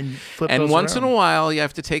seat. And flip and those once around. in a while you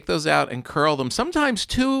have to take those out and curl them. Sometimes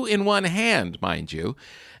 2 in one hand, mind you.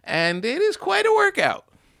 And it is quite a workout.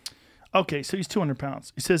 Okay, so he's 200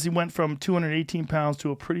 pounds. He says he went from 218 pounds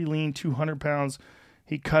to a pretty lean 200 pounds.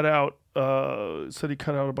 He cut out a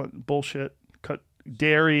bunch of bullshit, cut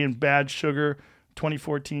dairy and bad sugar,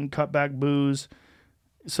 2014, cut back booze.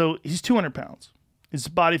 So he's 200 pounds. His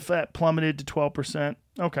body fat plummeted to 12%.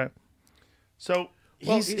 Okay. So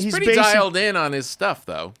he's pretty dialed in on his stuff,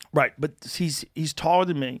 though. Right, but he's taller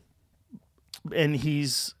than me, and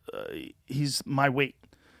he's my weight.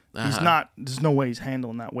 He's not. There's no way he's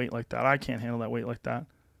handling that weight like that. I can't handle that weight like that.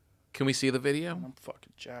 Can we see the video? I'm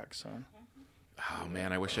fucking jacked, son. Oh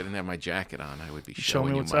man, I wish I didn't have my jacket on. I would be Show showing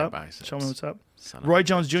me you what's my up. biceps. Show me what's up. Son of Roy a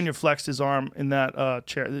Jones Jr. flexed his arm in that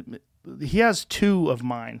chair. He has 2 of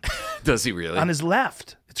mine Does he really? on his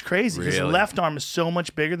left. It's crazy. His Really? left arm is so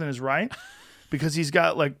much bigger than his right because he's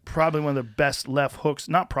got like probably one of the best left hooks.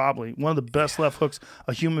 Not probably one of the best left hooks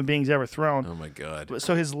a human being's ever thrown. Oh my god.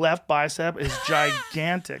 So his left bicep is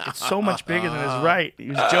gigantic. It's so much bigger than his right. He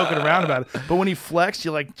was joking around about it. But when he flexed,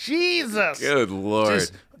 you're like, Jesus. Good Lord.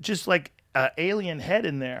 Just like an alien head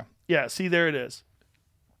in there. Yeah, see, there it is.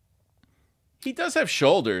 He does have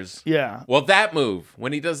shoulders. Yeah. Well, that move,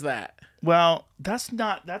 when he does that. Well, that's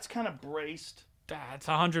kind of braced. That's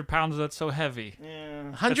 100 pounds. That's so heavy. Yeah.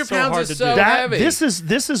 100 That's so pounds hard is to so do. heavy.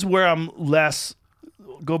 This is where I'm less.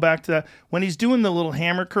 Go back to that. When he's doing the little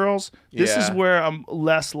hammer curls, this is Yeah. where I'm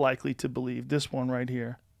less likely to believe. This one right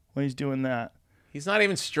here, when he's doing that. He's not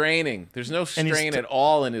even straining. There's no And he's strain at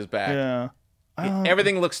all in his back. Yeah.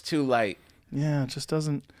 Everything looks too light. Yeah, it just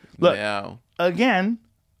doesn't. Look, No. again,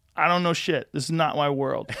 I don't know shit. This is not my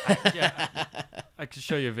world. I could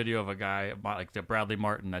show you a video of a guy about like the Bradley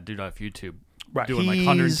Martin that dude off YouTube Right. doing like He's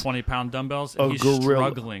 120-pound dumbbells, and a he's gorilla.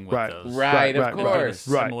 struggling with Right. those. Right, of right, course.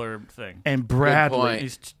 right. Similar thing. And Bradley, point.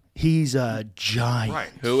 He's He's a giant. Right.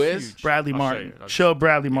 Who is? Bradley I'll show Martin. you. I'll Show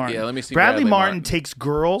Bradley Martin. Yeah, let me see Bradley Bradley Martin Martin. takes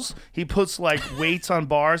girls. He puts like weights on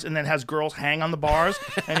bars and then has girls hang on the bars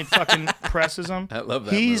and he fucking presses them. I love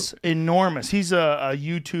that He's enormous. He's a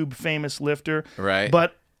YouTube famous lifter. Right.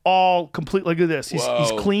 But all complete. Look at this. He's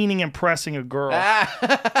Whoa. cleaning and pressing a girl.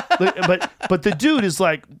 but the dude is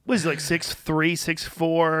like, what is he, like 6'3",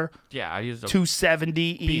 6'4", Yeah, I used 270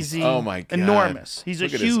 easy. Oh, my God. Enormous. He's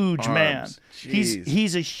Look a at his huge man. arms. Jeez.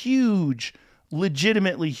 He's a huge,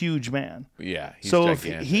 legitimately huge man. Yeah, he's So if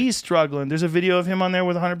gigantic. he's struggling, there's a video of him on there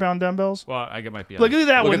with 100-pound dumbbells. Well, I get might be. Look at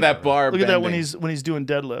that. Look when, at that bar Look at that when bending. he's doing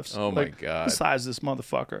deadlifts. Oh, my Like, God. the size of this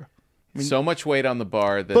motherfucker. so much weight on the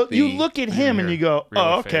bar that But you look at him and Real you go, or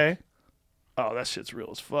oh, fake. okay. Oh, that shit's real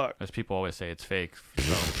as fuck. As people always say, it's fake.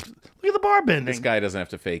 So Look at the bar bending. this guy doesn't have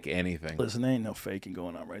to fake anything. Listen, there ain't no faking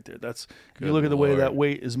going on right there. That's Good you look at the way Lord. that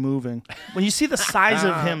weight is moving. When you see the size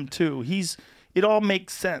of him too, it all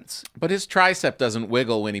makes sense. But his tricep doesn't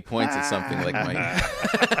wiggle when he points at something like Mike.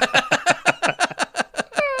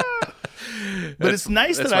 But it's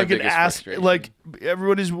nice that's that my I could biggest ask, frustration. like,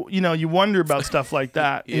 everybody's, you wonder about stuff like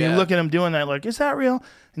that. And Yeah. you look at him doing that, like, is that real?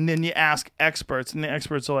 And then you ask experts, and the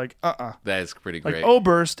experts are like, That is pretty Like great.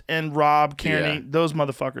 Oberst and Rob Kearney, Yeah. those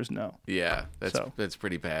motherfuckers know. Yeah, that's So. that's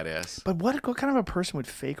pretty badass. But what kind of a person would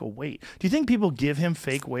fake a weight? Do you think people give him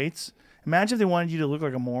fake weights? Imagine if they wanted you to look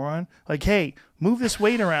like a moron. Like, hey, move this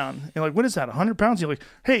weight around. You're like, what is that, 100 pounds? You're like,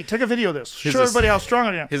 hey, take a video of this. Show everybody how strong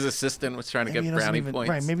I am. His assistant was trying to Maybe get he doesn't brownie even- points.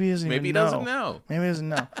 Right, maybe he doesn't Maybe he even doesn't know. know. Maybe he doesn't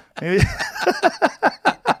know. Maybe.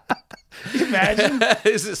 Can you imagine?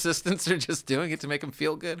 His assistants are just doing it to make him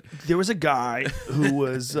feel good. There was a guy who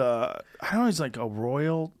was, I don't know, he's like a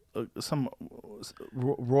royal,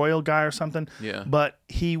 royal guy or something. Yeah. But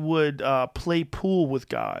he would play pool with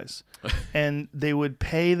guys, and they would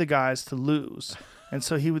pay the guys to lose. And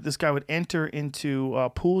so this guy would enter into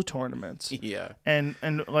pool tournaments. Yeah. And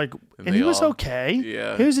like, and they he was all- okay.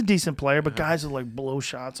 Yeah. He was a decent player, but guys would like blow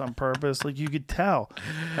shots on purpose. Like you could tell,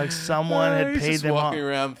 like someone had He's paid just them walking off.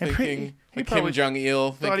 around And thinking he like probably Kim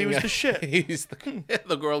Jong-il. thought he was the shit. He's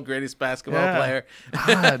the world's greatest basketball Yeah. player.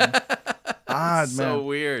 Odd, So man.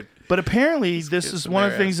 weird. But apparently, this kiss is them one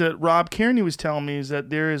of their the things that Rob Kearney was telling me is that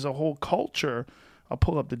there is a whole culture. I'll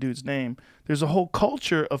pull up the dude's name. There's a whole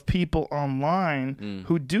culture of people online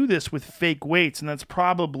who do this with fake weights, and that's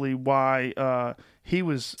probably why he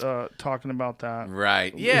was talking about that.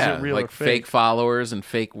 Right. Is Yeah. it real or like fake followers and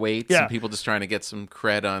fake weights Yeah. and people just trying to get some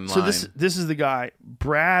cred online. So this is the guy,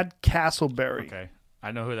 Brad Castleberry. okay,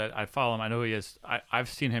 I know who that. I follow him. I know who he is. I've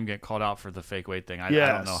seen him get called out for the fake weight thing. I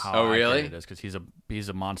Yes. don't know how. Oh, accurate really? It is because he's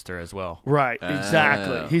a monster as well. Right,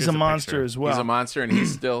 exactly. He's Here's a a monster picture. as well. He's a monster and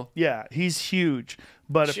he's still. Yeah, he's huge.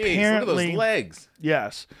 But Jeez, look at apparently, those legs.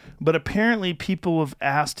 yes. But apparently, people have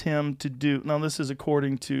asked him to do. Now, this is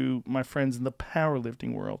according to my friends in the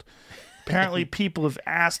powerlifting world. Apparently, people have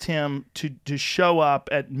asked him to show up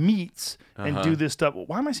at meets and do this stuff.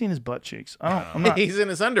 Why am I seeing his butt cheeks? I'm not He's in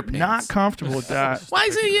his underpants. not comfortable with that. Why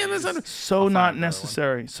is he in his underpants? So not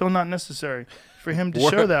necessary. So not necessary for him to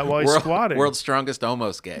show that while he's squatting. World's strongest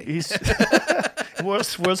almost gay. He's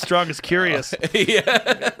world's strongest curious.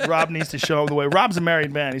 Yeah. Rob needs to show him the way. Rob's a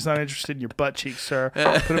married man. He's not interested in your butt cheeks, sir.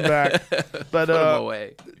 Put him back. But Put him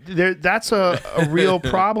away. that's a real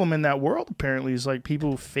problem in that world. Apparently, is like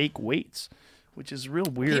people who fake weights, which is real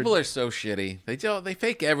weird. People are so shitty. They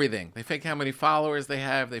fake everything. They fake how many followers they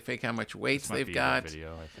have. They fake how much weights Might they've be got. a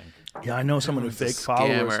video, I think. Yeah, I know someone who It's a fake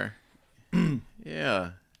followers. scammer.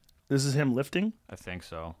 Yeah. This is him lifting. I think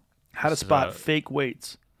so. How to This is spot fake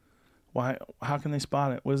weights? Why? How can they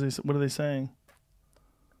spot it? What are they saying?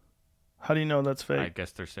 How do you know that's fake? I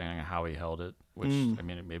guess they're saying how he held it, which I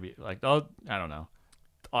mean, it maybe like I don't know.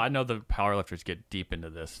 I know the powerlifters get deep into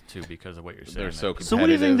this too because of what you're saying. They're so So what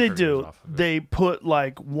do you think they competitive. do? Off of it. They put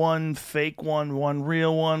like one fake one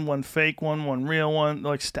real one fake one real one,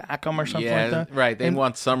 like stack them or something Yeah, like that. right. They And-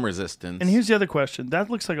 want some resistance. And here's the other question: that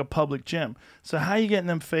looks like a public gym. So how are you getting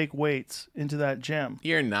them fake weights into that gym?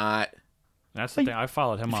 You're not. That's the thing. I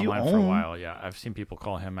followed him if you online for a own- while. Yeah, I've seen people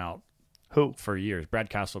call him out Who? for years. Brad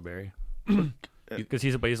Castleberry. Because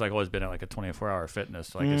he's like always been at like a 24-hour fitness.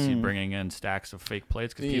 So I guess he's bringing in stacks of fake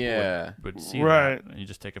plates because people Yeah. would see Right. that and you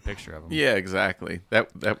just take a picture of them. Yeah, exactly. That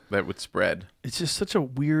would spread. It's just such a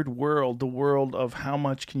weird world. The world of how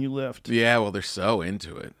much can you lift? Yeah, well, they're so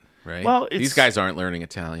into it, right? Well, these guys aren't learning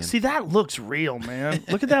Italian. See, that looks real, man.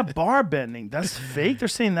 Look at that bar bending. That's fake. They're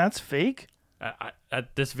saying that's fake.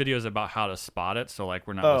 This video is about how to spot it. So like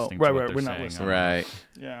we're not Oh, listening right, to what right, they're we're not saying. listening. Right.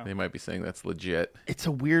 Yeah. They might be saying that's legit. It's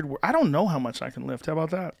a weird world. I don't know how much I can lift. How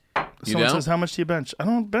about that? You Someone don't? says, how much do you bench? I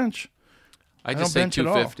don't bench. I don't just say bench at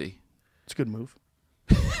all. 250. It's a good move.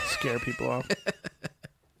 scare people off.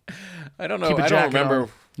 I don't know. Keep a I jacket don't remember on. when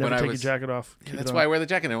Never I take was. your jacket off. Yeah, Keep that's it why I on. wear the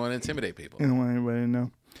jacket. I don't want to intimidate people. You don't want anybody to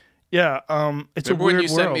know. Yeah, it's Remember a weird when you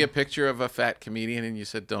sent world. me a picture of a fat comedian and you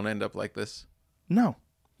said, "Don't end up like this"? No,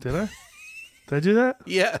 did I? Did I do that?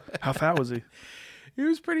 Yeah. How fat was he? He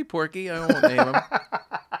was pretty porky. I won't name him.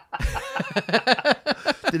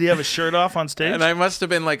 Did he have a shirt off on stage? And I must have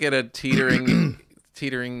been like at a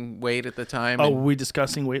teetering weight at the time. Oh, and were we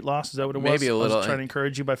discussing weight loss? Is that what it was? Maybe a I little. was trying to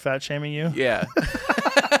encourage you by fat shaming you. Yeah.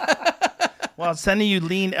 Well, I'm sending you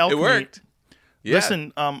lean elk It worked. meat. Yeah.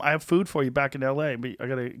 Listen, I have food for you back in L.A., but I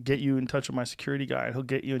got to get you in touch with my security guy. He'll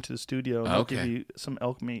get you into the studio and he'll give Okay. you some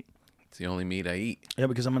elk meat. It's the only meat I eat. Yeah,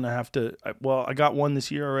 because I'm going to have to. I got one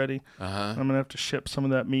this year already. Uh-huh. I'm going to have to ship some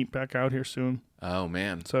of that meat back out here soon. Oh,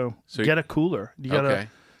 man. So So get a cooler. You got Okay.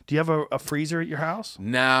 Do you have a freezer at your house?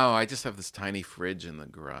 No, I just have this tiny fridge in the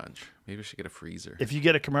garage. Maybe I should get a freezer. If you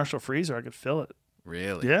get a commercial freezer, I could fill it.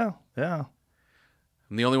 Really? Yeah.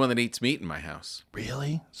 I'm the only one that eats meat in my house.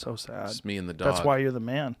 Really? So sad. It's me and the dog. That's why you're the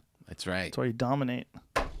man. That's right. That's why you dominate.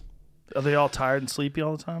 Are they all tired and sleepy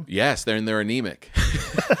all the time? Yes, they're anemic.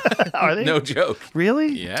 Are they? No joke. Really?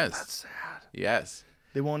 Yes. That's sad. Yes.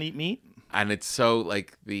 They won't eat meat? And it's so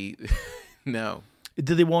like the no.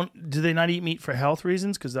 Do they not eat meat for health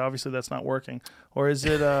reasons? Because obviously that's not working. Or is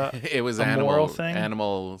it It was a animal moral thing?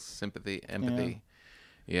 animal sympathy, empathy.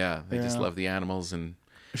 Yeah, they just Yeah. love the animals and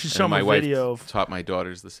You should and show me my a wife video of taught my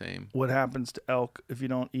daughters the same. what happens to elk if you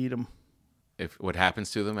don't eat them. If what happens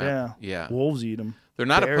to them? Yeah. Yeah. Wolves eat them. They're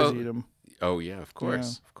not Bears opposed. eat them. Oh yeah, of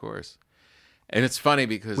course, of course. And it's funny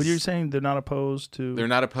because What you're saying? They're not opposed to. they're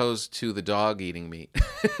not opposed to the dog eating meat.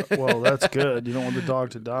 Well, that's good. You don't want the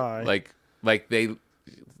dog to die. like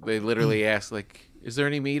they literally ask like, is there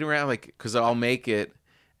any meat around? Like, because I'll make it,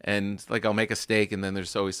 and like I'll make a steak, and then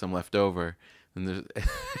there's always some left over, and there's,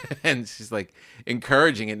 and she's like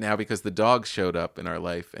encouraging it now because the dog showed up in our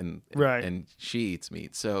life, and Right. and she eats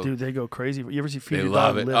meat, so Dude, they go crazy. You ever see feed they your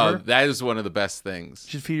love dog it. liver? Oh, that is one of the best things.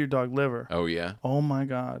 You should feed your dog liver. Oh yeah. Oh my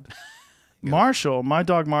God. Marshall, my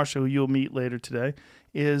dog Marshall, who you'll meet later today,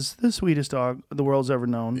 is the sweetest dog the world's ever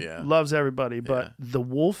known. Yeah. Loves everybody, but Yeah. the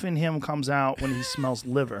wolf in him comes out when he smells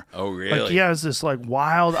liver. Oh really? Like he has this like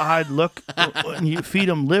wild-eyed look when you feed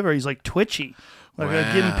him liver. He's like twitchy. Like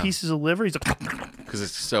I give him Wow. pieces of liver. He's like, Because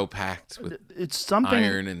it's so packed with it's something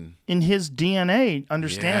iron and in his DNA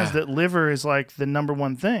understands Yeah. that liver is like the number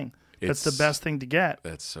one thing. That's the It's- best thing to get.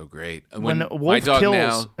 that's so great. And When a my wolf dog kills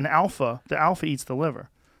now, an alpha, the alpha eats the liver.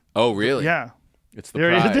 oh really? Yeah. It's the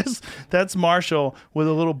There prize. it is. That's Marshall with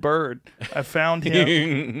a little bird. I found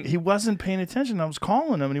him. He wasn't paying attention. I was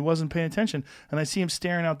calling him and he wasn't paying attention. And I see him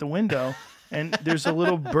staring out the window. And there's a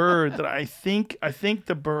little bird that I think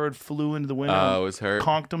the bird flew into the window. Oh, and it was hurt.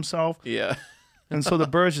 Conked himself. Yeah. And so the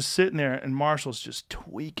bird's just sitting there and Marshall's just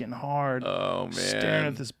tweaking hard. Oh man. Staring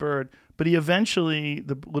at this bird. But the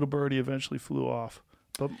little birdie eventually flew off.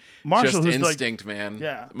 But Marshall, Just who's instinct, man.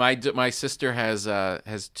 Yeah. My sister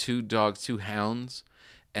has two dogs, two hounds,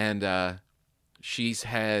 and she's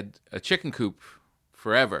had a chicken coop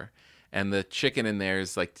forever, and the chicken in there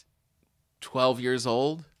is like 12 years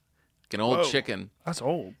old, like an old Whoa. chicken. that's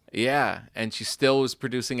old. Yeah, and she still was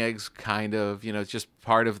producing eggs, kind of. You know, it's just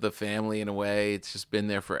part of the family in a way. It's just been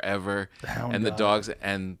there forever. hound And the died. dogs,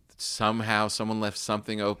 and somehow someone left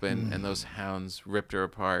something open, and those hounds ripped her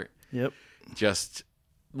apart. Yep. Just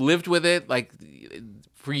lived with it like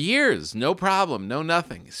for years, no problem, no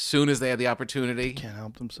nothing. As soon as they had the opportunity, Can't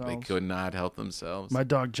help themselves. they could not help themselves. My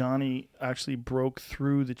dog Johnny actually broke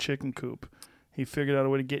through the chicken coop. He figured out a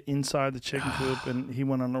way to get inside the chicken coop, and he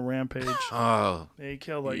went on a rampage. Oh, He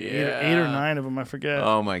killed like Yeah. eight or nine of them. I forget.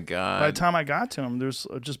 oh my By the God. time I got to him, there's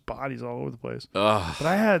just bodies all over the place. Oh, But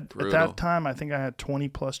I had brutal. at that time, I think I had 20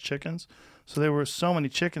 plus chickens, so there were so many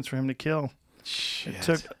chickens for him to kill. shit. It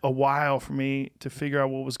took a while for me to figure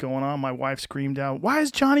out what was going on. My wife screamed out, "Why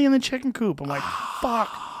is Johnny in the chicken coop?" I'm like, "Fuck!"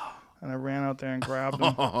 And I ran out there and grabbed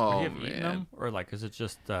him. Oh you have eaten man. them, or like is it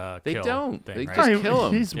just They kill don't. Thing, They right? just No, kill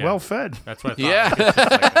him. He's Yeah. well fed. That's what I thought. Yeah, Like, it's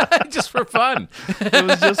just like just for fun. It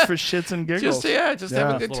was just for shits and giggles. Just have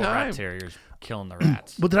Yeah. a good little time. rat terriers killing the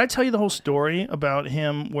rats. Well, did I tell you the whole story about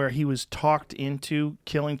him where he was talked into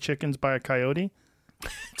killing chickens by a coyote?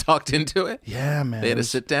 Talked into it. Yeah, man. They had It to was-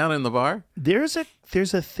 sit down in the bar. There's a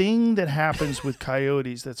thing that happens with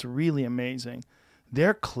coyotes that's really amazing.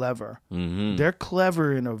 They're clever. Mm-hmm. They're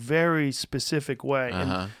clever in a very specific way.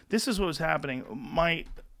 Uh-huh. And this is what was happening.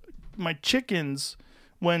 My chickens,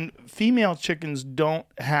 when female chickens don't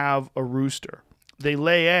have a rooster, they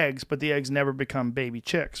lay eggs, but the eggs never become baby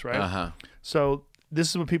chicks, right? Uh-huh. So this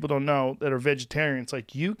is what people don't know that are vegetarians.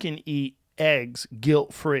 Like, you can eat eggs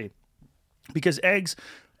guilt-free because eggs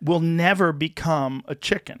will never become a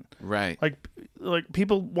chicken. Right. Like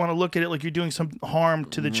people want to look at it like you're doing some harm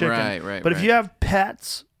to the chicken. Right. But if you have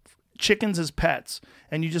pets, chickens as pets,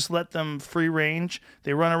 and you just let them free range,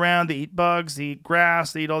 they run around, they eat bugs, they eat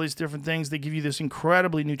grass, they eat all these different things. They give you this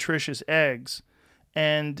incredibly nutritious eggs,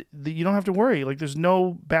 and you don't have to worry. Like there's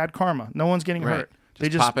no bad karma. No one's getting hurt. They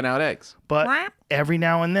just popping out eggs. But every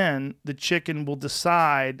now and then, the chicken will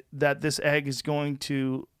decide that this egg is going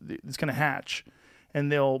to hatch,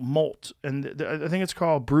 and they'll molt. And I think it's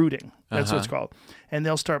called brooding. That's what it's called. And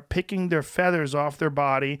they'll start picking their feathers off their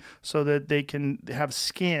body so that they can have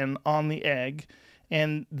skin on the egg,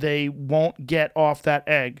 and they won't get off that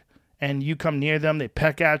egg. And you come near them, they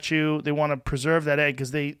peck at you. They want to preserve that egg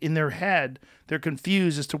because in their head, they're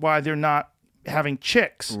confused as to why they're not having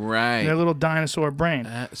chicks. Right. In their little dinosaur brain.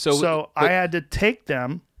 So I had to take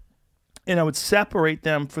them, and I would separate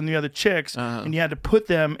them from the other chicks, and you had to put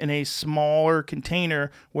them in a smaller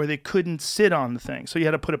container where they couldn't sit on the thing. So you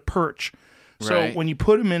had to put a perch. So when you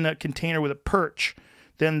put them in a container with a perch,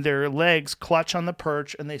 then their legs clutch on the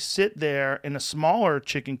perch, and they sit there in a smaller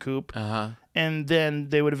chicken coop, and then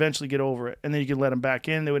they would eventually get over it. And then you could let them back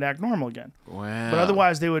in. They would act normal again. Wow. But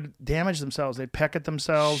otherwise, they would damage themselves. They'd peck at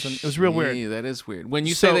themselves, and it was real weird. That is weird. When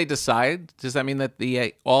you say they decide, does that mean that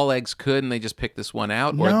all eggs could, and they just pick this one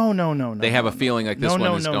out? Or No. They have a feeling like this one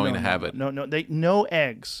is going to have it. No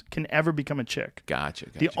eggs can ever become a chick. Gotcha.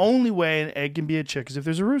 The only way an egg can be a chick is if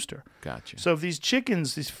there's a rooster. Gotcha. So if these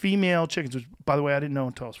chickens, these female chickens, which, by the way, I didn't know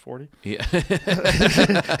until I was 40. Yeah. I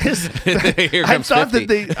thought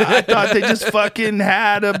they just fucking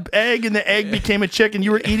had an egg, and the egg became a chick, and you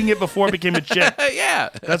were eating it before it became a chick. Yeah.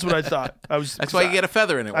 That's what I thought. That's why you get a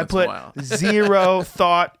feather in it once in a while. I put zero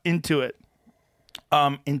thought into it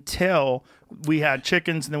until we had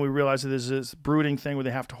chickens, and then we realized that there's this brooding thing where they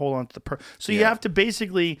have to hold on to the So you have to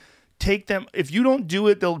basically take them. If you don't do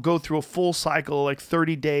it, they'll go through a full cycle, like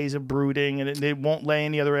 30 days of brooding, and they won't lay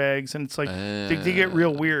any other eggs, and it's like they get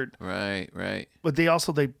real weird. Right. But they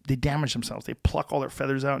also they damage themselves. They pluck all their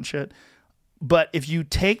feathers out and shit. But if you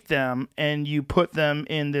take them and you put them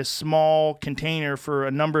in this small container for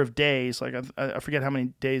a number of days, like I forget how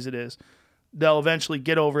many days it is, they'll eventually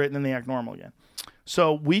get over it, and then they act normal again.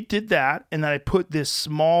 So we did that, and then I put this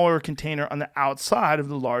smaller container on the outside of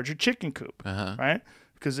the larger chicken coop, right?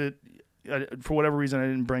 Because for whatever reason, I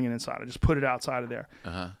didn't bring it inside. I just put it outside of there.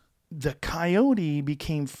 The coyote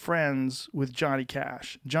became friends with Johnny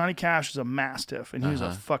Cash. Johnny Cash is a mastiff, and he was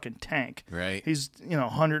a fucking tank. Right. He's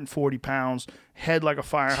 140 pounds, head like a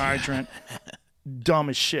fire hydrant, dumb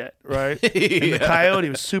as shit, right? And the coyote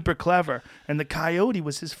was super clever, and the coyote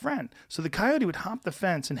was his friend. So the coyote would hop the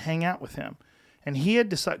fence and hang out with him. And he had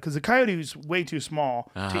decided, because the coyote was way too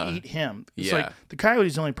small to eat him. It's like the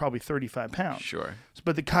coyote's only probably 35 pounds. Sure.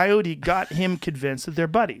 But the coyote got him convinced that they're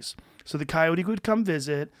buddies. So the coyote would come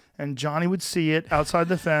visit, and Johnny would see it outside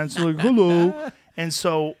the fence, like, hello. And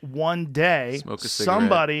so one day,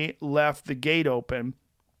 somebody left the gate open,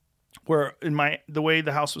 where the way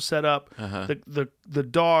the house was set up, the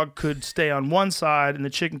dog could stay on one side and the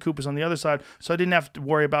chicken coop was on the other side. So I didn't have to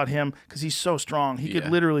worry about him because he's so strong. He could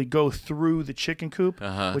literally go through the chicken coop,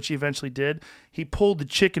 which he eventually did. He pulled the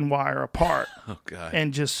chicken wire apart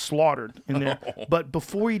and just slaughtered in there. But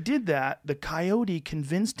before he did that, the coyote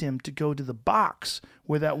convinced him to go to the box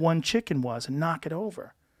where that one chicken was and knock it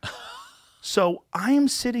over. So I am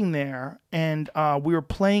sitting there, and we were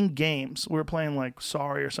playing games. We were playing like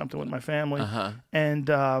Sorry or something with my family. And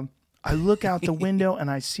I look out the window, and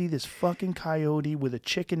I see this fucking coyote with a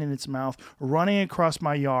chicken in its mouth running across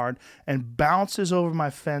my yard and bounces over my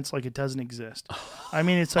fence like it doesn't exist. I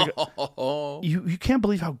mean, it's like you can't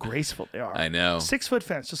believe how graceful they are. I know. 6-foot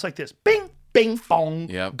fence, just like this. Bing, bing, bong,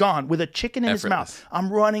 gone with a chicken in his mouth.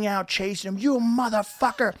 I'm running out chasing him. You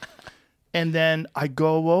motherfucker. And then I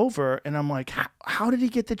go over, and I'm like, how did he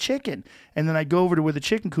get the chicken? And then I go over to where the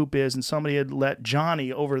chicken coop is, and somebody had let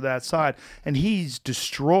Johnny over that side, and he's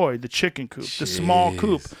destroyed the chicken coop, the small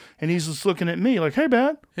coop. And he's just looking at me like, hey,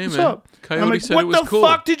 man, what's up? Coyote I'm like, said what it was the cool.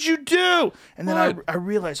 fuck did you do? And then I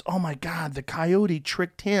realized, oh, my God, the coyote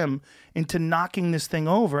tricked him into knocking this thing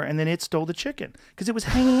over, and then it stole the chicken because it was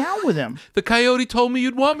hanging out with him. The coyote told me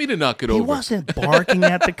you'd want me to knock it over. He wasn't barking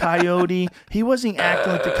at the coyote. He wasn't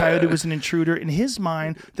acting like the coyote was an intruder. In his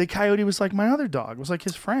mind, the coyote was like my other dog. It was like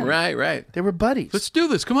his friend. Right. They were buddies. Let's do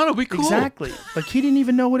this. Come on, it'll be cool. Exactly. Like he didn't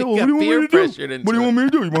even know what it was. What do you peer want me to pressured do? into What do you it. want me to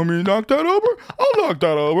do? You want me to knock that over? I'll knock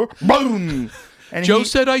that over. Boom. And Joe he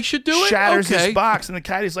said I should do it? shatters his box, and the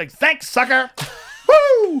coyote's like, thanks, sucker.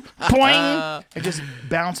 Woo! Boing! It just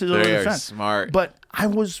bounces over the fence. Smart. But I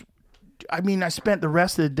was I mean, I spent the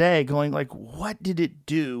rest of the day going like, what did it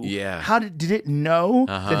do? Yeah. How did it know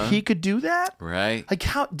that he could do that? Right. Like,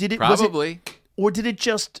 how did it? Probably. Or did it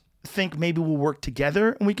just think maybe we'll work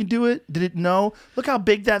together and we can do it? Did it know? Look how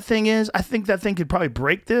big that thing is. I think that thing could probably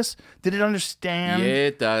break this. Did it understand? Yeah,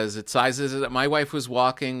 it does. It sizes it up. My wife was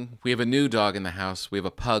walking. We have a new dog in the house. We have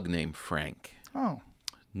a pug named Frank. Oh.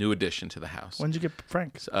 New addition to the house. When did you get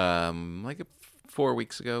Frank? Like 4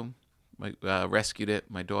 weeks ago. I rescued it.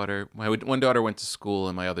 My one daughter went to school,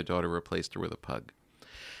 and my other daughter replaced her with a pug.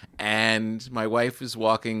 And my wife is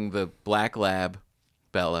walking the black lab,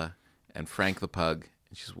 Bella, and Frank the pug.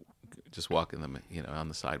 And she's just walking them, on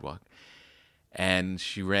the sidewalk. And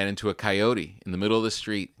she ran into a coyote in the middle of the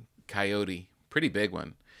street. Coyote, pretty big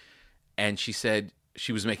one. And she said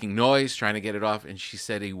she was making noise, trying to get it off. And she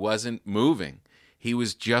said he wasn't moving. He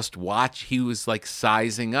was just he was like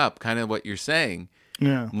sizing up, kind of what you're saying.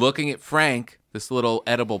 Yeah. Looking at Frank, this little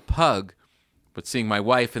edible pug, but seeing my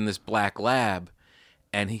wife in this black lab.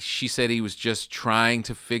 And she said he was just trying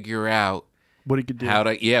to figure out what he could do.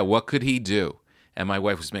 What could he do? And my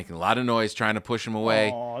wife was making a lot of noise, trying to push him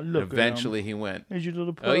away. Aw, And look at eventually him. he went. There's your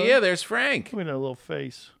little pug. Oh, yeah, there's Frank. Look at that little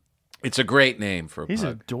face. It's a great name for a He's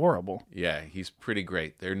pug. adorable. Yeah, he's pretty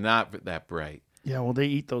great. They're not that bright. Yeah, well, they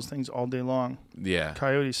eat those things all day long. Yeah.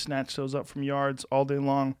 Coyotes snatch those up from yards all day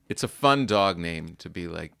long. It's a fun dog name to be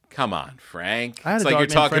like, come on, Frank. I had It's a like dog you're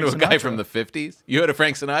named talking Frank to a guy Sinatra. from the 50s. You had a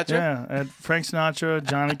Frank Sinatra? Yeah, I had Frank Sinatra,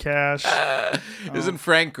 Johnny Cash. Isn't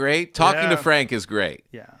Frank great? Talking Yeah. to Frank is great.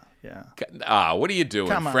 Yeah. What are you doing,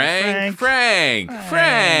 Come on, Frank? Frank.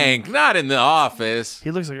 Frank, not in the office. He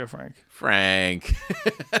looks like a Frank. Frank.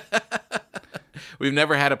 We've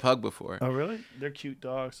never had a pug before. Oh, really? They're cute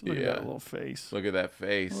dogs. Look at Yeah. that little face. Look at that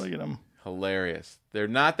face. Look at them. Hilarious. They're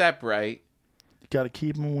not that bright. You got to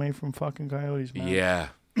keep them away from fucking coyotes, man. Yeah.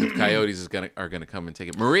 The coyotes are gonna come and take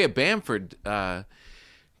it. Maria Bamford,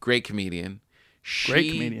 great comedian.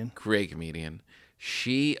 Great comedian.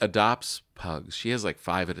 She adopts pugs. She has like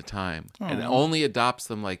 5 at a time, and only adopts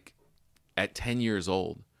them like at 10 years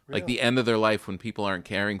old, like the end of their life when people aren't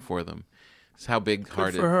caring for them. It's how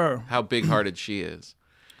big-hearted. for her. How big-hearted she is.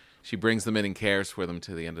 She brings them in and cares for them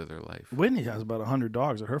to the end of their life. Whitney has about 100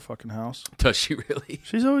 dogs at her fucking house. Does she really?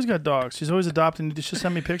 She's always got dogs. She's always adopting. She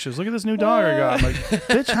send me pictures. Look at this new dog I got. I'm like,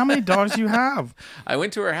 bitch, how many dogs do you have? I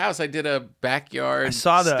went to her house. I did a backyard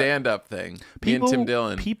saw that. stand-up thing. Me and Tim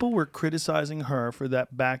Dillon. People were criticizing her for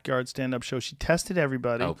that backyard stand-up show. She tested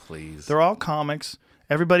everybody. Oh, please. They're all comics.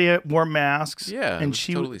 Everybody wore masks. Yeah, it and was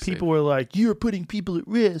totally people safe. were like, "You're putting people at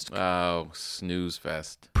risk." Oh, snooze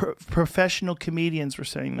fest. Professional comedians were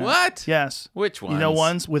saying that. What? Yes. Which ones? You know,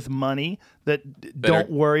 ones with money that don't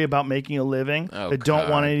worry about making a living. Oh, that don't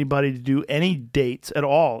want God. anybody to do any dates at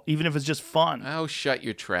all, even if it's just fun. Oh, shut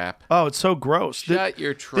your trap. Oh, it's so gross. Shut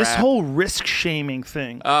your trap. This whole risk shaming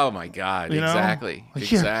thing. Oh, my God. You know? Exactly.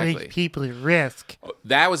 Like, you're Exactly. putting people at risk.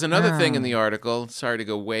 That was another thing in the article. Sorry to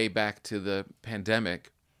go way back to the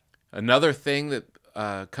pandemic. Another thing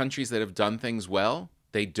that countries that have done things well,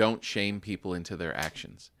 they don't shame people into their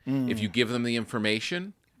actions. If you give them the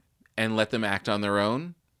information and let them act on their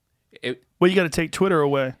own, Well, you got to take Twitter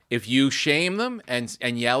away. if you shame them and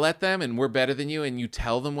yell at them and we're better than you and you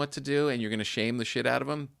tell them what to do and you're going to shame the shit out of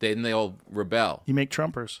them, then they'll rebel. You make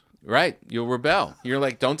Trumpers. Right. You'll rebel. You're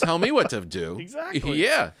like, don't tell me what to do. Exactly.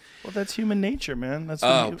 Yeah. Well, that's human nature, man. That's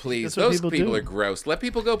Oh, what please. That's what Those people do. are gross. Let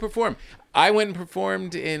people go perform. I went and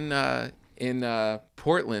performed in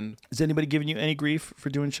Portland. Is anybody giving you any grief for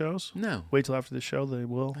doing shows? No. Wait till after the show. They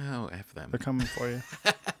will. Oh, F them. They're coming for you.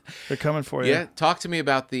 They're coming for you. Yeah. Talk to me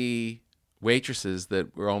about the waitresses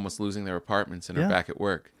that were almost losing their apartments and are Yeah. back at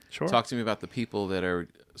work. Sure. Talk to me about the people that are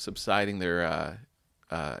subsiding their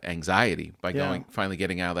anxiety by finally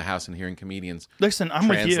getting out of the house and hearing comedians Listen, I'm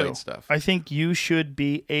with translate you. stuff. I think you should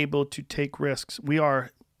be able to take risks. We are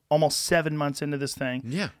almost 7 months into this thing.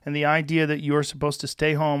 Yeah. And the idea that you're supposed to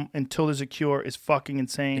stay home until there's a cure is fucking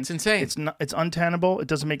insane. It's insane. It's not. It's untenable. It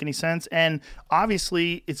doesn't make any sense. And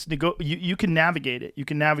obviously, you can navigate it. You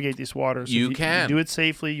can navigate these waters. You If can. You do it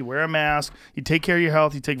safely. You wear a mask. You take care of your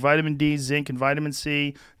health. You take vitamin D, zinc, and vitamin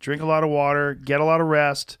C. Drink a lot of water. Get a lot of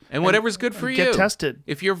rest. And whatever's good for you. Get tested.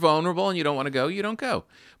 If you're vulnerable and you don't want to go, you don't go.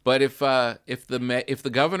 But if the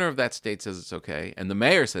governor of that state says it's okay, and the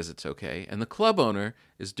mayor says it's okay, and the club owner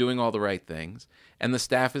is doing all the right things, and the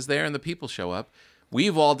staff is there, and the people show up,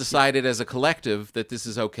 we've all decided as a collective that this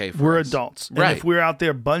is okay for We're us. adults. And Right. if we're out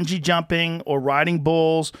there bungee jumping or riding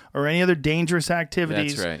bulls or any other dangerous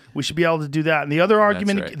activities, That's right. we should be able to do that. And the other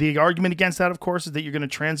argument, right. the argument against that, of course, is that you're going to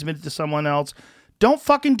transmit it to someone else. Don't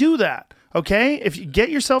fucking do that. Okay? If you get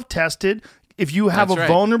yourself tested, if you have That's a right.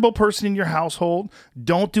 vulnerable person in your household,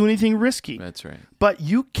 don't do anything risky. That's right. But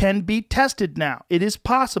you can be tested now. It is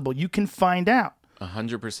possible. You can find out.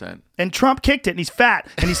 100%. And Trump kicked it, and he's fat,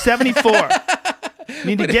 and he's 74. You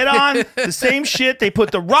need to get on the same shit they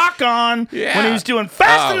put The Rock on when he was doing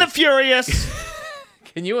Fast and the Furious.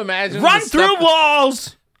 Can you imagine? Run the through stuff-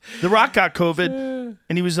 walls. The Rock got COVID,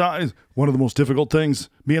 and he was on one of the most difficult things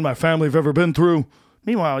me and my family have ever been through.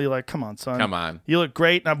 Meanwhile, you're like, come on, son. Come on. You look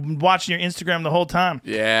great, and I've been watching your Instagram the whole time.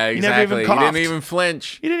 Yeah, You never even exactly. You coughed. didn't even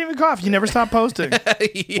flinch. You didn't even cough. You never stopped posting.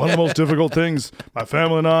 One of the most difficult things my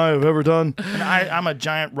family and I have ever done. And I'm a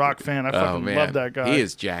giant Rock fan. I fucking man. love that guy. He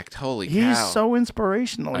is jacked. Holy cow. He's so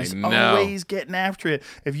inspirational. He's know. always getting after it.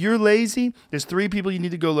 If you're lazy, there's 3 people you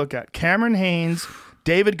need to go look at. Cameron Haynes,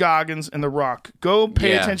 David Goggins, and The Rock. Go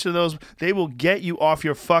pay attention to those. They will get you off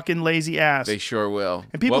your fucking lazy ass. They sure will.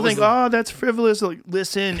 And people think, oh, that's frivolous. Like,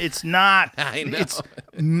 listen, it's not. I know. It's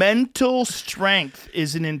mental strength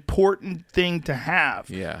is an important thing to have.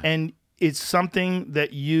 Yeah. And it's something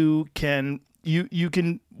that you can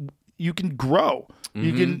grow.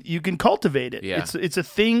 You can cultivate it. Yeah. It's a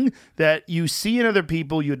thing that you see in other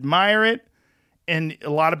people, you admire it. And a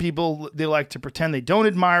lot of people, they like to pretend they don't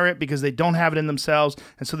admire it because they don't have it in themselves.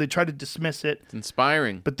 And so they try to dismiss it. It's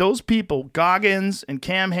inspiring. But those people, Goggins and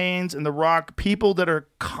Cam Haynes and The Rock, people that are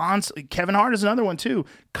constantly, Kevin Hart is another one too,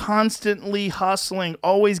 constantly hustling,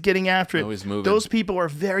 always getting after it. Always moving. Those people are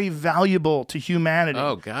very valuable to humanity.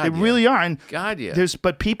 Oh, God, They yeah. really are. And God, yeah.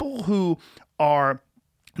 But people who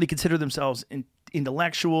they consider themselves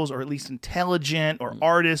intellectuals or at least intelligent or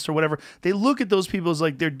artists or whatever, they look at those people as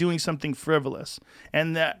like they're doing something frivolous,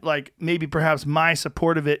 and that like maybe perhaps my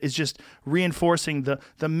support of it is just reinforcing the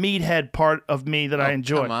meathead part of me that I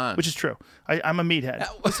enjoy, come on. which is true. I'm a meathead.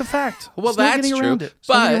 It's a fact. Well, There's no that's getting true, around it. There's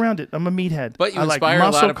no getting but- around it. I'm a meathead. but you I like inspire a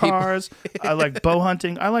lot muscle of people. cars. I like bow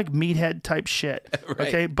hunting. I like meathead type shit. Right.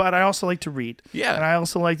 Okay, but I also like to read. Yeah. And I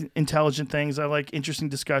also like intelligent things. I like interesting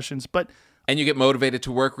discussions. But And you get motivated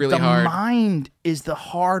to work really the hard. mind is the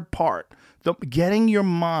hard part. Getting your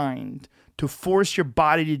mind to force your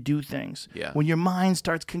body to do things. Yeah. When your mind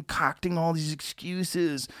starts concocting all these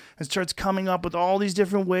excuses and starts coming up with all these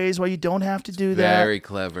different ways why you don't have to do that. Very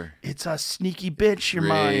clever. It's a sneaky bitch, your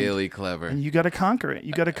mind. Really clever. And you got to conquer it.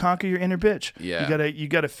 You got to conquer your inner bitch. Yeah. You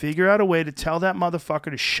got to figure out a way to tell that motherfucker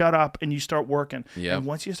to shut up, and you start working. Yep. And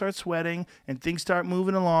once you start sweating and things start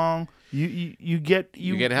moving along, you get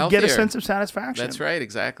get a healthier. sense of satisfaction. That's right,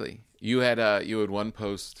 exactly. You had one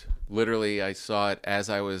post. Literally, I saw it as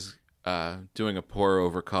I was doing a pour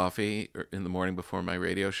over coffee in the morning before my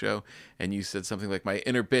radio show, and you said something like, "My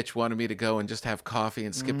inner bitch wanted me to go and just have coffee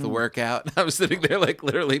and skip the workout." And I was sitting there, like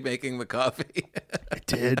literally making the coffee. I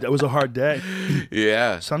did. That was a hard day.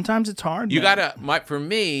 Yeah. Sometimes it's hard. You man. for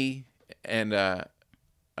me, and I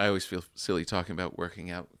always feel silly talking about working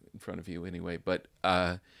out in front of you anyway, but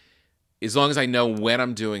as long as I know when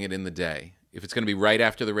I'm doing it in the day, if it's going to be right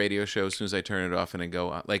after the radio show, as soon as I turn it off and I go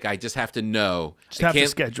on, like I just have to know. Just have to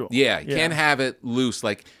schedule. Yeah, I can't have it loose.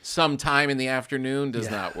 Like sometime in the afternoon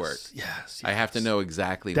does not work. Yes. I have to know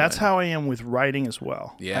exactly. That's when. how I am with writing as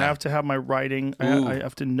well. Yeah. I have to have my writing. I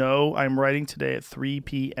have to know I'm writing today at 3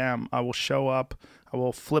 p.m. I will show up. I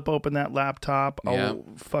will flip open that laptop. I will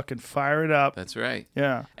fucking fire it up. That's right.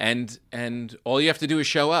 Yeah. And all you have to do is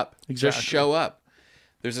show up. Exactly. Just show up.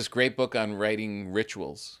 There's this great book on writing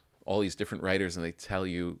rituals. All these different writers, and they tell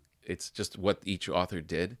you it's just what each author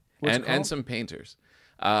did. What's it and called? some painters.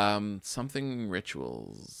 Something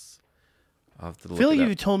rituals. I'll have to I look feel like it up.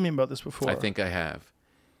 you told me about this before. I think I have.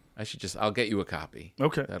 I'll get you a copy.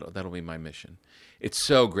 Okay. That'll be my mission. It's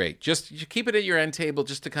so great. Just you keep it at your end table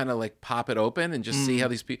just to kind of like pop it open and just see how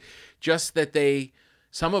these people, just that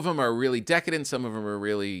some of them are really decadent, some of them are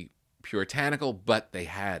really puritanical, but they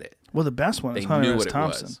had it. Well, the best one is They Hunter knew S. what it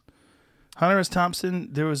Thompson. was. Hunter S. Thompson,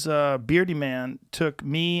 there was a beardy man, took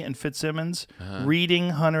me and Fitzsimmons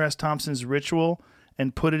reading Hunter S. Thompson's Ritual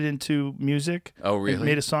and put it into music. Oh, and really?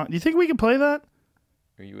 made a song. Do you think we could play that?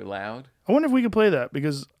 Are you allowed? I wonder if we could play that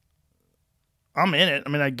because I'm in it. I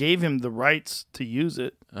mean, I gave him the rights to use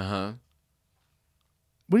it. Uh-huh.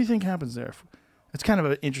 What do you think happens there? It's kind of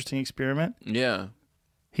an interesting experiment. Yeah.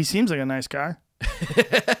 He seems like a nice guy.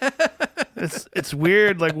 It's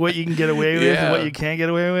weird, like what you can get away with and what you can't get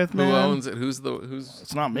away with, man. Who owns it? Who's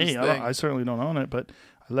It's not me. I certainly don't own it, but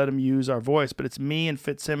I let him use our voice. But it's me and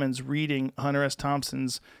Fitzsimmons reading Hunter S.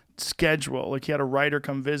 Thompson's schedule. Like he had a writer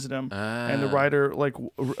come visit him, and the writer like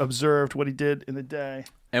observed what he did in the day.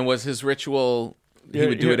 And was his ritual? He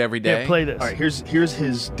would do it every day. Yeah, play this. All right, here's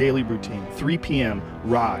his daily routine. 3 p.m.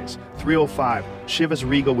 Rise. 3:05 Chivas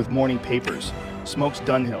Regal with morning papers. smokes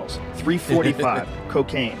Dunhills. 3:45,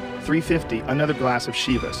 cocaine. 3:50, another glass of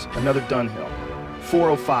Chivas, another Dunhill.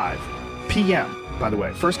 4:05 p.m., by the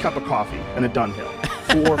way, first cup of coffee and a Dunhill.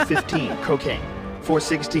 4:15, cocaine.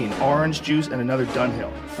 4:16, orange juice and another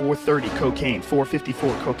Dunhill. 4:30, cocaine.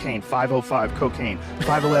 4:54, cocaine. 5:05, cocaine.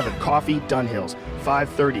 5:11, coffee, Dunhills.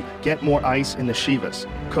 5:30, get more ice in the Chivas.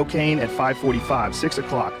 Cocaine at 5:45, 6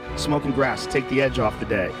 o'clock, smoking grass, take the edge off the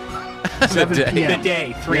day. 7 p.m. The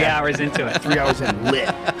day, 3 hours into it. 3 hours in, lit.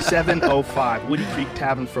 7:05, Woody Creek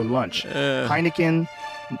Tavern for lunch. Heineken,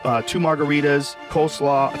 2 margaritas,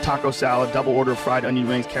 coleslaw, a taco salad, double order of fried onion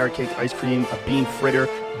rings, carrot cake, ice cream, a bean fritter,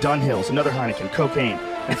 Dunhills, another Heineken, cocaine.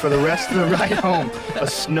 And for the rest of the ride home, a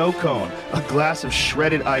snow cone, a glass of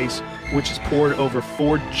shredded ice, which is poured over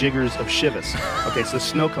 4 jiggers of Chivas. Okay, so the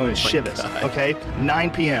snow cone is Chivas. Okay, 9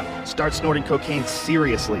 p.m. Start snorting cocaine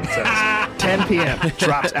seriously, it says. 10 p.m.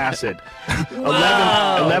 drops acid.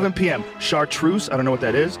 11 p.m. chartreuse, I don't know what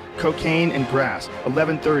that is, cocaine and grass.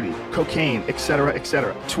 11:30, cocaine, etc.,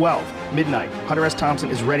 etc. 12, midnight, Hunter S. Thompson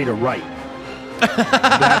is ready to write.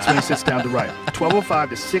 That's when he sits down to write. 12:05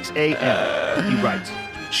 to 6 a.m. he writes.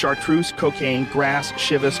 Chartreuse, cocaine, grass,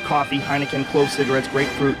 Chivas, coffee, Heineken, clove cigarettes,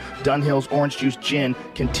 grapefruit, Dunhills, orange juice, gin,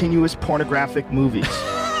 continuous pornographic movies.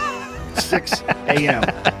 6 a.m.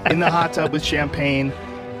 in the hot tub with champagne,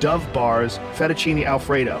 Dove bars, fettuccine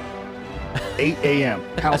Alfredo. 8 a.m.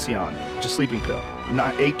 Halcyon, just sleeping pill.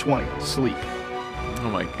 8:20, sleep. Oh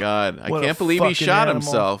my God! I What a can't believe he fucking shot animal.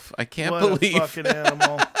 himself. I can't What believe. a fucking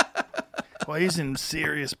animal. Well, he's in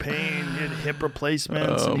serious pain. He had hip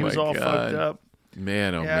replacements, and he was my all God. fucked up.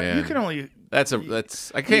 Man, oh Yeah, man. you can only. That's. I you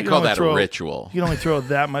can't can call only that throw- a ritual. You can only throw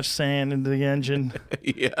that much sand into the engine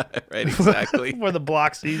Yeah, right. Exactly. where the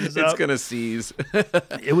block seizes It's up. gonna seize.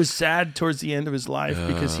 It was sad towards the end of his life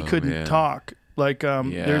because he couldn't man. talk. Like, Yeah.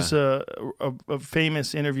 there's a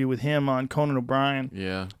famous interview with him on Conan O'Brien.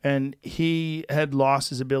 Yeah. And he had lost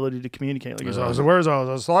his ability to communicate. Like, he's always, where's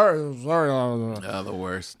all? Sorry. Oh, the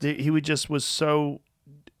worst. He would just was so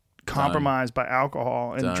compromised by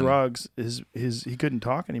alcohol and Done. drugs. He couldn't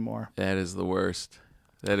talk anymore. That is the worst.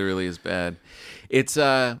 That really is bad. It's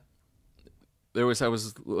I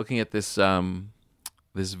was looking at this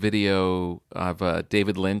this video of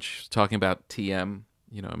David Lynch talking about TM.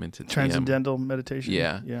 You know, I'm into TM. Transcendental meditation.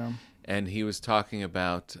 Yeah. Yeah. And he was talking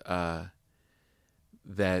about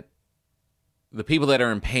that the people that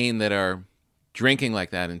are in pain that are drinking like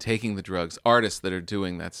that and taking the drugs, artists that are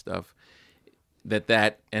doing that stuff,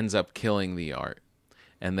 that ends up killing the art.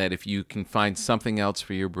 And that if you can find something else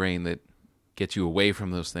for your brain that gets you away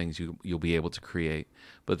from those things, you'll be able to create.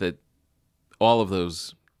 But that all of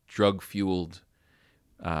those drug-fueled,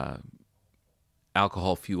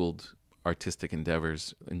 alcohol-fueled artistic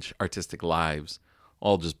endeavors and artistic lives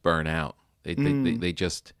all just burn out. They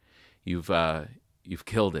just you've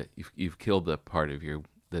killed it. You've killed the part of you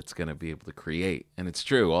that's going to be able to create. And it's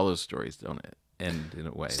true. All those stories don't end in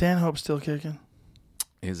a way. Stanhope's still kicking.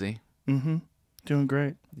 Is he? Mm-hmm. Doing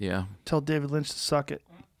great. Yeah. Tell David Lynch to suck it.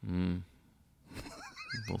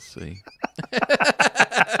 We'll see.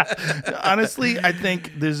 Honestly, I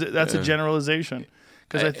think that's a generalization.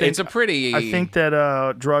 Because I think it's a pretty. I think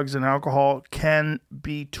that drugs and alcohol can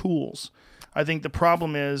be tools. I think the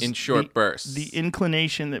problem is in short bursts. The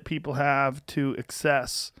inclination that people have to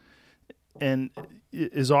excess and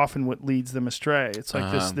is often what leads them astray. It's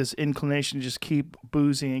like this inclination to just keep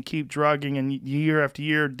boozing and keep drugging, and year after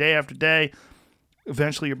year, day after day,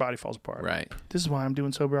 eventually your body falls apart. Right. This is why I'm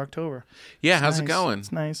doing Sober October. Yeah, It's how's nice. it going?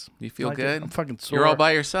 It's nice. You feel I like it. good? I'm fucking sore. You're all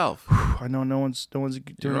by yourself. I know no one's doing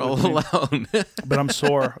You're it all with me. alone. But I'm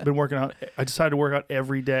sore. I've been working out. I decided to work out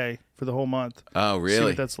every day for the whole month. Oh, See really?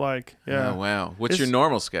 what that's like. Yeah. Oh, wow. What's your It's-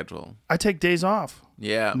 normal schedule? I take days off.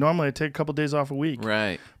 Yeah. Normally, I take a couple days off a week.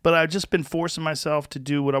 Right. But I've just been forcing myself to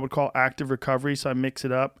do what I would call active recovery. So I mix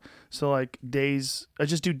it up. So like days, I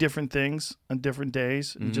just do different things on different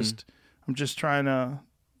days, and I'm just trying to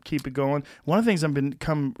keep it going. One of the things I've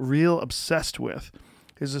become real obsessed with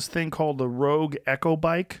is this thing called the Rogue Echo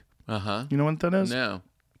Bike. Uh-huh. You know what that is? No.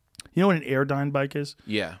 You know what an Airdyne bike is?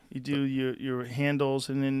 Yeah. You do your handles,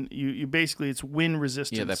 and then you basically, it's wind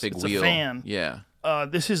resistance. Yeah, that big it's wheel. a fan. Yeah.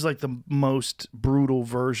 This is like the most brutal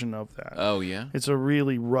version of that. Oh, yeah? It's a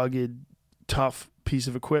really rugged, tough piece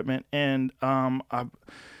of equipment, and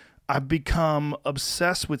I've become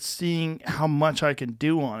obsessed with seeing how much I can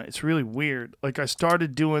do on it. It's really weird. Like I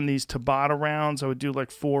started doing these Tabata rounds. I would do like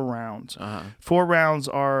 4 rounds. 4 rounds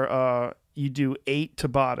are you do 8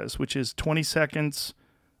 Tabatas, which is 20 seconds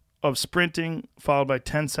of sprinting followed by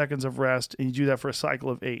 10 seconds of rest, and you do that for a cycle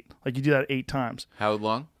of 8. Like you do that 8 times. How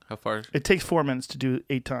long? How far? It takes 4 minutes to do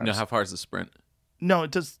 8 times. No, how far is the sprint? No,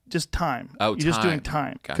 it does just time. Oh, you're just doing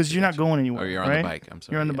time because you're not going anywhere. Or you're on right? the bike. I'm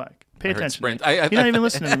sorry. You're on the yeah. bike. Pay I heard attention. sprint. You're not even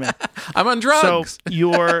listening to me. I'm on drugs.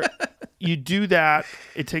 So you do that.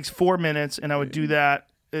 It takes 4 minutes, and I would do that.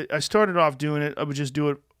 I started off doing it. I would just do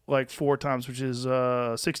it like 4 times, which is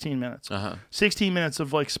 16 minutes. 16 minutes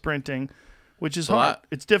of like sprinting, which is hard. lot.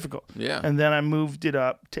 It's difficult. Yeah. And then I moved it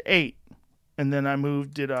up to 8, and then I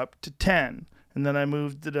moved it up to 10. And then I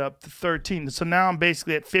moved it up to 13. So now I'm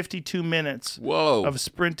basically at 52 minutes of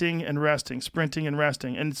sprinting and resting.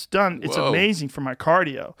 And it's done. It's amazing for my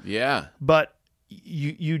cardio. Yeah. But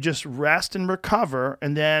you just rest and recover.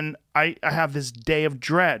 And then I have this day of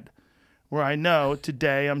dread where I know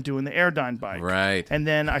today I'm doing the Airdyne bike. Right. And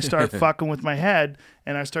then I start fucking with my head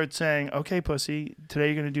and I start saying, okay, pussy, today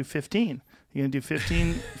you're going to do 15. You're going to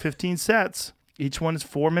do 15 sets. Each one is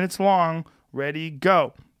 4 minutes long. Ready,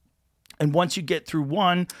 go. And once you get through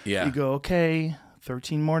one, you go, okay,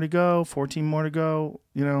 13 more to go, 14 more to go,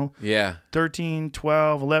 13,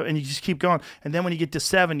 12, 11, and you just keep going. And then when you get to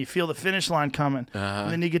 7, you feel the finish line coming.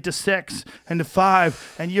 And then you get to 6 and to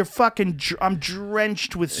 5, and you're fucking, I'm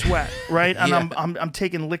drenched with sweat, right? And I'm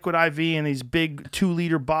taking liquid IV in these big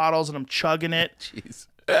 2-liter bottles, and I'm chugging it. Jeez.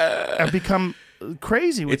 I've become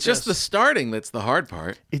crazy with It's just the starting that's the hard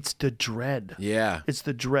part. It's the dread. Yeah. It's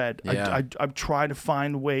the dread. Yeah. I'm trying to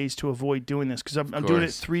find ways to avoid doing this because I'm doing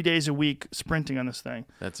it 3 days a week sprinting on this thing.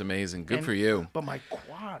 That's amazing. Good for you. But my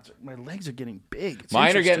quads, my legs are getting big. It's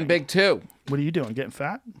Mine are getting big too. What are you doing? Getting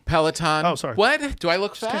fat? Peloton. Oh, sorry. What? Do I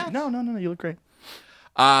look fat? No. You look great.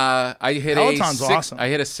 I hit Peloton's awesome. I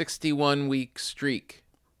hit a 61-week streak.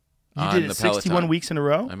 You did it 61 Peloton. weeks in a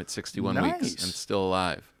row? I'm at 61 Nice. weeks and still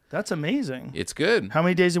alive. That's amazing. It's good. How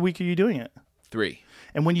many days a week are you doing it? 3.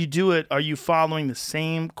 And when you do it, are you following the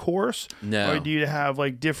same course? No. Or do you have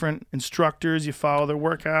like different instructors? You follow their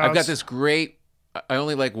workouts? I've got this great. I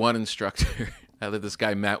only like one instructor. I have this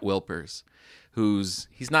guy Matt Wilpers,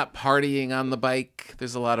 he's not partying on the bike.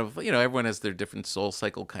 There's a lot of everyone has their different soul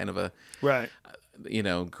cycle kind of a right.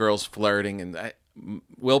 Girls flirting and.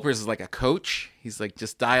 Wilpers is like a coach. He's like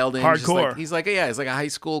just dialed in. Hardcore. He's like a high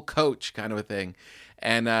school coach kind of a thing.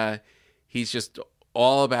 And he's just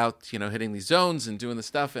all about, hitting these zones and doing the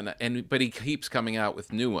stuff. But he keeps coming out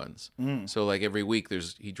with new ones. So like every week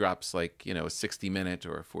he drops like, a 60-minute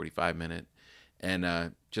or a 45-minute. And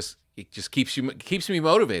it just keeps me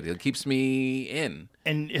motivated. It keeps me in.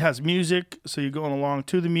 And it has music, so you're going along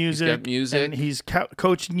to the music. He's got music. And he's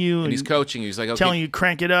coaching you. And he's coaching you. He's like, okay. Telling you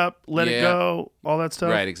crank it up, let it go, all that stuff.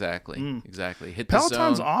 Right, exactly. Exactly. Hit Peloton's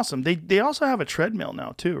the zone. awesome. They also have a treadmill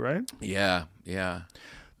now too, right? Yeah.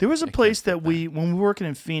 There was a place that when we were working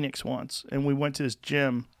in Phoenix once, and we went to this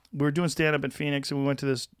gym. We were doing stand-up in Phoenix, and we went to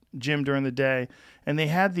this gym during the day, and they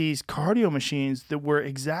had these cardio machines that were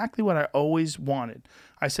exactly what I always wanted.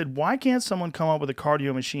 I said, why can't someone come up with a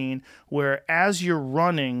cardio machine where as you're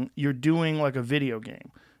running, you're doing like a video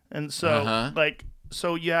game? And so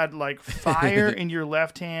so you had like fire in your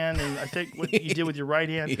left hand, and I think what you did with your right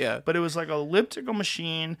hand. Yeah. But it was like an elliptical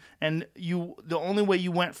machine, and the only way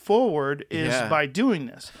you went forward is by doing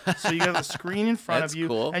this. So you got the screen in front of you,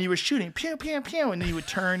 cool. and you were shooting, pew, pew, pew, and then you would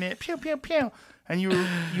turn it, pew, pew, pew. And you were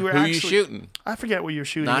Who actually are you shooting? I forget what you were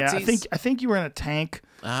shooting Nazis? at. I think you were in a tank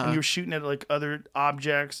and you were shooting at like other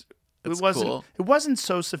objects. That's It wasn't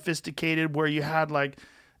so sophisticated where you had like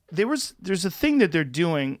there's a thing that they're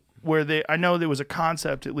doing where I know there was a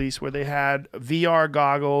concept at least where they had VR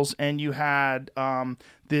goggles and you had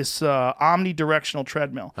this omnidirectional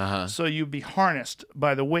treadmill. So you'd be harnessed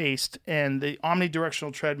by the waist, and the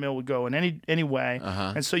omnidirectional treadmill would go in any way.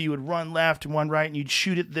 And so you would run left and run right, and you'd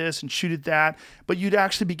shoot at this and shoot at that, but you'd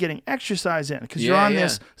actually be getting exercise in because you're on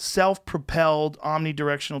this self-propelled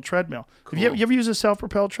omnidirectional treadmill. Cool. Have you ever used a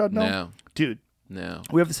self-propelled treadmill? No. Dude. No.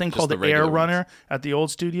 We have this thing called the Air Runner at the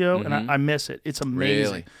old studio, and I miss it. It's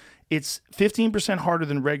amazing. Really? It's 15% harder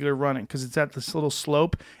than regular running because it's at this little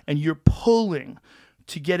slope, and you're pulling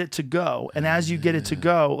to get it to go. And as you get it to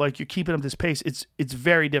go, like you're keeping up this pace, it's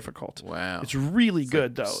very difficult. Wow. It's really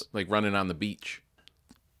good, though. Like running on the beach.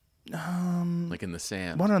 Like in the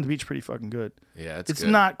sand. Running on the beach pretty fucking good. Yeah, it's good.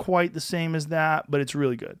 not quite the same as that, but it's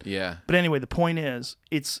really good. Yeah. But anyway, the point is,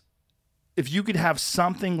 if you could have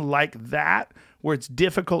something like that where it's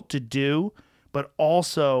difficult to do, but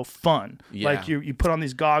also fun. Yeah. Like you put on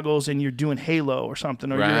these goggles and you're doing Halo or something,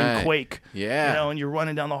 or you're in Quake. Yeah. And you're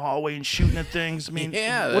running down the hallway and shooting at things. I mean,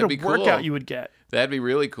 yeah, what a be workout cool. you would get. That'd be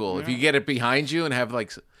really cool. If you get it behind you and have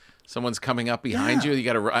like someone's coming up behind you. You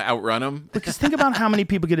got to outrun them. Because think about how many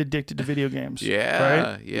people get addicted to video games.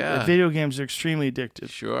 Yeah, right? yeah. Video games are extremely addictive.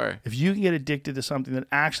 Sure. If you can get addicted to something that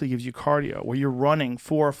actually gives you cardio, where you're running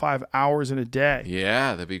 4 or 5 hours in a day.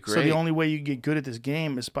 Yeah, that'd be great. So the only way you get good at this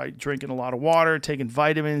game is by drinking a lot of water, taking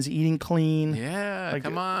vitamins, eating clean. Yeah,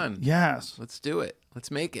 come on. Yes. Let's do it. Let's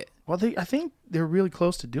make it. Well, I think they're really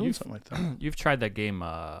close to doing something like that. You've tried that game,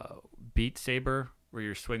 Beat Saber, where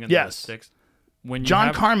you're swinging the sticks. When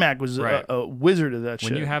John Carmack was a wizard of that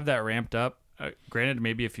shit. When you have that ramped up, granted,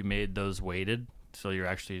 maybe if you made those weighted, so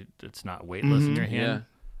it's not weightless in your hand. Yeah.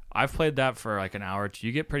 I've played that for like an hour or two.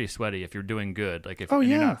 You get pretty sweaty if you're doing good. Like if Oh, and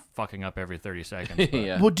you're yeah. not fucking up every 30 seconds. but-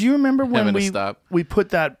 Yeah. Well, do you remember when Having to stop. we put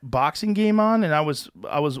that boxing game on and I was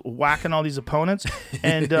whacking all these opponents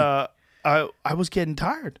and I was getting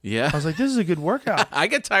tired. Yeah. I was like, this is a good workout. I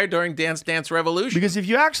get tired during Dance Dance Revolution. Because if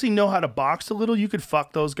you actually know how to box a little, you could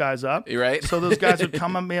fuck those guys up. You're right. So those guys would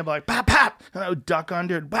come at me and be like, pop, pop, and I would duck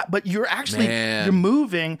under it. But you're actually Man. you're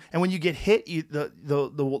moving, and when you get hit, the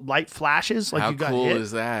light flashes like How you got cool hit.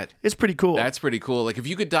 is that? It's pretty cool. That's pretty cool. Like if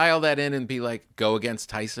you could dial that in and be like, go against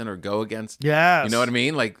Tyson or go against, Yes. you know what I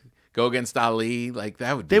mean? Like go against Ali. Like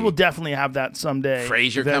that would be. They will definitely have that someday.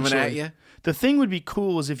 Frazier coming at eventually. you. The thing would be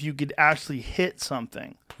cool is if you could actually hit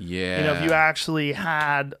something. Yeah. You know, if you actually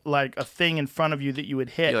had like a thing in front of you that you would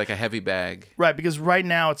hit. Yeah, like a heavy bag. Right, because right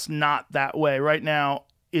now it's not that way. Right now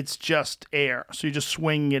it's just air, so you're just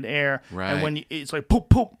swinging in air. Right. And when it's like poop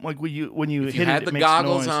poop, like when you If hit you had it, the it makes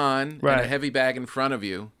goggles noise. on Right. and a heavy bag in front of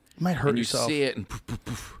you, You might hurt and you yourself. see it and poof, poof,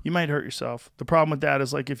 poof. You might hurt yourself. The problem with that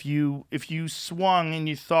is like if you swung and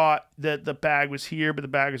you thought that the bag was here, but the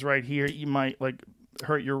bag is right here, you might like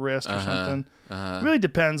hurt your wrist or something. It really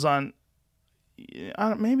depends on.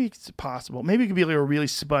 Maybe it's possible. Maybe it could be like a really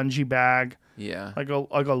spongy bag. Yeah. Like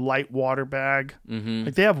a light water bag. Mm-hmm.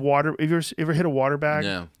 Like they have water. Have you ever hit a water bag?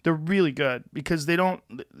 No. They're really good because they don't.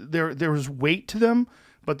 There's weight to them,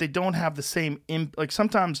 but they don't have the same. Like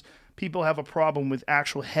sometimes people have a problem with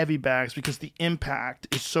actual heavy bags because the impact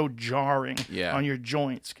is so jarring on your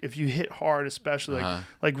joints. If you hit hard, especially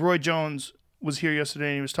like Roy Jones was here yesterday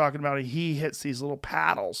and he was talking about it. He hits these little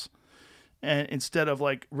paddles, and instead of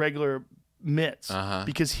like regular mitts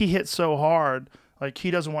because he hits so hard. Like,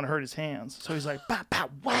 he doesn't want to hurt his hands. So he's like, bop,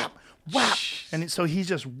 bop, whap, whap. And so he's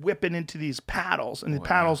just whipping into these paddles. And the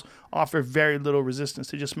paddles offer very little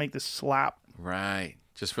resistance. They just make this slap. Right.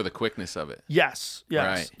 Just for the quickness of it. Yes.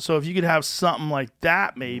 Right. So if you could have something like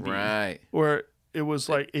that, maybe. Right. Where it was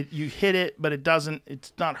like, you hit it, but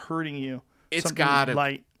it's not hurting you. It's Something got it.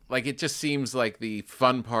 light. Like, it just seems like the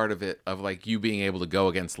fun part of it, of like you being able to go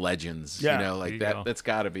against legends. Yeah. You know, like There you go. that's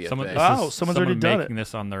got to be a thing. Someone's already done making it.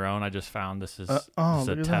 this on their own. I just found this is look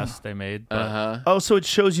a at test that. they made. but- Oh, so it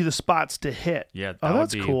shows you the spots to hit. Yeah, Oh, that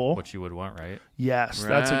that's would be cool. what you would want, right? Yes,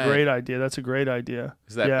 that's a Right. great idea. That's a great idea.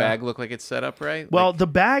 Does that Yeah. bag look like it's set up right? Well, Like, the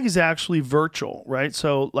bag is actually virtual, right?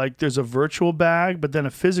 So like there's a virtual bag, but then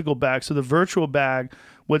a physical bag. So the virtual bag,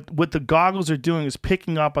 what the goggles are doing is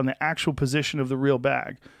picking up on the actual position of the real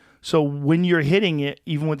bag. So when you're hitting it,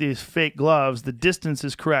 even with these fake gloves, the distance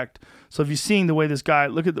is correct. So if you're seeing the way this guy,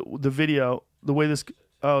 look at the video, the way this,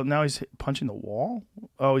 oh, now he's punching the wall?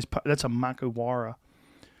 Oh, that's a Makawara.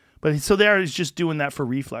 But so there he's just doing that for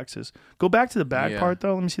reflexes. Go back to the bag Yeah. part,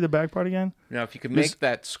 though. Let me see the bag part again. now, if you could make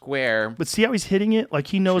that square. But see how he's hitting it? Like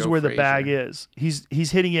he knows Show where the Frazier. bag is. He's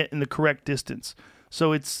hitting it in the correct distance.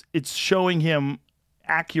 So it's showing him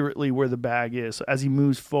accurately where the bag is. So as he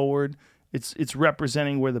moves forward, it's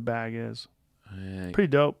representing where the bag is. Pretty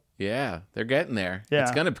dope. Yeah, they're getting there. Yeah.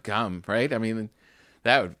 It's gonna come, right? I mean,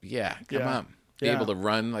 that would, come on. Be Yeah. able to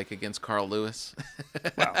run like against Carl Lewis.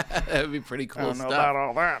 that would be pretty cool I don't know stuff. about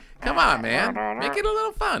all that. Come on, man. Make it a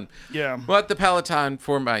little fun. Yeah. But the Peloton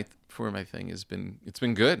for my thing it's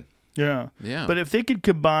been good. Yeah. Yeah. But if they could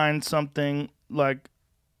combine something like,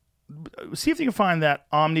 see if they can find that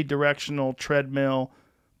omnidirectional treadmill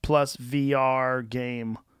plus VR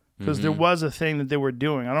game. Because there was a thing that they were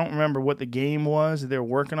doing. I don't remember what the game was. They were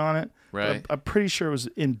working on it. Right. I'm pretty sure it was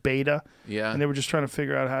in beta. Yeah. And they were just trying to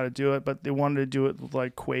figure out how to do it. But they wanted to do it with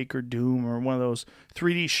like Quake or Doom or one of those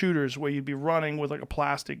 3D shooters where you'd be running with like a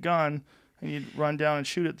plastic gun and you'd run down and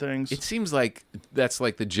shoot at things. It seems like that's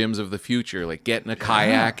like the gyms of the future, like getting a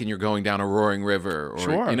kayak and you're going down a roaring river, or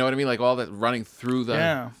Sure. you know what I mean, like all that running through the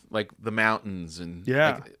Yeah. like the mountains, and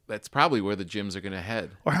Yeah. like, that's probably where the gyms are going to head.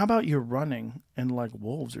 Or how about you're running and like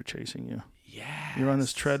wolves are chasing you? Yeah, You're on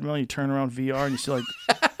this treadmill, you turn around VR and you see like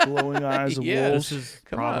glowing eyes of Yeah, wolves. This is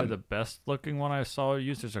Come probably on. the best looking one I saw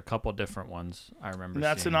used. There's a couple different ones I remember. And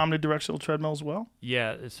that's seeing. an omnidirectional treadmill as well?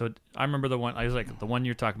 Yeah, so I remember the one. I was like the one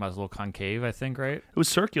you're talking about is a little concave, I think, right? It was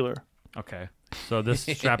circular. Okay. So this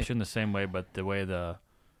straps you in the same way, but the way the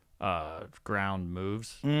ground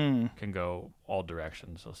moves can go all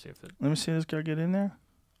directions. Let's see if it. Let me see this guy get in there.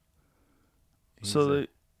 He's What?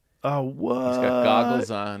 He's got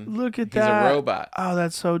goggles on. Look at He's that. a robot. Oh,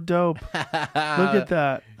 that's so dope. Look at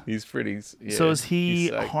that. He's pretty. Yeah, So is he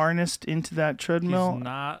he's psyched. harnessed into that treadmill? He's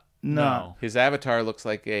not. No. His avatar looks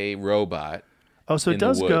like a robot. Oh, so it in the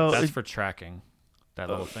does woods. go. That's it- for tracking. That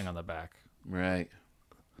little thing on the back. Right.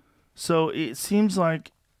 So it seems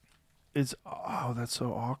like it's. Oh, that's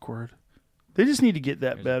so awkward. They just need to get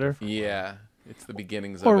that better. Yeah. It's the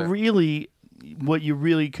beginnings Or of it. really, what you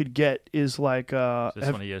really could get is like.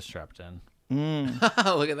 This one he is strapped in.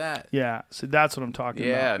 Look at that. Yeah, so that's what I'm talking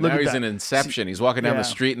Yeah. about. Look Now at he's that. in Inception. He's walking down Yeah. the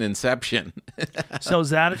street in Inception. So is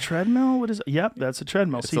that a treadmill? What is it? Yep, that's a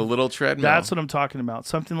treadmill. It's a little treadmill. That's what I'm talking about.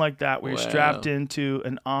 Something like that where you're Wow. strapped into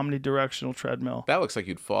an omnidirectional treadmill. That looks like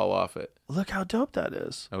you'd fall off it. Look how dope that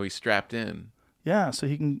is. Oh, he's strapped in. Yeah, so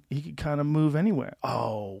he can kind of move anywhere.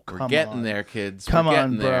 Oh, We're come getting on. there, kids. Come We're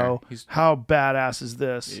on, getting there. bro. How badass is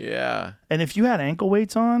this? Yeah. And if you had ankle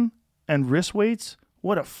weights on and wrist weights,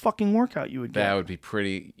 what a fucking workout you would get. That would be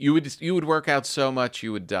pretty. You would work out so much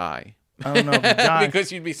you would die. I don't know if you'd die.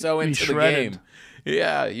 Because you'd be so You'd be into the shredded. game.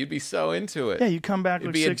 Yeah, you'd be so into it. Yeah, you come back It'd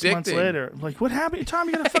like be 6 months addicting. later. Like, what happened? Tom,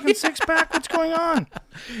 you got a fucking six pack? What's going on?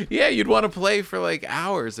 Yeah, you'd want to play for like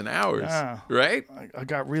hours and hours, Yeah. right? I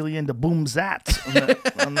got really into boom zats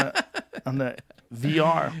on the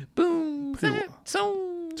VR. Boom.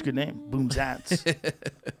 It's a good name. Boom zats.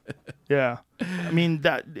 Yeah. I mean,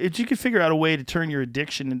 if you could figure out a way to turn your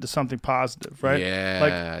addiction into something positive, right?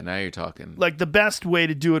 Yeah, now you're talking. Like the best way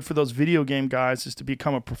to do it for those video game guys is to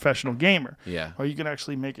become a professional gamer. Yeah. Or you can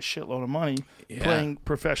actually make a shitload of money Yeah. playing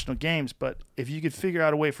professional games. But if you could figure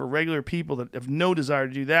out a way for regular people that have no desire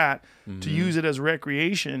to do that, to use it as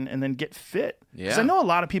recreation and then get fit. Because I Yeah. know a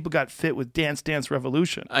lot of people got fit with Dance Dance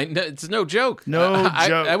Revolution. I know it's no joke. No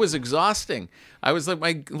joke. I was exhausting. I was like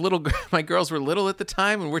my girls were little at the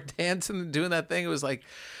time, and we're dancing and doing that thing. It was like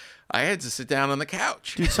I had to sit down on the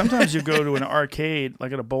couch. Dude, sometimes you go to an arcade,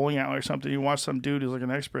 like at a bowling alley or something, you watch some dude who's like an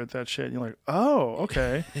expert at that shit, and you're like, oh,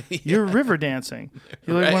 okay. You're river dancing.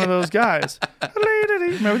 You're like one of those guys.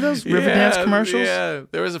 Remember those river dance commercials? Yeah,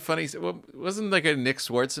 there was a funny. Well, wasn't like a Nick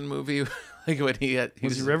Swartzen movie, like when he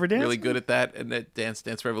Was he river dancing? really good at that, and that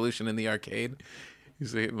Dance Revolution in the arcade.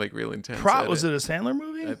 He's like real intense. Was it a Sandler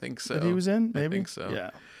movie? I think so. That he was in? Maybe? I think so. Yeah.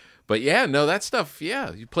 But yeah, no, that stuff.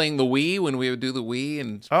 Yeah, you playing the Wii when we would do the Wii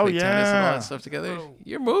and Oh, play tennis and all yeah. that stuff together.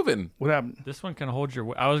 You're moving. What happened? This one can hold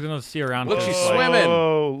your. I was gonna see around. Look, because, she's like, swimming.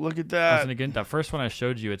 Oh, look at that. And again, that first one I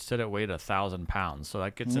showed you, it said it weighed 1,000 pounds. So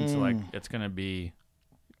that gets into like it's gonna be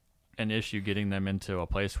an issue getting them into a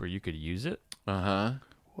place where you could use it. Uh-huh.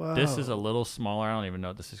 Wow. This is a little smaller. I don't even know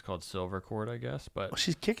what this is called, silver cord, I guess. But Oh,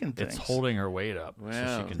 she's kicking things. it's holding her weight up. So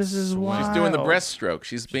Wow. she can This is swim. wild. She's doing the breaststroke.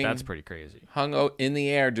 She's being That's pretty crazy. hung in the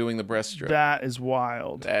air doing the breaststroke. That is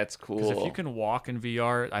wild. That's cool. Because if you can walk in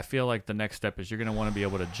VR, I feel like the next step is you're going to want to be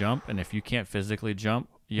able to jump. And if you can't physically jump,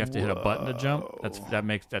 you have to hit a button to jump. That pulls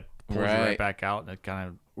you right Right. back out, and it kind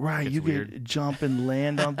of Right, gets you weird. could jump and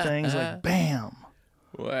land on things like bam.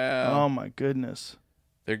 Wow. Oh my goodness.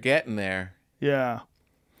 They're getting there. Yeah.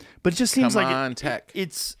 But it just seems Come like on, tech.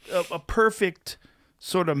 it's a perfect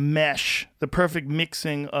sort of mesh, the perfect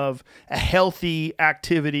mixing of a healthy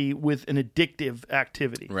activity with an addictive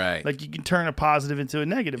activity. Right. Like you can turn a positive into a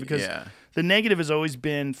negative because Yeah. the negative has always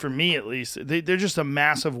been, for me at least, they're just a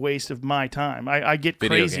massive waste of my time. I get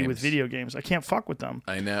Video crazy with games. video games. I can't fuck with them.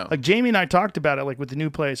 I know. Like Jamie and I talked about it, like with the new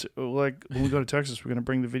place. Like when we go to Texas, we're gonna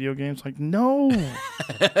bring the video games. Like no,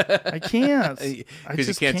 I can't. I Because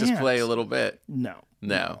you can't just play a little bit. No,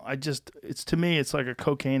 it's to me, it's like a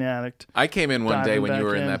cocaine addict. I came in one day Diving when you back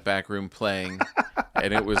were in in. that back room playing,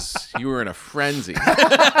 and you were in a frenzy.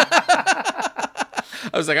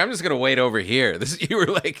 I was like, I'm just gonna wait over here. You were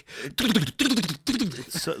like,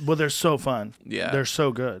 Well, they're so fun. Yeah. they're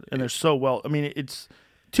so good, and they're so well. I mean, it's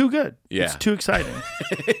too good. Yeah. It's too exciting.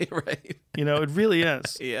 right? You know, it really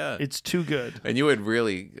is. Yeah. It's too good. And you had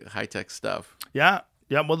really high tech stuff. Yeah.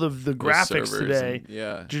 Yeah, well, the graphics servers today, and-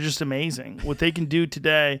 yeah. they're just amazing. What they can do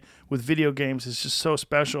today with video games is just so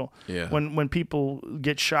special. Yeah. When people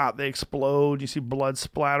get shot, they explode. You see blood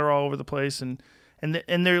splatter all over the place, and they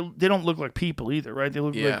don't look like people either, right? They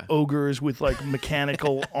look Yeah. like ogres with like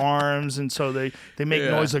mechanical arms, and so they make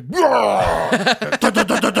Yeah. noise like.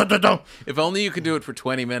 If only you could do it for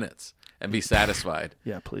 20 minutes and be satisfied.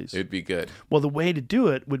 Yeah, please. It'd be good. Well, the way to do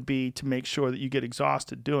it would be to make sure that you get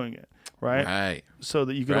exhausted doing it. right? Right. So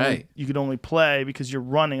that you could Right. you could only play because you're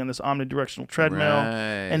running on this omnidirectional treadmill.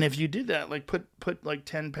 Right. And if you did that, like put like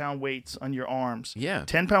 10-pound weights on your arms. Yeah.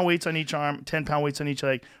 10-pound weights on each arm, 10-pound weights on each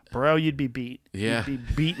leg. Bro, you'd be beat. Yeah. You'd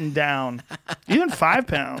be beaten down. Even 5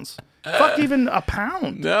 pounds. Fuck, even a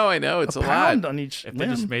pound. No, I know. It's a pound lot. on each If limb.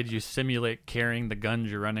 they just made you simulate carrying the guns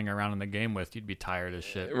you're running around in the game with, you'd be tired as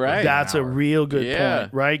shit. Right. That's a real good Yeah.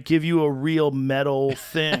 point, right? Give you a real metal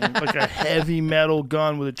thing, like a heavy metal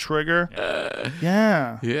gun with a trigger.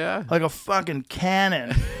 Yeah. Yeah. Like a fucking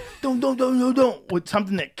cannon. Don't. With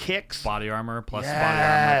something that kicks. Body armor plus body armor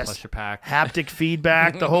Yes. plus your pack. Haptic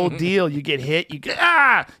feedback, the whole deal. You get hit, you get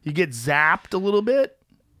zapped a little bit.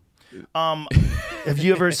 Have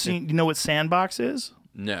you ever seen, you know what Sandbox is?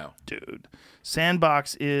 No. Dude,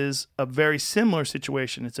 Sandbox is a very similar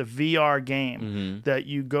situation. It's a VR game that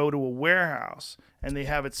you go to a warehouse and they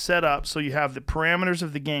have it set up so you have the parameters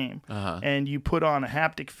of the game and you put on a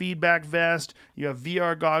haptic feedback vest, you have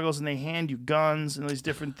VR goggles, and they hand you guns and these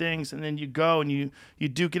different things, and then you go and you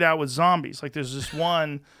duke it out with zombies. Like there's this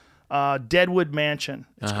one Deadwood Mansion,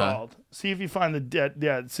 it's called. See if you find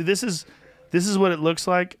see this is what it looks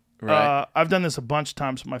like. Right. I've done this a bunch of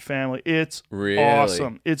times with my family. It's Really?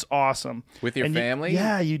 awesome. It's awesome. With your family?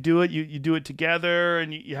 Yeah, you do it. You do it together,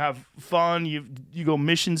 and you have fun. You go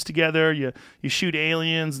missions together. You shoot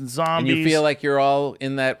aliens and And zombies. you feel like you're all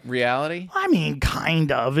in that reality? I mean,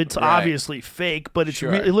 kind of. It's Right. obviously fake, but it's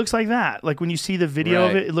Sure. it looks like that. Like when you see the video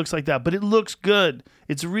of Right. it looks like that. But it looks good.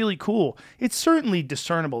 It's really cool. It's certainly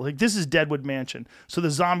discernible. Like this is Deadwood Mansion, so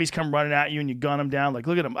the zombies come running at you and you gun them down. Like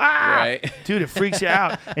look at them, Right. dude, it freaks you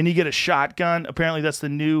out. And you get a shotgun. Apparently that's the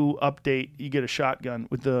new update. You get a shotgun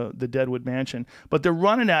with the Deadwood Mansion. But they're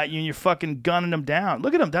running at you and you're fucking gunning them down.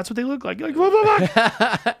 Look at them. That's what they look like. You're like,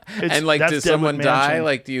 what? And like, that's does Deadwood someone die? Mansion.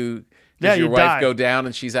 Like, does Yeah, your you wife die. go down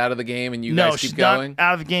and she's out of the game and you No, guys she's keep going? not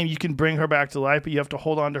out of the game. You can bring her back to life, but you have to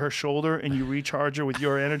hold on to her shoulder and you recharge her with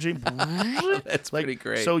your energy. That's pretty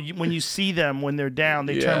great. So when you see them when they're down,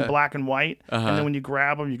 they turn Yeah. black and white, and then when you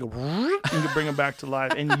grab them, you go and you bring them back to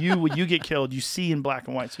life. And when you get killed, you see in black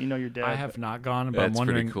and white, so you know you're dead. I have not gone, but That's I'm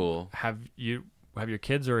pretty wondering, cool. have your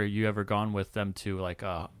kids, or have you ever gone with them to like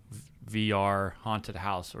a VR haunted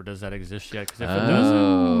house, or does that exist yet? Because if it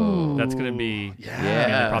doesn't, that's going to be. I mean,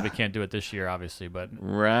 Yeah. they probably can't do it this year, obviously, but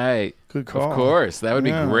Right. Good call. Of course. That would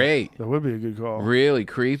Yeah. be great. That would be a good call. Really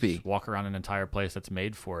creepy. walk around an entire place that's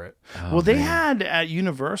made for it. Well, they had at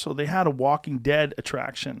Universal, they had a Walking Dead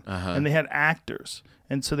attraction, and they had actors.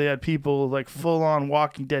 And so they had people like full on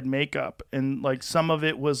Walking Dead makeup, and like some of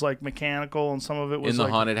it was like mechanical, and some of it was In the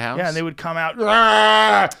like, haunted house? Yeah, and they would come out,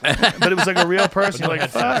 but it was like a real person. You're like,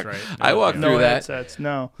 headsets, fuck. right? I walked No through that. headsets,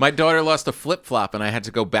 no. My daughter lost a flip-flop and I had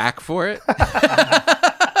to go back for it.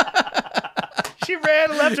 She ran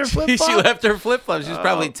and left her flip She flop. left her flip-flop. She was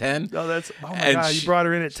probably 10. Oh, that's oh my And god! You brought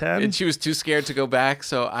her in at 10. And she was too scared to go back,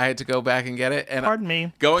 so I had to go back and get it. And Pardon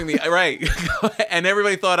me. Going the right, and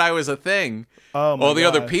everybody thought I was a thing. Oh my All the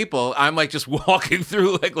other God. people, I'm like just walking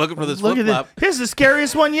through, like looking for this Look flip at flop. this. Here's the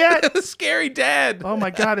scariest one yet. Scary dad. Oh my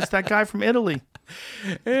god! It's that guy from Italy.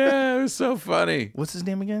 Yeah, it was so funny. What's his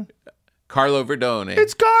name again? Carlo Verdone.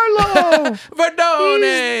 It's Carlo. Verdone.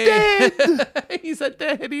 He's dead. He's a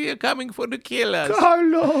daddy coming for to kill us.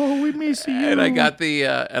 Carlo, we miss you. And I got the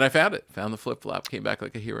and I found it. Found the flip flop. Came back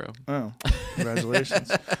like a hero. Oh, congratulations.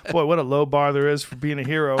 Boy, what a low bar there is for being a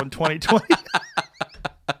hero in 2020.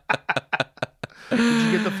 Did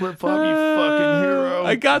you get the flip flop, you fucking hero?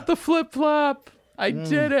 I got the flip flop. I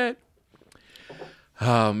did it.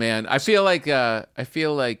 Oh man, I feel like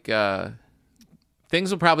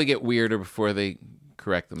things will probably get weirder before they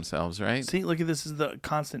correct themselves, right? See, look at this is the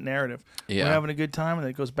constant narrative. Yeah. We're having a good time, and then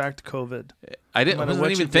it goes back to COVID. I No matter wasn't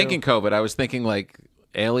what even you thinking do. COVID. I was thinking like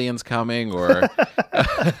aliens coming or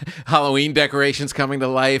Halloween decorations coming to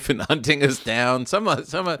life and hunting us down.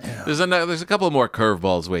 There's a couple more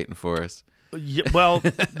curveballs waiting for us. Yeah, well,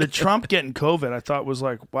 the Trump getting COVID, I thought was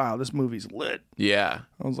like, wow, this movie's lit. Yeah.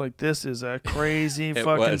 I was like, this is a crazy It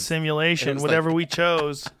fucking was. simulation, It was whatever like- we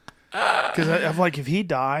chose. Because I'm like, if he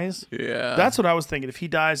dies, Yeah. that's what I was thinking. If he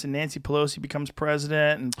dies and Nancy Pelosi becomes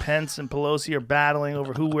president and Pence and Pelosi are battling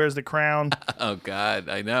over who wears the crown, Oh God,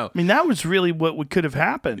 I know. I mean, that was really what could have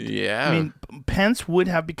happened. Yeah. I mean, Pence would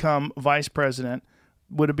have become vice president,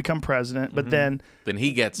 would have become president, but then Then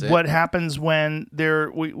he gets it. what happens when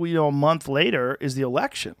we a month later is the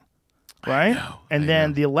election, right? And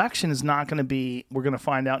then the election is not going to be. We're going to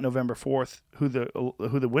find out November 4th who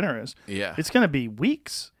the winner is. Yeah. It's going to be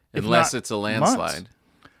weeks, if Unless not it's a months. landslide.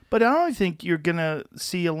 But I don't think you're going to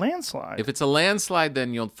see a landslide. If it's a landslide,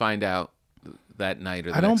 then you'll find out that night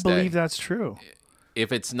or the I don't next believe day. that's true.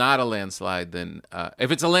 if it's not a landslide, then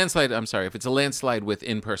if it's a landslide, I'm sorry, if it's a landslide with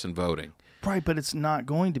in-person voting. Right, but it's not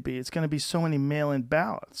going to be. It's going to be so many mail-in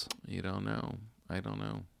ballots. You don't know. I don't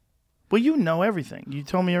know. Well, you know everything. You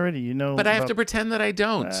told me already. You know. But I have to pretend that I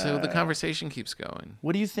don't, so the conversation keeps going.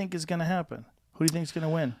 What do you think is going to happen? Who do you think is going to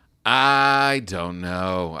win? I don't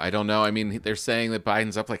know. I mean, they're saying that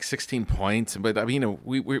Biden's up like 16 points, but I mean,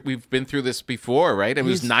 we've been through this before, right? I mean,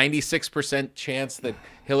 it was 96% chance that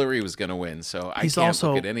Hillary was going to win, so I can't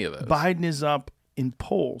look at any of those. Biden is up in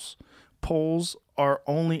polls. Polls are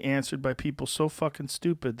only answered by people so fucking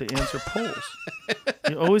stupid they answer polls.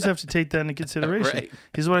 You always have to take that into consideration. Right.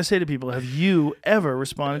 Here's what I say to people: have you ever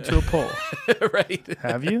responded to a poll? Right?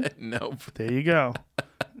 Have you? Nope. There you go.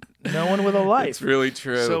 No one with a life. It's really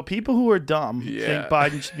true. So people who are dumb think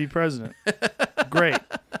Biden should be president. Great.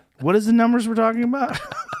 What is the numbers we're talking about?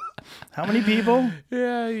 How many people?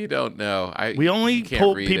 Yeah, you don't know. We only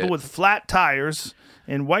pull people with flat tires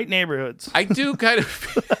in white neighborhoods. I do kind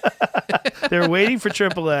of. They're waiting for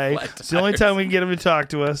AAA. It's the only time we can get them to talk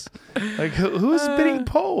to us. Like, who's being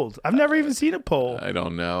polled? I've never even seen a poll. I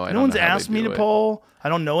don't know. No one's asked me to poll. I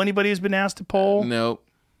don't know anybody who's been asked to poll. Nope,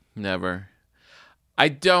 never. I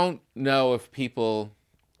don't know if people.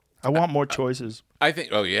 I want more choices. I think.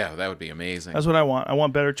 Oh yeah, that would be amazing. That's what I want. I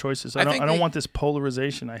want better choices. I don't want this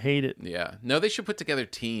polarization. I hate it. Yeah. No, they should put together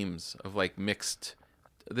teams of like mixed.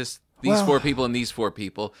 These four people and these four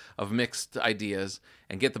people of mixed ideas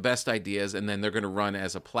and get the best ideas, and then they're going to run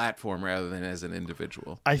as a platform rather than as an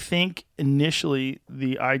individual. I think initially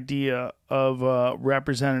the idea of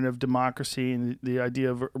representative democracy and the idea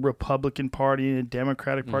of a Republican Party and a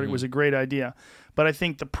Democratic Party was a great idea. But I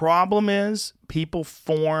think the problem is people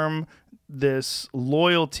form this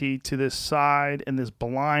loyalty to this side and this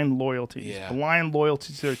blind loyalty,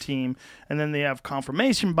 to their team, and then they have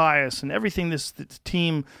confirmation bias and everything this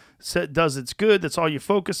team does it's good, that's all you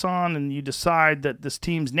focus on, and you decide that this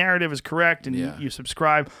team's narrative is correct, and you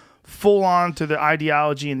subscribe full on to the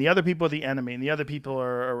ideology, and the other people are the enemy, and the other people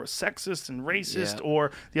are sexist and racist,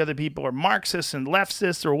 or the other people are Marxist and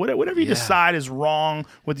leftist, or whatever you decide is wrong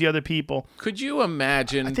with the other people. Could you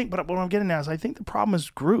imagine? I think, but what I'm getting at is I think the problem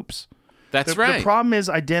is groups. That's right. The problem is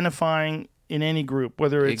identifying in any group,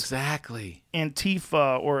 whether it's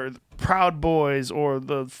Antifa or Proud Boys or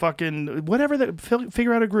the fucking whatever.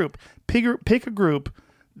 Figure out a group. Pick a group.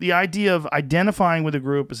 The idea of identifying with a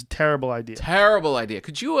group is a terrible idea. Terrible idea.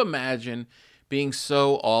 Could you imagine being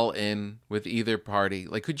so all in with either party?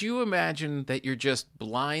 Like, could you imagine that you're just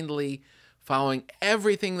blindly following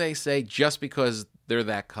everything they say just because they're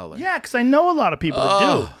that color? Yeah, because I know a lot of people that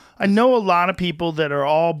do. I know a lot of people that are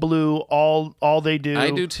all blue, all they do.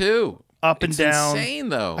 I do too. Up and down. It's insane,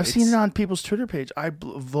 though. I've seen it on people's Twitter page. I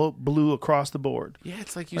vote blue across the board. Yeah,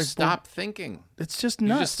 it's like you stop thinking. It's just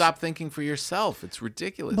nuts. You just stop thinking for yourself. It's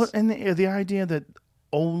ridiculous. But and the idea that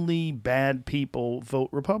only bad people vote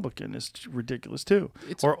Republican is ridiculous too.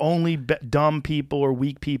 Or only dumb people or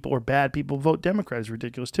weak people or bad people vote Democrat is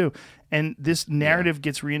ridiculous too. And this narrative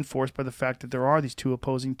gets reinforced by the fact that there are these two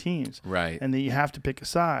opposing teams. Right. And that you have to pick a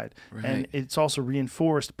side. Right. And it's also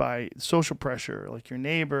reinforced by social pressure, like your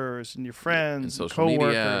neighbors and your friends and social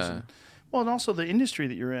coworkers. Media. And also the industry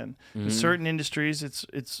that you're in. In certain industries,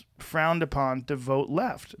 it's frowned upon to vote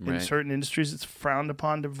left. Right. In certain industries, it's frowned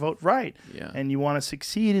upon to vote right. Yeah. And you want to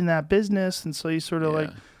succeed in that business, and so you sort of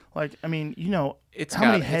like I mean, you know, it's how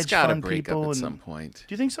many hedge fund people at some point.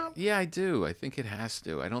 Do you think so? Yeah, I do. I think it has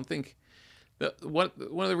to. I don't think one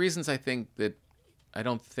of the reasons I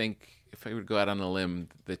don't think if I would go out on a limb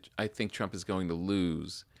that I think Trump is going to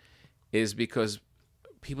lose is because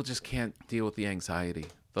people just can't deal with the anxiety.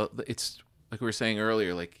 It's like we were saying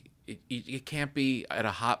earlier, like it can't be at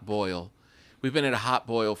a hot boil. We've been at a hot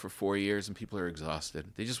boil for 4 years and people are exhausted.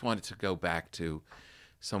 They just want it to go back to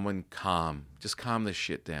someone calm. Just calm this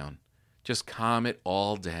shit down. Just calm it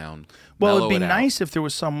all down. Well, it'd be nice if there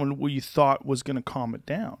was someone who you thought was going to calm it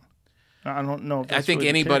down. I don't know. If that's I think really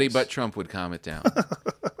anybody the case. but Trump would calm it down.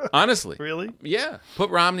 Honestly. Really? Yeah.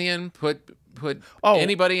 Put Romney in. Put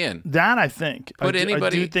anybody in. That I think. Put anybody. I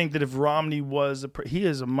do think that if Romney was he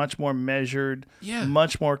is a much more measured,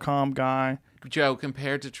 much more calm guy. Joe,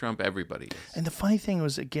 compared to Trump, everybody is. And the funny thing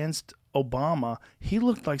was, against Obama, he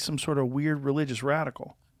looked like some sort of weird religious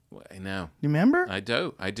radical. I know. You remember? I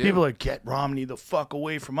do. People are like, get Romney the fuck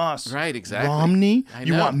away from us. Right, exactly. Romney? I know.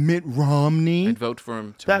 You want Mitt Romney? I'd vote for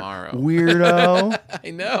him tomorrow. That weirdo.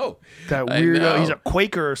 I know. That weirdo. He's a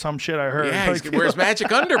Quaker or some shit I heard. Yeah, he wears magic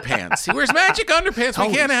underpants. He wears magic underpants.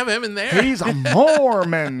 We can't have him in there. He's a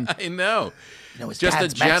Mormon. I know. his just a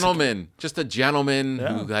dad's Mexican. gentleman. Just a gentleman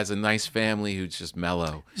Yeah. who has a nice family who's just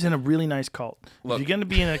mellow. He's in a really nice cult. Look. If you're going to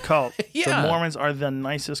be in a cult, Yeah. the Mormons are the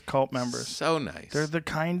nicest cult members. So nice. They're the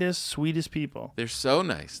kindest, sweetest people. They're so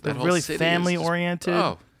nice. They're That whole really city is family just- oriented.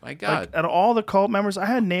 Oh my God. Like, out of all the cult members, I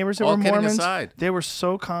had neighbors that All were kidding Mormons. aside. They were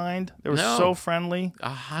so kind. They were No. so friendly.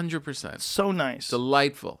 100%. So nice.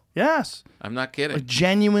 Delightful. Yes. I'm not kidding. Like,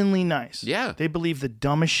 genuinely nice. Yeah. They believe the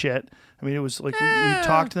dumbest shit. I mean, it was like we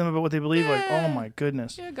talked to them about what they believe. Like, oh my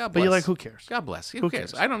goodness. Yeah, God bless. But you're like, who cares? God bless. Who Who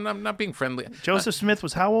cares? cares? I'm not being friendly. Joseph Smith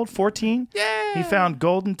was how old? 14? Yeah. He found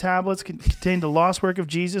golden tablets contained the lost work of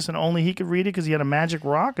Jesus, and only he could read it because he had a magic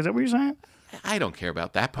rock. Is that what you're saying? I don't care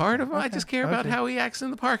about that part of him. I just care about how he acts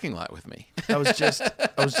in the parking lot with me. I was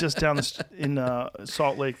just down in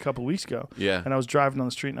Salt Lake a couple of weeks ago. Yeah. And I was driving on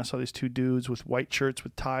the street and I saw these two dudes with white shirts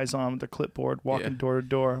with ties on with their clipboard walking door to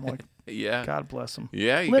door. I'm like, Yeah. God bless them.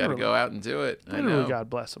 Yeah, you got to Literally. go out and do it. I Literally, know. God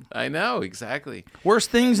bless them. I know, exactly. Worst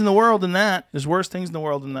things in the world than that. There's worse things in the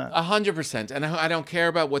world than that. 100%. And I don't care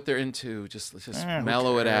about what they're into. Just who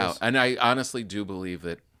mellow it cares? out. And I honestly do believe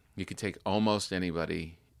that you could take almost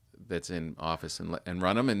anybody that's in office and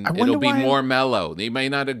run them, and I wonder it'll be why- more mellow. They may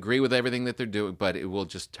not agree with everything that they're doing, but it will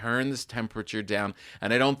just turn this temperature down.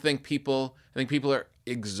 And I think people are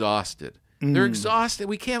exhausted. They're exhausted.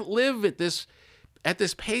 We can't live at this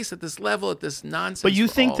pace, at this level, at this nonsense. But you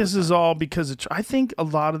for think all the this is time. all because I think a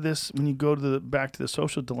lot of this, when you go to back to the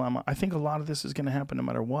social dilemma, I think a lot of this is going to happen no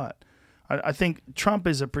matter what. I think Trump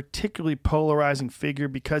is a particularly polarizing figure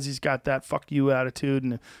because he's got that fuck you attitude,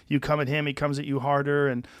 and you come at him, he comes at you harder,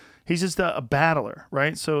 and he's just a battler,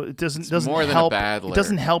 right? So it doesn't more than a help. battler. It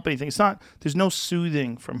doesn't help anything. It's not. There's no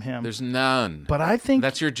soothing from him. There's none. But I think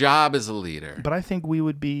That's your job as a leader. But I think we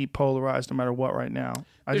would be polarized no matter what right now.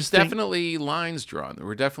 There's definitely lines drawn.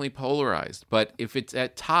 We're definitely polarized. But if it's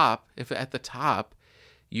at the top,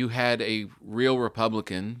 you had a real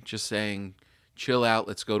Republican just saying, chill out,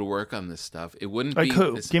 let's go to work on this stuff, it wouldn't Like be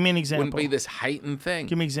who? this, Give me an example. Wouldn't be this heightened thing.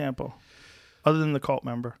 Give me an example. Other than the cult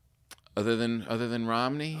member. Other than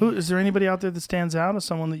Romney? Who is there anybody out there that stands out as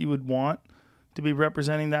someone that you would want to be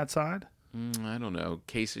representing that side? I don't know.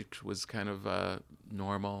 Kasich was kind of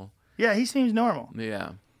normal. Yeah, he seems normal.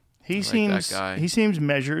 Yeah. He like seems that guy. he seems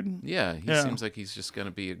measured. Yeah, he Yeah. seems like he's just going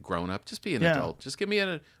to be a grown-up. Just be an Yeah. adult. Just give me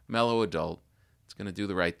a mellow adult. It's going to do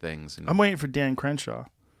the right things. And I'm waiting for Dan Crenshaw.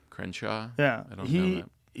 Crenshaw? Yeah, I don't know that.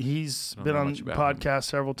 He's I don't been know on much about him. podcasts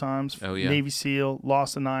several times. Oh, yeah. Navy SEAL,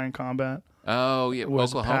 lost an eye in combat. Oh, yeah.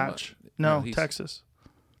 Was a Oklahoma? patch. No, he's Texas.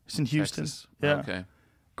 He's in Houston. Texas. Yeah. Okay.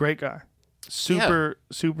 Great guy. Super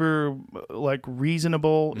like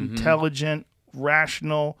reasonable, Mm-hmm. intelligent,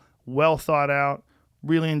 rational, well thought out.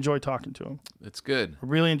 Really enjoy talking to him. It's good. I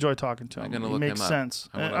really enjoy talking to him. I'm gonna He look makes him up. sense.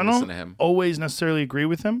 I wanna don't listen to him. always necessarily agree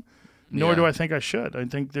with him, nor Yeah. do I think I should. I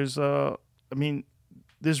think there's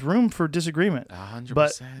there's room for disagreement. 100%.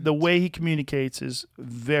 But the way he communicates is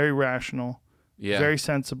very rational, Yeah. very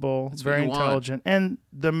sensible, That's what very you want. intelligent, and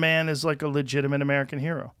the man is like a legitimate American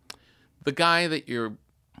hero. The guy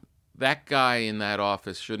that guy in that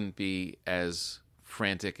office shouldn't be as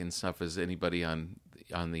frantic and stuff as anybody on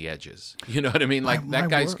the edges. You know what I mean? Like My that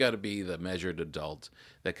guy's word. got to be the measured adult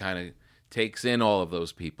that kind of takes in all of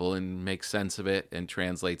those people and makes sense of it and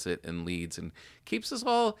translates it and leads and keeps us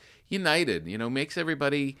all united, makes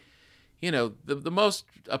everybody, the most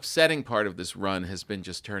upsetting part of this run has been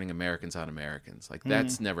just turning Americans on Americans. Like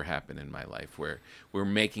that's never happened in my life where we're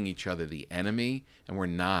making each other the enemy and we're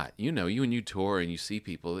not. You tour and you see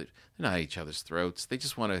people, they're not at each other's throats. They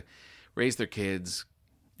just want to raise their kids,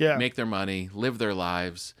 Yeah. make their money, live their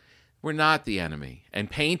lives. We're not the enemy. And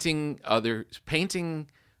painting other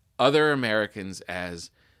Americans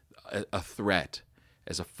as a threat,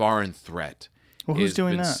 as a foreign threat, Well, who's has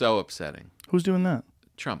doing been that? so upsetting. Who's doing that?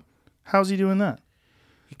 Trump. How's he doing that?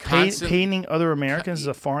 He constantly, Painting other Americans as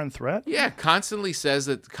a foreign threat? constantly says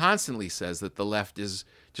that the left is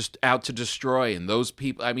just out to destroy, and those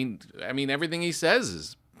people. I mean, everything he says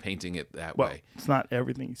is painting it that Well, way. it's not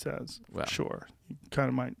everything he says. Well. Sure. You kind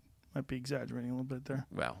of might be exaggerating a little bit there.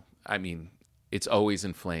 Well, I mean, it's always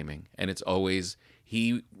inflaming, and it's always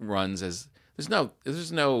he runs as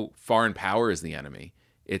there's no foreign power as the enemy.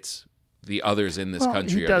 It's the others in this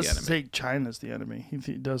country he are does the enemy. say China's the enemy. He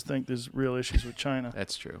does think there's real issues with China.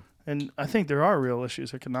 That's true. And I think there are real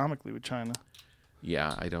issues economically with China.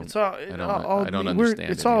 Yeah, I don't. It's all, I don't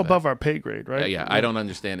understand. It's any all of that. above our pay grade, right? Yeah, I don't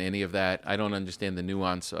understand any of that. I don't understand the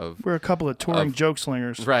nuance of We're a couple of touring joke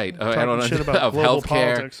slingers. right. I talking don't shit understand about of global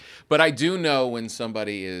healthcare, politics. but I do know when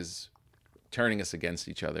somebody is turning us against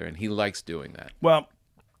each other, and he likes doing that. Well,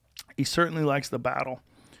 he certainly likes the battle,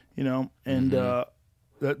 and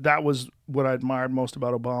that was what I admired most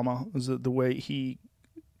about Obama, was the way he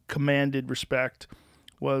commanded respect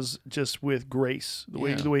was just with grace. The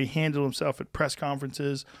way he handled himself at press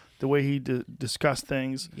conferences, the way he discussed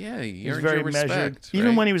things. Yeah, he was earned very your respect, measured. right?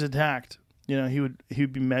 Even when he was attacked, he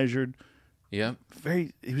would be measured. Yeah.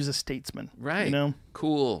 He was a statesman. Right.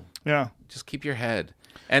 Cool. Yeah. Just keep your head.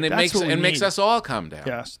 And it That's what we makes need. us all calm down.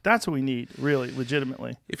 Yes. That's what we need, really,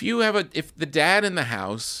 legitimately. If the dad in the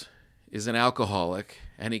house is an alcoholic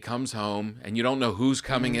and he comes home and you don't know who's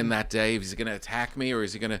coming in that day, if he's going to attack me or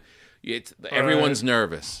is he going to, everyone's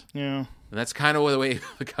nervous. Yeah. And that's kind of the way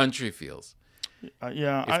the country feels.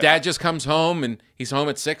 Yeah. If dad just comes home and he's home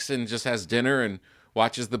at 6 and just has dinner and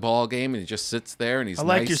watches the ball game and he just sits there and he's I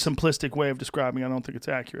like nice. your simplistic way of describing it. I don't think it's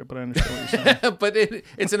accurate, but I understand what you're saying. But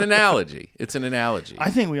it's an analogy. It's an analogy. I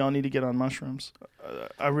think we all need to get on mushrooms.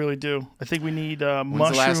 I really do. I think we need mushroom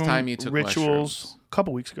the last time you took rituals. mushrooms? A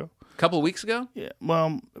couple weeks ago. Couple weeks ago? Yeah.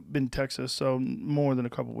 Well, been in Texas, so more than a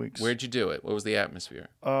couple weeks. Where'd you do it? What was the atmosphere?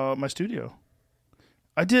 My studio.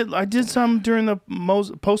 I did some during the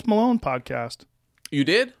Post Malone podcast. You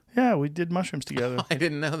did? Yeah, we did mushrooms together. I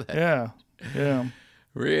didn't know that. Yeah.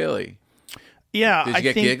 Really? Yeah. Did you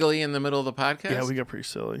get giggly in the middle of the podcast? Yeah, we got pretty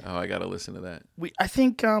silly. Oh, I got to listen to that. I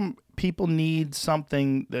think people need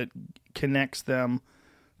something that connects them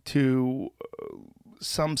to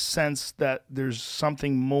some sense that there's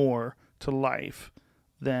something more to life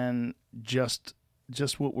than just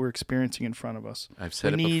what we're experiencing in front of us. I've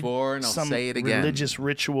said it before, and I'll say it again. Religious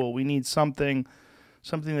ritual. We need something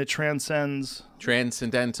that transcends.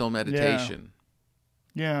 Transcendental meditation.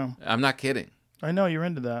 Yeah. I'm not kidding. I know you're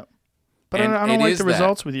into that. But And I don't it like is the that.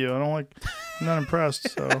 results with you. I'm not impressed,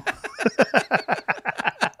 so.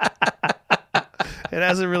 It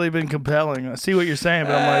hasn't really been compelling. I see what you're saying,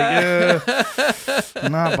 but I'm like,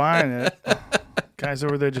 I'm not buying it. Guy's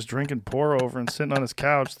over there just drinking pour over and sitting on his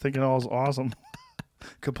couch thinking all's awesome.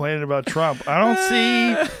 Complaining about Trump. I don't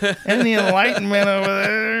see any enlightenment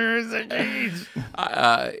over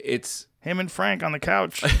there. It's him and Frank on the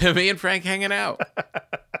couch. Me and Frank hanging out.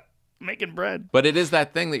 Making bread. But it is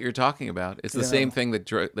that thing that you're taling about. It's the same thing that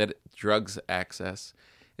drugs access.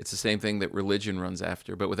 It's the same thing that religion runs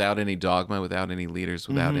after, but without any dogma, without any leaders,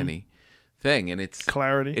 without any thing. And it's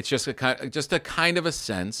clarity. It's just a kind of a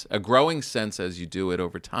sense, a growing sense as you do it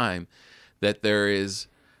over time, that there is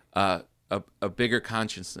a bigger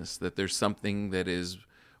consciousness, that there's something that is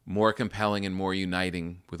more compelling and more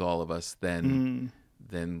uniting with all of us than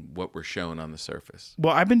what we're shown on the surface.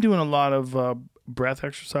 Well, I've been doing a lot of breath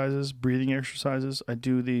exercises, breathing exercises. I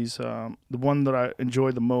do these. The one that I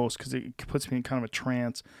enjoy the most because it puts me in kind of a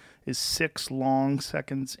trance is 6 long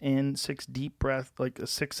seconds in, 6 deep breath, like a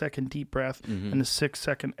 6-second deep breath and a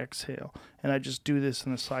 6-second exhale. And I just do this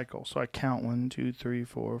in a cycle. So I count 1, 2, 3,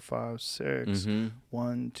 4, 5, 6.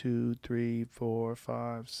 1, 2, 3, 4,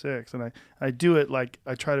 5, 6. And I do it like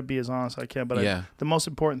I try to be as honest as I can. But the most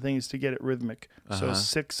important thing is to get it rhythmic. So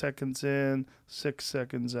 6 seconds in, 6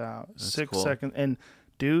 seconds out, That's 6 cool. seconds. And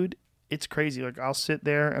dude, it's crazy. Like I'll sit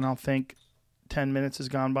there and I'll think 10 minutes has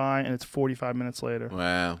gone by and it's 45 minutes later.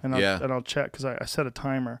 Wow. And I'll check because I set a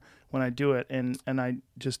timer when I do it and I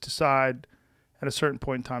just decide at a certain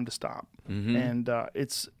point in time to stop. And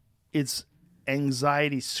it's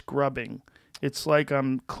anxiety scrubbing. It's like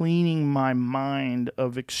I'm cleaning my mind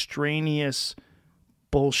of extraneous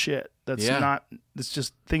bullshit that's it's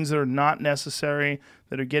just things that are not necessary,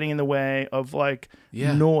 that are getting in the way of like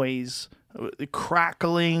noise,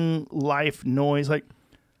 crackling life noise. Like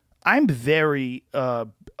I'm very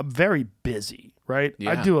busy, right?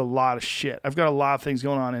 Yeah. I do a lot of shit. I've got a lot of things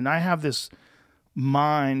going on, and I have this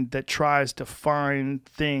mind that tries to find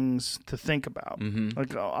things to think about.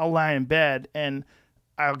 Like I'll lie in bed and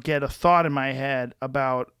I'll get a thought in my head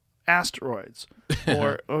about asteroids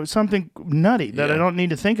or something nutty that I don't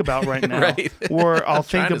need to think about right now. Right. Or I'll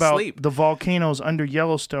think Trying to about sleep. the volcanoes under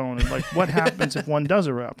Yellowstone and like what happens if one does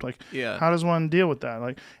erupt. Like how does one deal with that?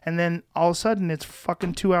 Like and then all of a sudden it's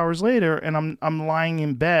fucking 2 hours later and I'm lying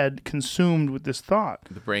in bed consumed with this thought.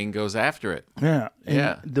 The brain goes after it. Yeah.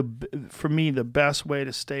 And for me the best way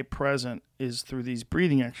to stay present is through these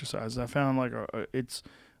breathing exercises. I found like it's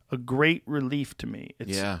a great relief to me.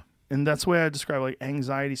 And that's the way I describe like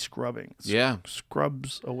anxiety scrubbing.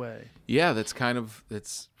 Scrubs away. Yeah,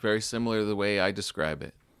 it's very similar to the way I describe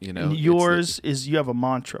it. You know, And yours is you have a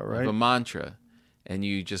mantra, right? You have a mantra, and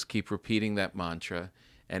you just keep repeating that mantra,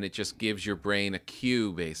 and it just gives your brain a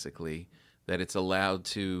cue, basically, that it's allowed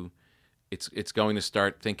to. It's going to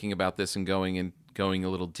start thinking about this and going a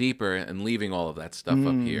little deeper and leaving all of that stuff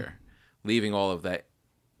up here, leaving all of that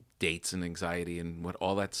dates and anxiety and what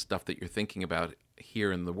all that stuff that you're thinking about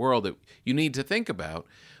here in the world that you need to think about,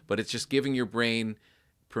 but it's just giving your brain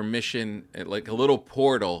permission, like a little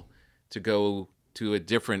portal, to go to a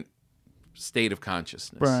different state of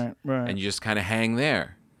consciousness. Right. And you just kind of hang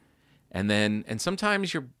there. And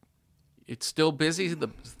sometimes it's still busy. The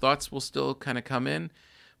thoughts will still kind of come in,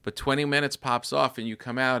 but 20 minutes pops off and you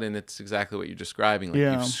come out and it's exactly what you're describing. Like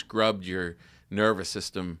you've scrubbed your nervous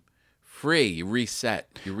system free. You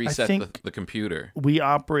reset the computer. We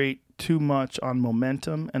operate too much on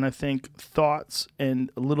momentum, and I think thoughts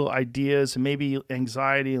and little ideas and maybe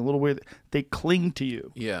anxiety and a little weird, they cling to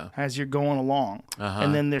you as you're going along,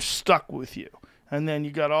 and then they're stuck with you. And then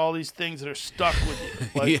you got all these things that are stuck with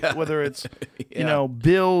you, like whether it's you know,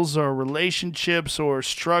 bills or relationships or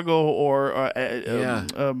struggle or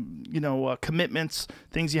commitments,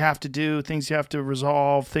 things you have to do, things you have to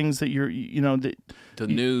resolve, things that the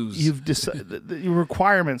news you've decided, the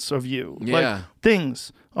requirements of you, like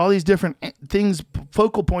things, all these different things,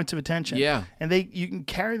 focal points of attention, and you can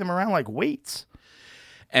carry them around like weights.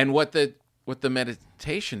 And what the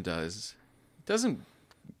meditation does, it doesn't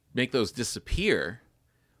make those disappear,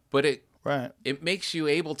 but it makes you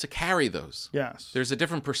able to carry those. Yes. There's a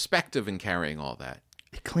different perspective in carrying all that.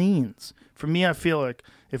 It cleans. For me, I feel like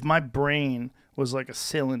if my brain was like a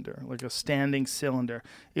cylinder, like a standing cylinder,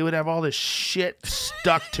 it would have all this shit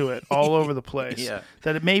stuck to it all over the place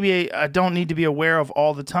that maybe I don't need to be aware of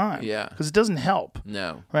all the time. Yeah. Because it doesn't help.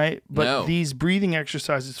 No. Right? But these breathing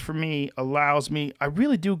exercises for me allows me, I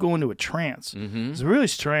really do go into a trance. Mm-hmm. It's really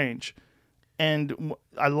strange. And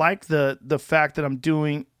I like the fact that I'm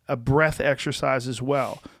doing a breath exercise as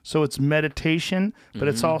well. So it's meditation, but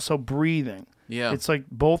it's also breathing. Yeah. It's like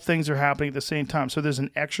both things are happening at the same time. So there's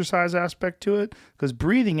an exercise aspect to it, because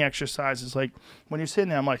breathing exercise is like when you're sitting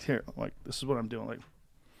there, I'm like, here, like this is what I'm doing. Like,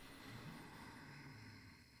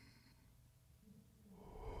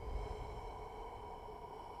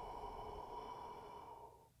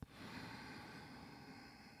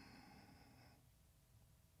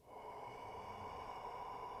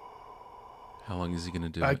 how long is he going to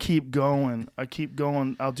do I it? keep going.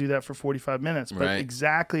 I'll do that for 45 minutes, but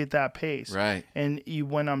exactly at that pace. Right. And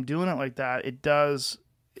when I'm doing it like that, it does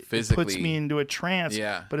physically, it puts me into a trance.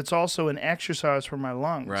 Yeah. But it's also an exercise for my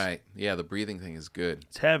lungs. Right. Yeah, the breathing thing is good.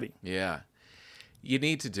 It's heavy. Yeah. You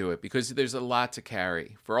need to do it because there's a lot to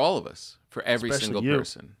carry for all of us, for every single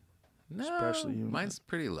person. No, especially you. Mine's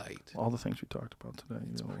pretty light. All the things we talked about today.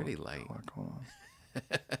 It's pretty light. A lot going on.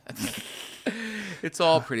 It's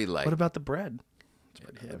all pretty light. What about the bread?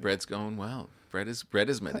 The bread's going well. Bread is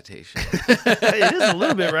meditation. It is a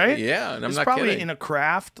little bit, right? Yeah, and I'm it's not probably kidding. In a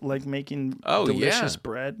craft, like making delicious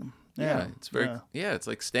bread. Yeah, it's very it's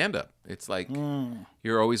like stand up. It's like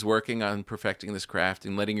you're always working on perfecting this craft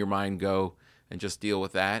and letting your mind go and just deal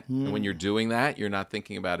with that. And when you're doing that, you're not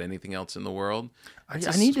thinking about anything else in the world. I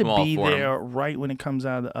need to be there right when it comes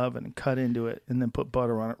out of the oven and cut into it and then put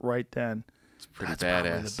butter on it right then. It's pretty That's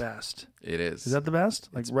badass. Probably the best. It is. Is that the best?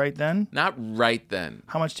 Like right then? Not right then.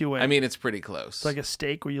 How much do you wait? I mean, it's pretty close. It's like a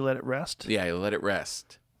steak where you let it rest? Yeah, you let it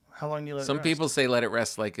rest. How long do you let it rest? Some people say let it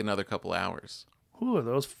rest like another couple hours. Who are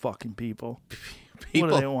those fucking people? What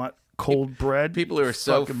do they want? Cold bread? People who are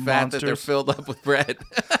so fat that they're filled up with bread.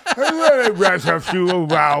 Rest a few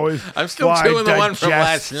hours. I'm still chewing the one from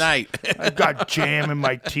last night. I've got jam in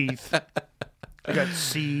my teeth. I got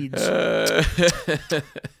seeds.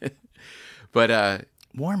 But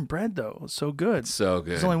warm bread though, it's so good. So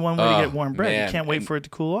good. There's only one way to get warm bread. Man. You can't wait for it to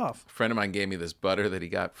cool off. A friend of mine gave me this butter that he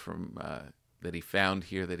got from that he found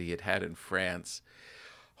here that he had in France.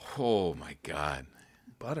 Oh my God.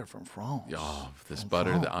 Butter from France. Oh, this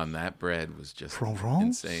butter on that bread was just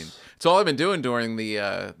insane. It's all I've been doing during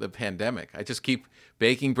the pandemic. I just keep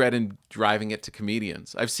baking bread and driving it to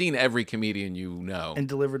comedians. I've seen every comedian you know. And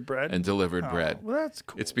delivered bread? Bread. Well, that's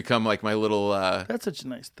cool. It's become like my little... that's such a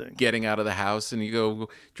nice thing. Getting out of the house and you go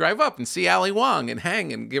drive up and see Ali Wong and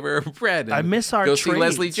hang and give her bread. And I miss our Go trades. see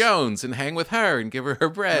Leslie Jones and hang with her and give her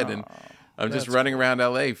bread. And I'm just running around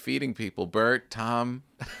L.A. feeding people. Bert, Tom.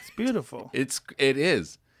 It's beautiful. It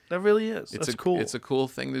is. That really is. That's cool. It's a cool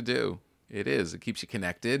thing to do. It is. It keeps you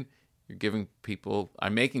connected. You're giving people...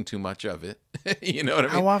 I'm making too much of it. You know what I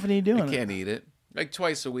mean? How often are you doing it? I can't eat it. Like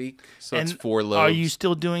twice a week. So it's 4 loaves. Are you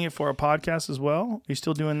still doing it for a podcast as well? Are you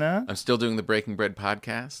still doing that? I'm still doing the Breaking Bread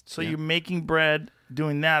podcast. So you're making bread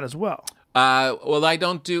doing that as well? Well, I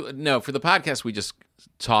don't do... No, for the podcast, we just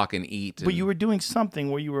talk and eat. But you were doing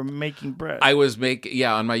something where you were making bread. I was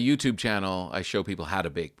on my YouTube channel, I show people how to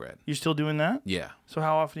bake bread. You're still doing that? Yeah. So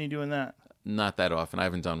how often are you doing that? Not that often. I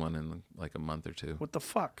haven't done one in like a month or two. What the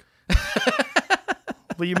fuck?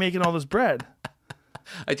 But you're making all this bread.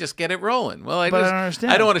 I just get it rolling. Well, I don't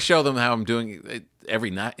understand. I don't want to show them how I'm doing it. every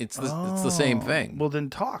night. It's the same thing. Well, then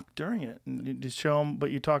talk during it. And you just show them,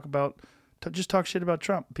 but you talk about, just talk shit about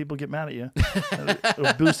Trump. People get mad at you.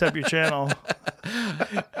 It'll boost up your channel.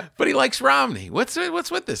 But he likes Romney. What's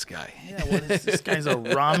with this guy? Yeah, what is this guy's a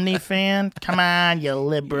Romney fan? Come on, you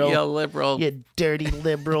liberal. You dirty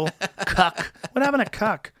liberal. Cuck. What happened to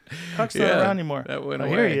Cuck? Cuck's not around anymore. That went away.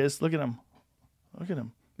 Here he is. Look at him.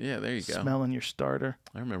 Yeah, there you go. Smelling your starter.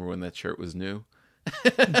 I remember when that shirt was new.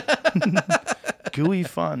 Gooey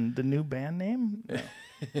Fun, the new band name? No.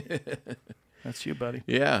 That's you, buddy.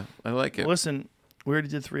 Yeah, I like it. Listen, we already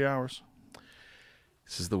did 3 hours.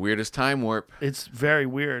 This is the weirdest time warp. It's very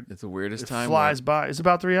weird. It's the weirdest time flies warp. by. It's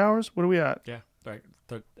about 3 hours? What are we at? Yeah, right.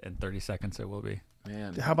 In 30 seconds it will be.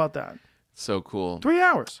 Man, How about that? so cool. 3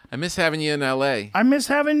 hours. I miss having you in LA. I miss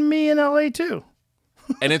having me in LA too.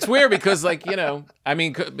 And it's weird because, like, you know, I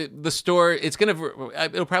mean, the store,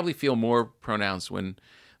 it'll probably feel more pronounced when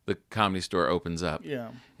the Comedy Store opens up. Yeah.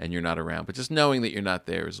 And you're not around. But just knowing that you're not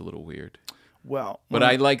there is a little weird. Well, but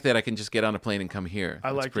I like that I can just get on a plane and come here.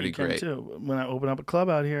 I like pretty that you can great too. When I open up a club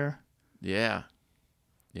out here. Yeah.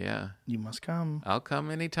 You must come. I'll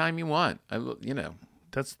come anytime you want. You know.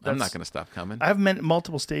 That's I'm not going to stop coming. I have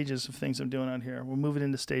multiple stages of things I'm doing out here. We're moving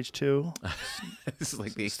into stage 2. This is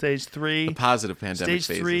like stage 3. The positive pandemic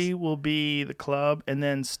Stage 3 will be the club, and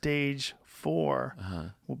then stage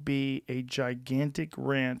 4 will be a gigantic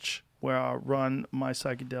ranch where I'll run my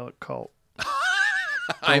psychedelic cult.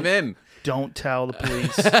 I'm in. Don't tell the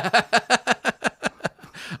police.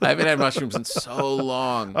 I haven't had mushrooms in so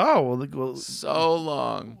long. Oh, well so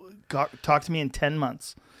long. Talk to me in 10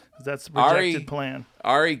 months. That's the projected plan.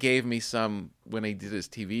 Ari gave me some when he did his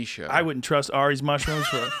TV show. I wouldn't trust Ari's mushrooms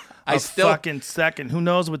for a fucking second. Who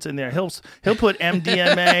knows what's in there? He'll put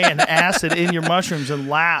MDMA and acid in your mushrooms and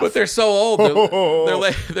laugh. But they're so old.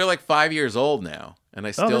 They're like 5 years old now, and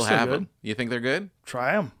I still have them. You think they're good?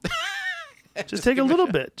 Try them. Just take a little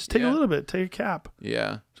bit. Just take a little bit. Take a cap.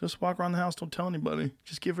 Yeah. Just walk around the house. Don't tell anybody.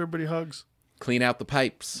 Just give everybody hugs. Clean out the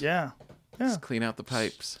pipes. Yeah. Just clean out the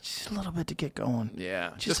pipes. Just a little bit to get going. Yeah.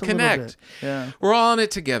 Just connect. Yeah. We're all in it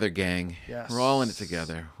together, gang. Yes. We're all in it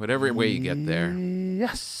together. Whatever way you get there.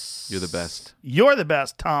 Yes. You're the best. You're the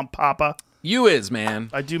best, Tom Papa. You is, man.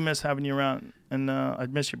 I do miss having you around, and I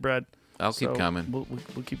miss your bread. I'll keep coming.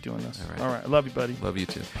 We'll keep doing this. All right. I love you, buddy. Love you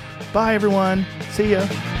too. Bye, everyone. See ya.